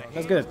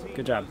 That's good.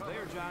 Good job.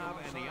 Their job,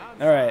 and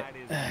the All right.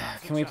 onside is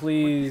not Can we successful.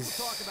 please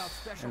Talk about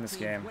special end this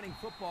teams game? winning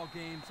football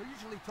games are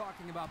usually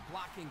talking about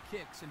blocking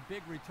kicks and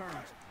big returns.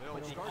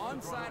 But the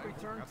onside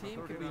return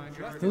team can be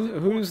just as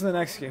Who's the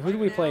next game? Who do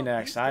we play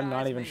next? I'm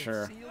not even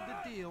sure. sealed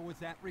the deal with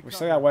that We recovery.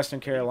 still got Western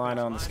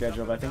Carolina on the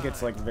schedule, but I think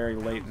it's like very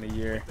late in the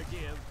year. The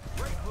give.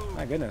 Great move.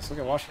 My goodness, look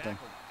at Washington.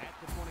 At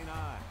the 29.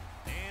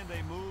 And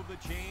they move the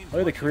chains.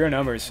 Look at the career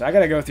numbers. I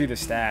gotta go through the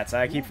stats.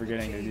 I keep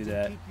forgetting to do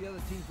that. Keep the other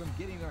team from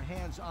getting their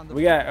hands on the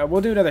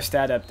We'll do another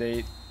stat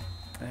update.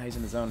 He's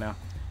in the zone now.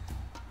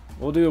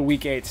 We'll do a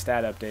week 8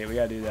 stat update. We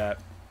gotta do that.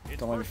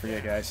 Don't let me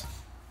forget, guys.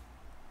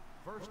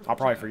 I'll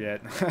probably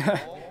forget.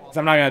 'Cause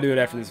I'm not gonna do it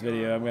after this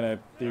video. I'm gonna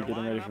be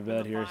getting ready for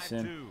bed here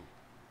soon.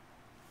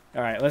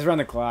 All right, let's run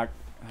the clock.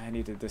 I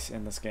need to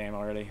end this game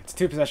already. It's a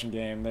 2-possession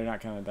game. They're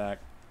not coming back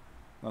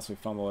unless we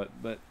fumble it.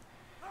 But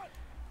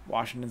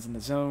Washington's in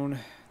the zone.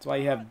 That's why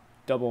you have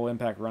double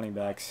impact running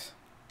backs.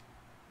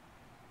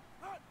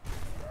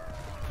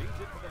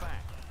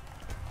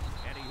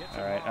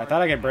 All right, I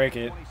thought I could break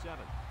it.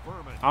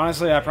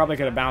 Honestly, I probably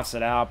could have bounced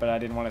it out, but I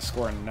didn't want to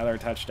score another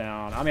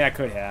touchdown. I mean, I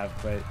could have,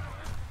 but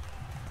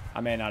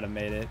I may not have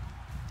made it.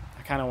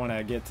 I kind of want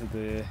to get to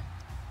the...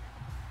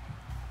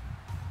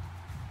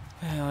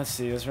 Let's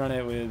see, let's run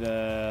it with...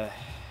 What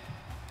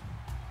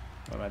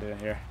am I doing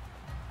here?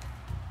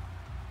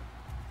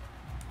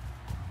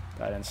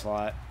 Tight end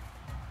slot.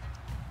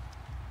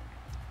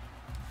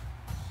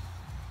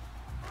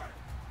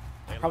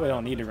 I probably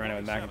don't need to run it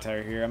with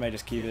McIntyre here. I may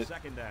just keep it.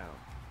 Second down.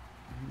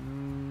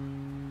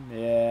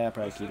 Yeah, I'll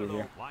probably keep it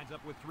here. Lines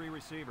up with 3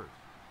 receivers.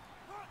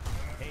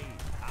 Hayes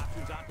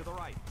options out to the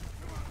right.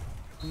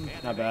 And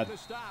Not they bad. make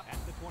the stop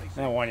at the 26.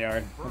 And 1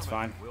 yard. That's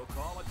fine. We'll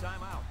call a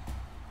timeout.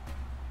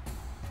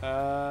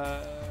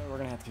 We're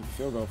gonna have to kick a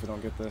field goal if we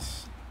don't get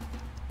this.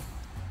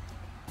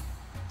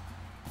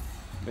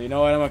 But you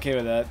know what? I'm okay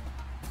with that.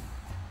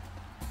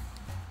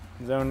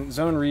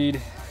 Zone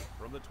read.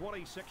 From the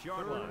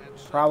 26-yard line.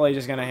 Probably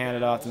just gonna hand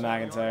it off to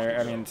McIntyre.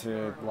 I mean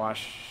to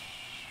Wash.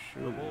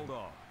 The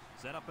Bulldogs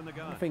set up in the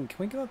gun. Can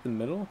we go up the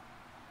middle?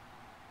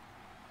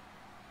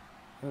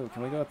 Oh,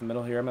 can we go up the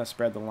middle here? I'm gonna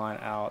spread the line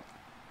out.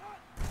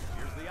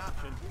 Here's the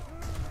option.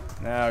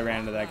 No, I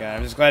ran into that guy.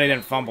 I'm just glad he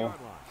didn't fumble.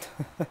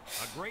 A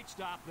great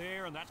stop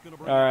there, and that's going to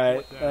bring All right,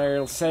 it down.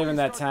 they're saving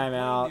that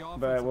timeout,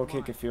 but we'll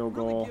kick a field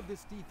Really goal. give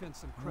this defense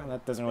some Well, credit.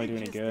 that doesn't really do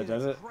any They good, just did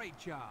does a it? Great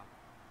job.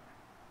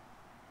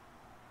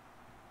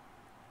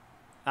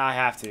 I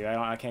have to.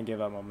 I can't give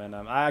up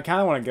momentum. I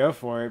kind of want to go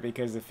for it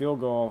because the field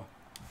goal.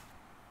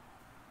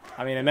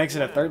 I mean, it makes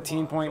it a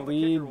 13-point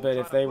lead, but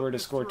if they were to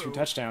score 2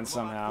 touchdowns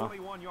somehow,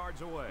 41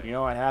 yards away. you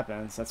know what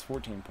happens? That's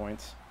 14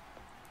 points.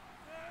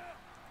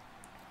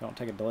 Don't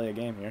take a delay a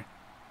game here.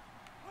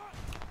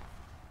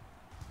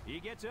 He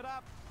gets it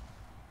up.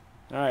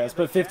 All right, let's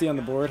put 50 on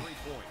the board.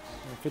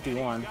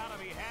 51. Gotta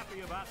be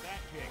happy about that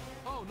kick.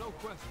 Oh, no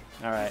question.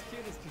 All right, This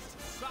kid is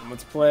just solid.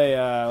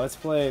 let's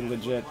play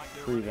legit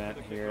prevent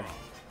here.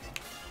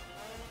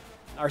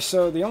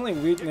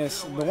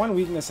 The one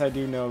weakness I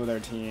do know with our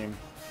team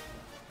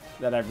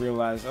that I've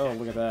realized. Oh,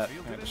 look at that!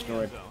 I got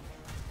destroyed.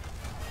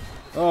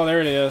 Oh,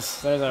 there it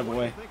is. There's our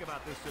boy, Think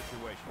about this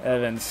situation.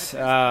 Evans.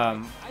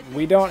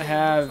 We don't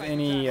have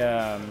any.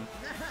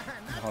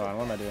 Hold on,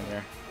 what am I doing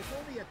here? It's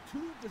only a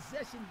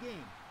 2-possession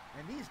game,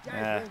 and these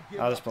guys won't give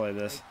I'll just up. play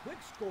this. A quick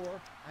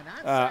score, an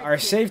onside Our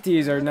kick,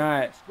 safeties are another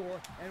not quick score,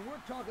 and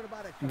we're talking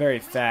about a very completely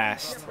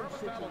fast. different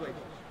situation.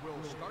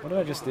 What did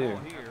I just do?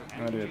 I'm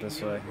gonna do it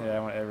this way. Yeah, I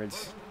want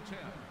Edwards.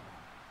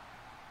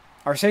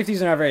 Our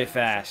safeties are not very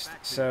fast,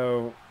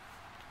 so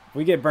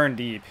we get burned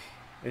deep.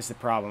 Is the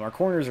problem? Our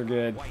corners are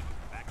good. White,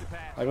 back to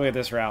pass. Like, look at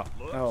this route.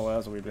 Oh, well, that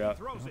was a weird route.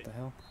 Throws What it. the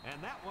hell?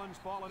 And that one's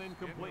fallen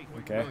incomplete.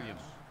 Okay.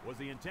 Williams was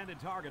the intended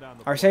target on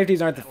the Our play.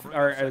 safeties aren't That'll bring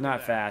are up second not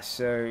down. fast,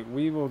 so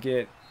we will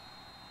get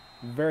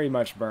very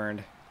much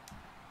burned.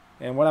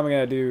 And what I'm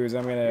gonna do is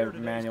I'm gonna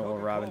manual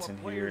Robinson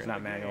here.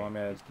 Not manual. I'm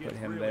gonna put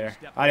him there.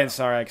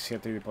 Sorry, I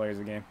skipped through the players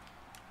of the game.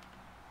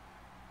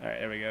 All right,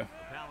 there we go.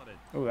 Paladin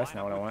Oh, that's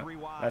line not what up I with want. 3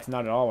 wide. That's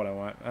not at all what I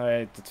want. All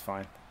right, it's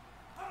fine.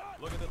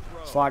 Look at the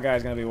throw. Slot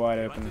guy's gonna be wide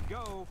Lets open. it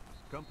go.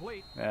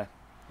 Complete. Yeah,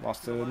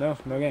 lost to no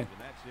game. And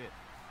that's it.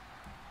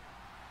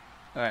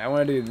 All right, I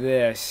want to do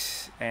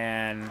this,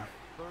 and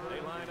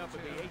They line up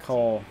at the 18.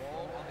 Cole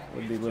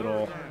would be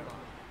little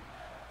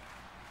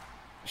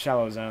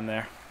shallow zone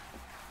there.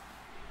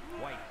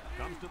 White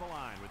Comes to the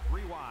line with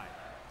 3 wide.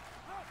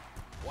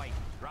 White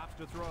drops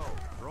to throw.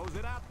 Throws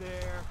it out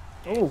there.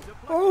 Oh,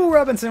 oh,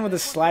 Robinson with a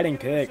sliding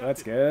pick.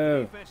 Let's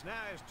go.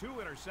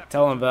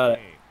 Tell him about it.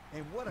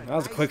 That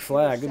was a quick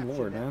flag. Good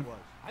lord, man.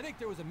 I think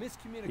there was a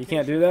miscommunication. You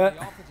can't do that? On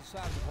the offensive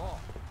side of the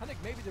ball. I think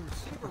maybe the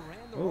receiver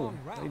ran the wrong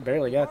route. He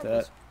barely got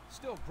that.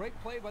 Still great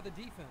play by the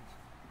defense.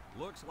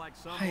 Looks like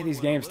Why are these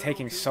games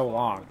taking so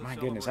long? My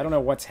goodness, I don't know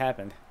what's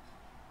happened.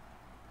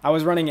 I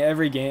was running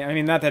every game. I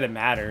mean, not that it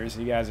matters.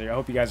 You guys are. I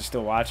hope you guys are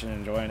still watching and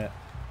enjoying it.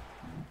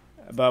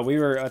 But we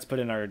were. Let's put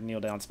in our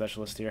kneel down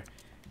specialist here.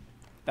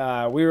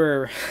 We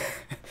were.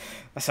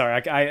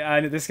 Sorry,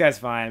 this guy's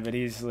fine, but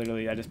he's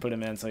literally. I just put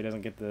him in so he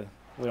doesn't get the.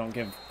 We don't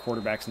give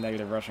quarterbacks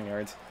negative rushing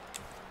yards.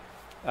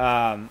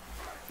 I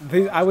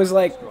was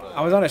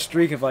on a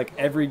streak of like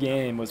every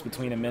game was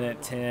between a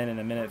minute 10 and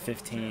a minute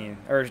 15.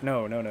 Or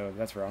no,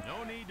 that's wrong.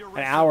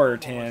 An hour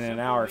 10 and an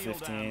hour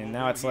 15.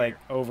 Now it's like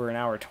over an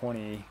hour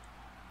 20,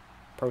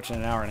 approaching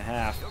an hour and a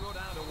half.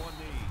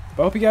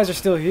 But I hope you guys are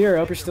still here. I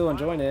hope you're still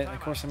enjoying it. Of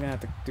course, I'm gonna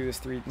have to do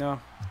this No.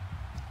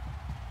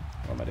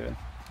 What am I doing?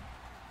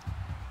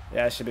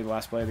 Yeah, it should be the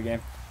last play of the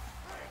game.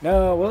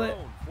 No, will it?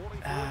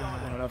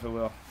 I don't know if it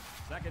will.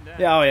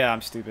 Yeah, oh yeah,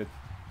 I'm stupid.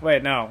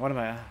 Wait, no. What am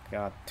I?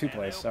 God, 2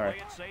 plays. Sorry.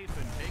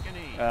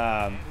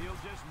 Yeah,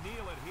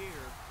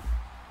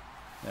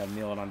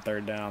 kneel it on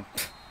 3rd down.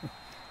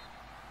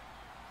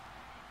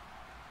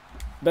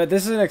 But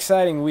this is an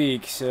exciting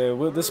week,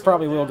 so this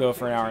probably will go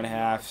for an hour and a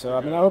half. So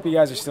I mean, I hope you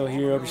guys are still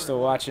here. I hope you're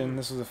still watching.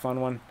 This was a fun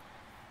one.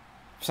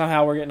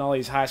 Somehow we're getting all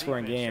these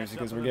high-scoring games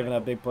because we're giving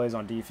up big plays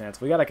on defense.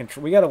 We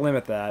gotta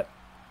limit that.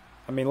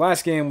 I mean,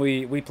 last game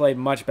we played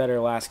much better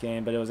last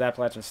game, but it was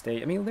Appalachian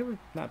State. I mean, they were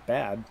not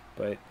bad,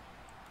 but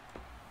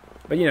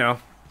you know,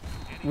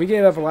 we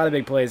gave up a lot of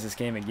big plays this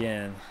game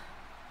again.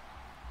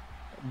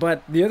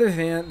 But the other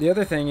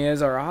thing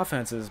is our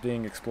offense is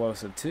being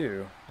explosive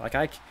too. Like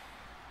I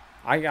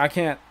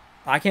can't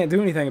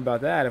do anything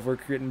about that if we're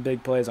getting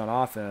big plays on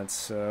offense.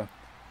 So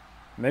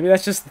maybe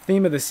that's just the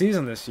theme of the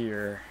season this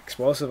year: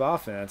 explosive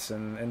offense,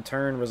 and in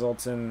turn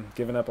results in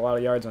giving up a lot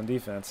of yards on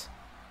defense.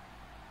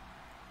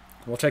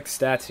 We'll check the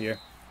stats here.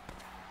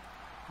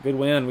 Good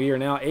win. We are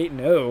now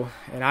 8-0,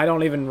 and I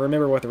don't even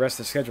remember what the rest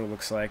of the schedule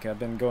looks like. I've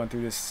been going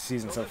through this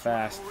season so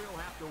fast.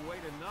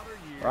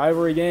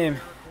 Rivalry game.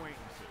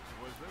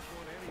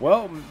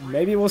 Well,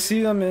 maybe we'll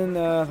see them in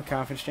the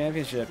conference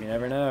championship. You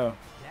never know.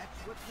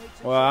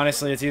 Well,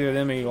 honestly, it's either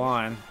them or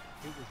Elon.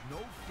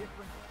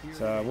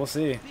 So we'll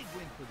see.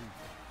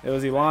 It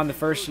was Elon the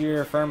first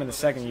year, Furman the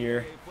second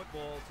year.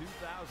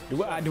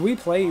 Do we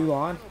play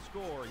Elon?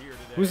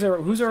 Who's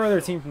our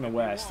other team from the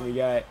West? We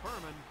got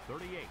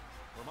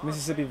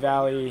Mississippi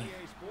Valley,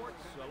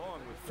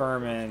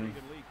 Furman.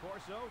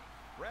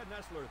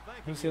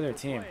 Who's the other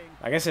team?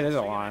 I guess it is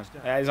Elon.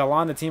 Is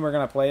Elon the team we're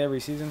going to play every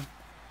season?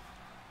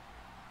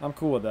 I'm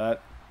cool with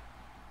that.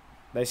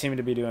 They seem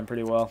to be doing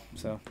pretty well.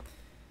 So,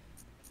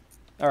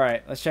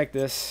 alright, let's check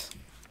this.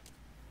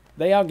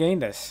 They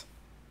outgained us.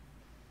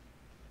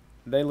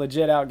 They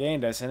legit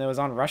outgained us, and it was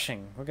on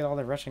rushing. Look at all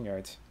their rushing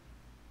yards.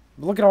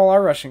 Look at all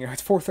our rushing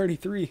yards,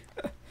 433.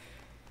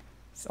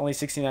 It's only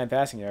 69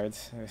 passing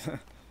yards.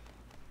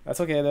 That's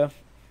okay, though.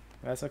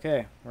 That's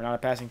okay. We're not a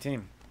passing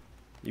team.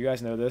 You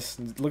guys know this.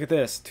 Look at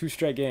this. 2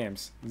 straight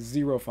games.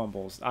 0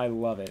 fumbles. I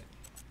love it.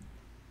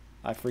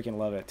 I freaking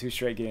love it. 2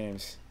 straight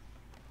games.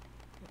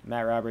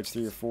 Matt Roberts,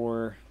 3 or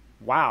 4.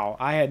 Wow.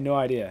 I had no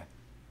idea.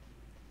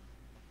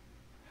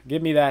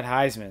 Give me that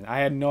Heisman. I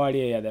had no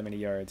idea he had that many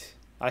yards.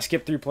 I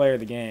skipped through player of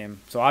the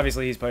game. So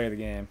obviously he's player of the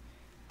game.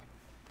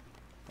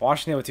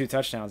 Washington with 2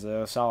 touchdowns,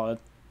 though. Solid.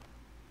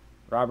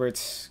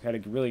 Roberts had a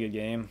really good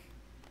game.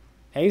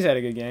 Hayes had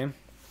a good game.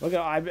 Look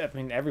at, I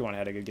mean, everyone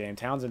had a good game.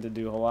 Townsend didn't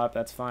do a whole lot.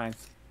 That's fine.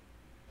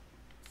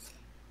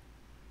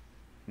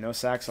 No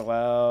sacks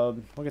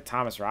allowed. Look at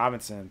Thomas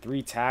Robinson.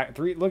 3.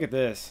 Look at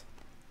this.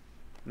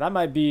 That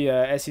might be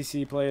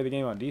SEC player of the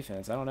game on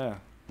defense. I don't know.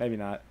 Maybe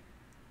not.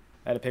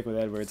 I had to pick with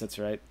Edwards. That's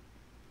right.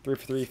 3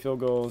 for 3 field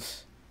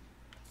goals.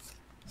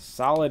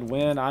 Solid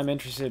win. I'm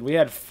interested. We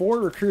had 4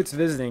 recruits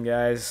visiting,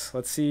 guys.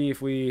 Let's see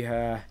if we.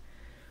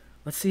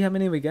 Let's see how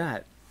many we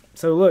got.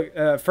 So look,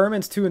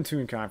 Furman's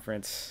 2-2 in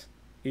conference.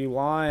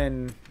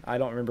 Elon, I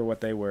don't remember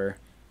what they were.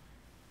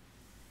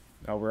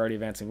 Oh, we're already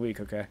advancing week.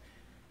 Okay.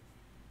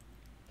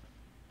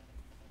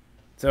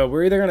 So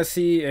we're either gonna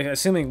see,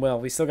 assuming, well,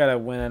 we still gotta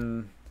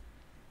win.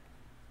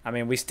 I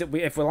mean, if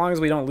as long as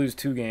we don't lose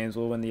 2 games,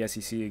 we'll win the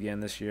SEC again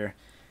this year.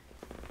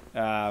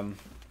 And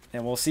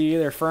we'll see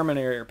either Furman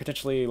or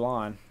potentially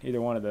Elon,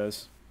 either one of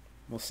those.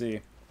 We'll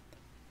see.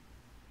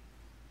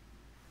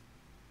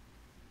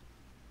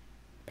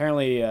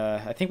 Apparently,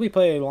 I think we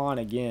play Elon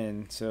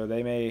again, so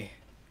they may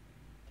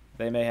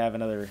have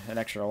an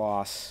extra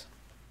loss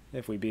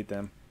if we beat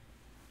them.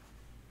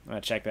 I'm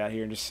gonna check that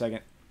here in just a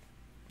second.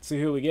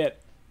 See who we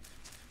get.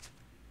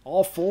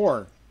 All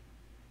 4.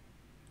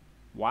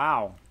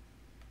 Wow.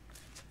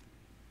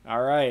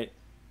 All right.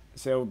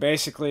 So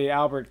basically,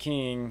 Albert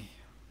King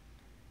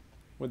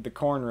with the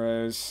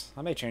cornrows.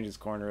 I may change his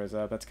cornrows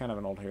up. That's kind of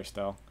an old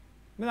hairstyle.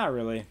 Not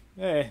really.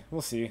 Hey,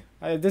 we'll see.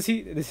 Does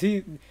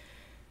he?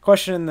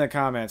 Question in the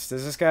comments.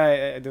 Does this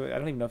guy? I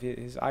don't even know if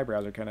his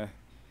eyebrows are kind of.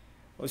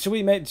 Well, should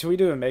we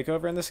do a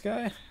makeover in this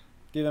guy?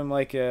 Give him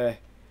like a.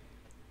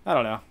 I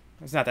don't know.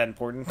 It's not that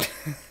important.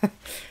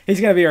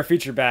 He's gonna be our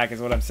feature back, is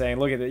what I'm saying.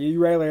 Look at it. You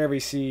rarely ever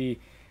see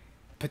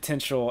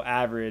potential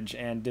average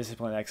and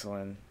discipline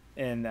excellent.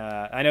 And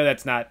I know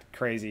that's not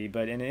crazy,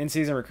 but in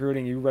in-season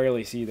recruiting, you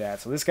rarely see that.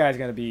 So this guy's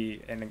gonna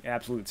be an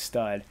absolute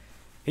stud.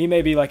 He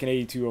may be like an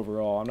 82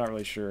 overall. I'm not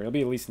really sure. He'll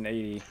be at least an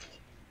 80.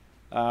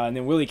 And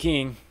then Willie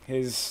King,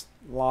 his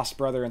lost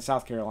brother in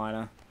South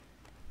Carolina.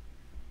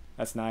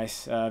 That's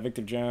nice.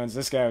 Victor Jones.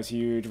 This guy was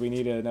huge. We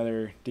need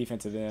another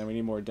defensive end. We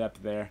need more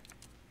depth there.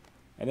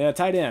 And then a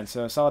tight end.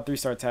 So solid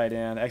 3-star tight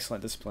end.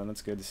 Excellent discipline.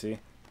 That's good to see.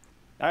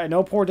 All right,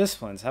 no poor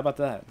disciplines. How about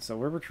that? So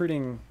we're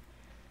recruiting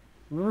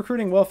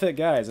well-fit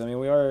guys. I mean,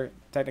 we are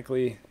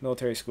technically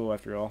military school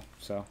after all.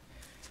 So,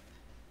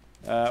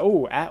 at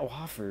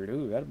Wofford.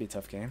 Ooh, that'll be a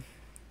tough game.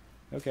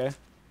 Okay.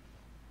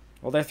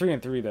 Well, they're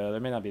 3-3 though. They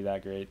may not be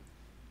that great.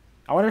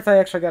 I wonder if they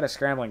actually got a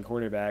scrambling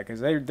quarterback,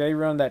 because they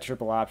run that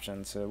triple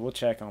option. So we'll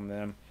check on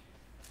them.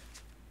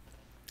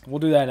 We'll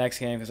do that next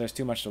game because there's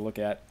too much to look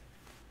at.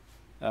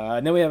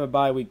 And then we have a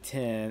bye week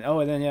 10. Oh,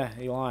 and then yeah,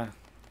 Elon.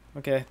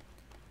 Okay.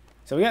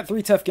 So we got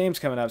 3 tough games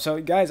coming up. So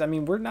guys, I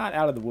mean, we're not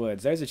out of the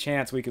woods. There's a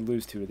chance we could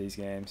lose 2 of these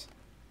games.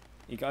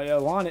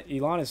 Elon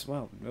is,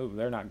 well, no,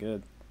 they're not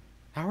good.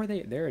 How are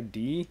they? They're a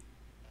D?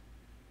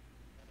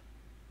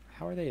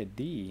 How are they a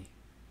D?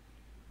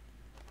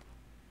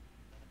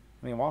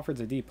 I mean, Wofford's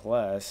a D+.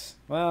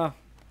 Well,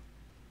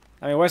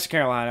 I mean, Western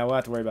Carolina, we'll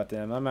have to worry about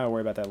them. I'm not going to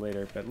worry about that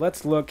later. But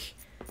let's look.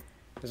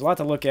 There's a lot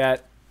to look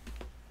at.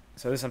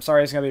 So I'm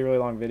sorry, it's going to be a really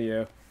long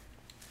video.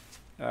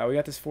 We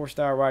got this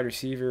 4-star wide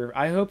receiver.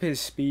 I hope his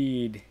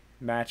speed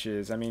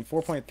matches. I mean,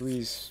 4.3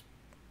 is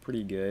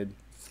pretty good.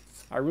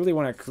 I really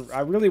want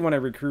to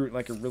recruit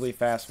like a really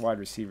fast wide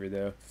receiver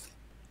though.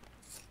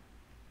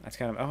 That's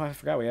kind of, oh, I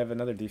forgot we have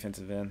another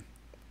defensive end.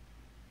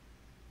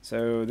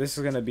 So this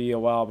is going to be a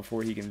while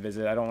before he can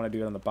visit. I don't want to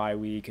do it on the bye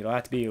week. It'll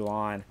have to be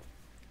Elon.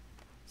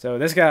 So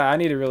this guy, I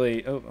need to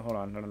really, oh, hold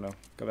on, no,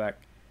 go back.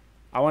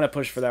 I want to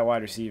push for that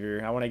wide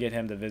receiver. I want to get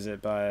him to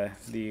visit by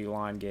the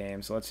Elon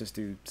game. So let's just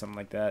do something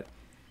like that.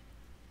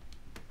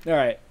 All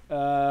right.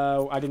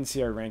 I didn't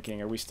see our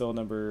ranking. Are we still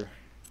number?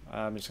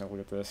 I'm just gonna look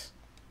at this.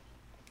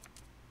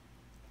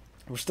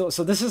 We're still.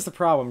 So this is the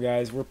problem,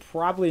 guys. We're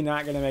probably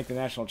not gonna make the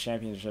national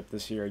championship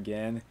this year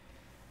again.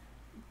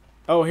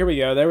 Oh, here we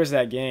go. There was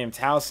that game.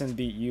 Towson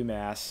beat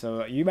UMass.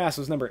 So UMass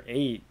was number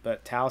 8,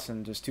 but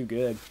Towson just too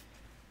good.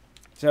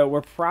 So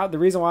we're the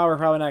reason why we're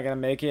probably not gonna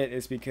make it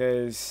is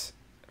because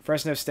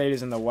Fresno State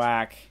is in the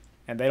WAC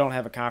and they don't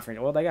have a conference.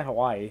 Well, they got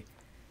Hawaii.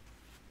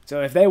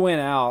 So if they win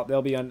out,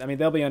 they'll be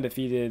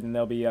undefeated and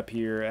they'll be up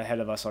here ahead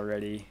of us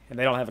already. And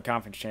they don't have a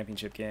conference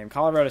championship game.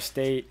 Colorado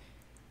State,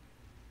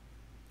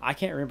 I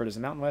can't remember. Does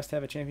the Mountain West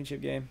have a championship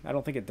game? I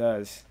don't think it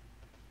does.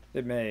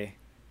 It may.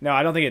 No,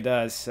 I don't think it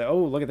does. So,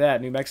 oh, look at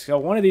that. New Mexico.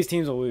 One of these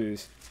teams will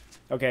lose.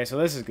 Okay, so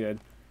this is good.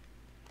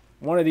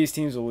 One of these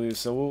teams will lose.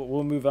 So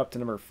we'll move up to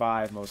number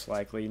 5 most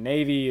likely.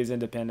 Navy is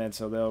independent,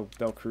 so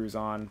they'll cruise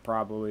on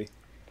probably.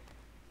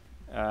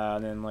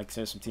 And then like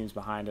there's some teams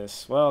behind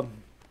us. Well,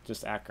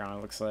 just Akron,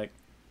 it looks like.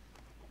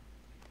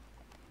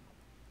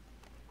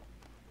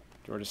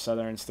 Georgia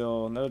Southern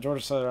still. No,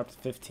 Georgia Southern up to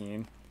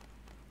 15.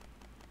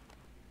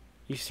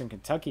 Eastern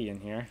Kentucky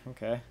in here.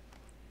 Okay.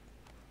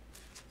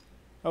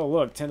 Oh,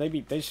 look. They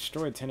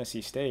destroyed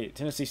Tennessee State.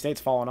 Tennessee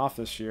State's fallen off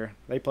this year.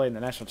 They played in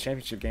the national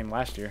championship game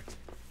last year.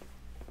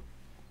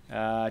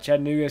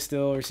 Chattanooga is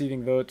still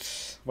receiving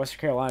votes. Western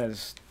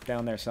Carolina's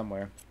down there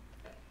somewhere.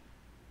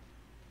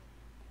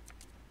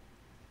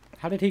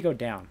 How did he go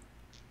down?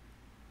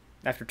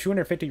 After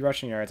 250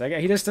 rushing yards.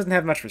 He just doesn't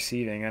have much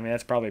receiving. I mean,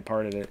 that's probably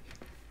part of it.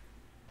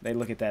 They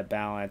look at that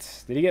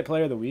balance. Did he get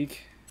player of the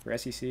week for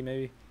SEC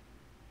maybe?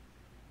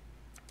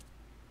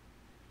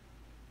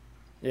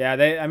 Yeah,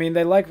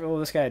 they like, well,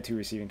 this guy had 2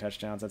 receiving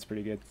touchdowns. That's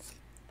pretty good.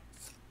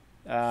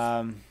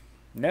 No,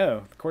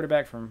 the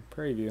quarterback from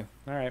Prairie View.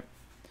 All right.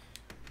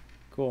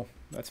 Cool.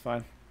 That's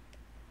fine.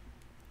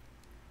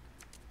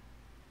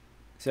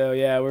 So,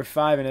 yeah, we're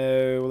 5-0.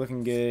 We're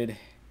looking good.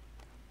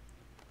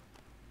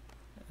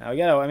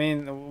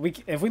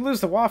 If we lose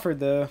to Wofford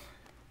though,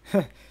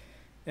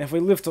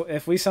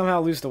 if we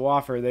somehow lose to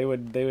Wofford,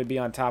 they would be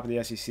on top of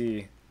the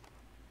SEC,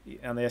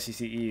 on the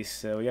SEC East.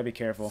 So we gotta be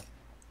careful.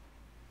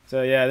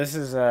 So yeah, this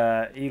is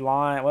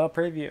Elon. Well,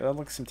 preview. Well,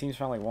 look, some teams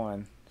finally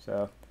won.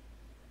 So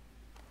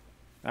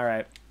all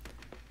right,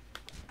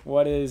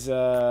 what is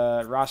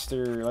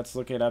roster? Let's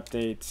look at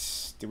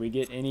updates. Did we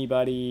get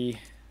anybody?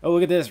 Oh,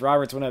 look at this.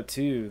 Roberts went up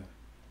 2,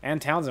 and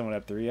Townsend went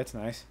up 3. That's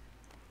nice.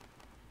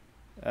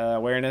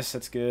 Awareness,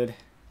 that's good.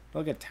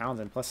 Look at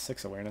Townsend,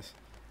 +6 awareness.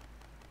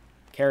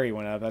 Carry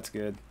went up, that's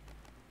good.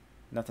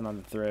 Nothing on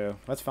the throw.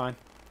 That's fine.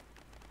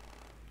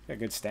 Got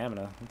good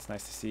stamina. That's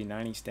nice to see.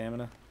 90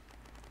 stamina.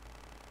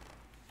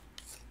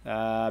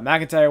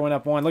 McIntyre went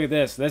up 1. Look at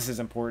this. This is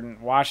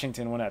important.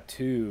 Washington went up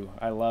 2.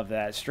 I love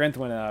that. Strength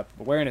went up.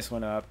 Awareness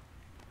went up.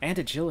 And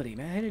agility,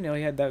 man. I didn't know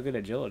he had that good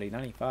agility.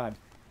 95.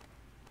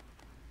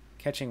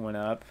 Catching went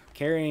up.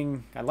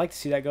 Carrying, I'd like to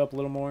see that go up a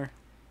little more.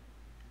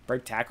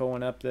 Break tackle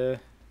went up though.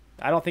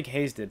 I don't think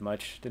Hayes did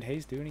much. Did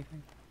Hayes do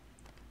anything?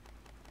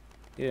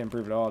 He didn't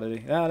improve at all, did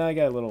he? No, he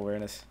got a little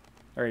awareness.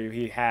 Or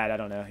he had, I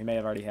don't know. He may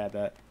have already had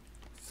that.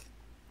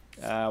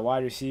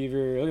 Wide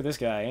receiver. Look at this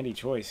guy, Andy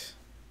Choice.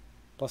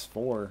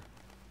 +4.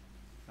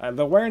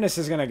 The awareness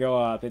is going to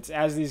go up. It's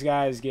as these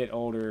guys get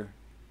older,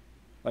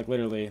 like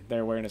literally,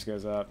 their awareness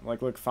goes up.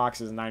 Like, look,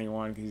 Fox is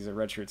 91 because he's a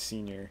redshirt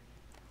senior.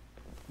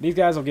 These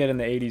guys will get in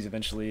the 80s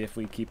eventually if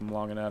we keep them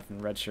long enough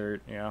in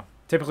redshirt, you know.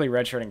 Typically,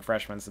 redshirting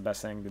freshmen is the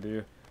best thing to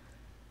do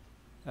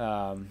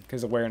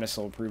because awareness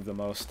will improve the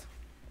most.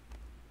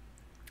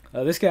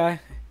 This guy,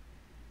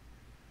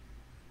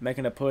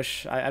 making a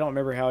push. I don't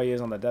remember how he is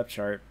on the depth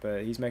chart,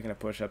 but he's making a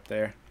push up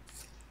there.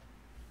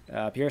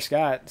 Pierre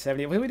Scott,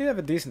 70. We did have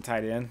a decent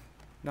tight end.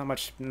 Not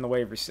much in the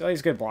way of receiving. He's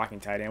a good blocking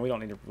tight end. We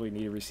don't really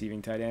need a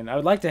receiving tight end. I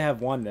would like to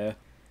have one, though.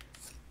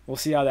 We'll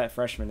see how that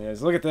freshman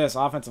is. Look at this.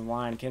 Offensive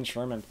line. Ken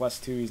Sherman,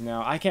 +2. He's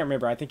now. I can't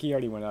remember. I think he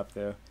already went up,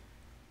 though.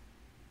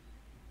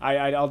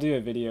 I'll do a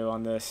video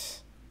on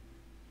this.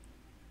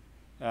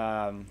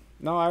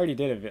 No, I already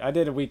did I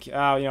did a week.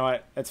 Oh, you know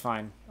what? It's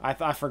fine.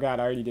 I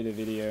forgot. I already did a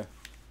video.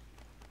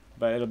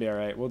 But it'll be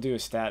alright. We'll do a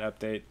stat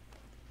update.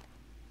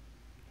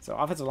 So,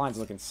 offensive line's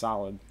looking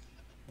solid.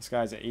 This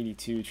guy's at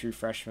 82, true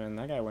freshman.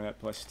 That guy went up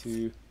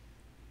 +2.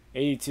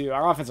 82.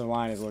 Our offensive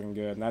line is looking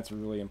good, and that's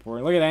really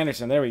important. Look at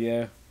Anderson. There we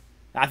go.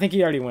 I think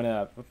he already went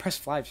up. But press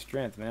 5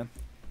 strength, man.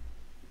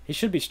 He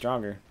should be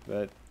stronger,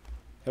 but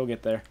he'll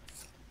get there.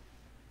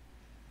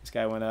 This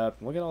guy went up.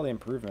 Look at all the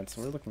improvements.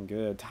 We're looking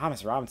good.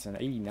 Thomas Robinson,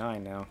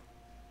 89 now.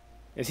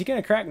 Is he going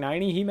to crack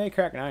 90? He may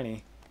crack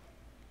 90.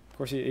 Of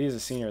course, he is a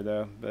senior,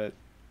 though, but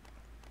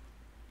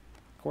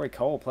Corey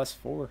Cole,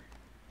 +4.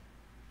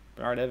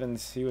 Bernard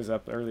Evans, he was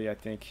up early, I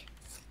think.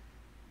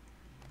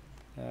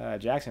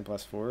 Jackson,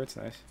 +4. It's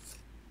nice.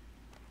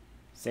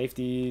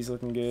 Safeties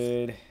looking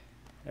good.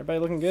 Everybody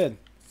looking good.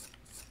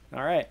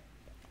 All right.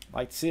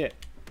 Like to see it.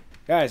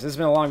 Guys, this has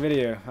been a long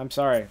video. I'm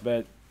sorry,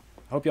 but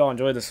hope y'all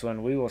enjoyed this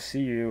one. We will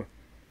see you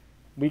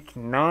week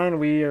 9.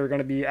 We are going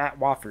to be at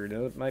Wofford.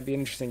 It might be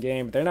an interesting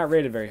game, but they're not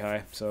rated very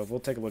high, so we'll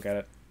take a look at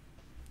it.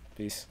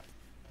 Peace.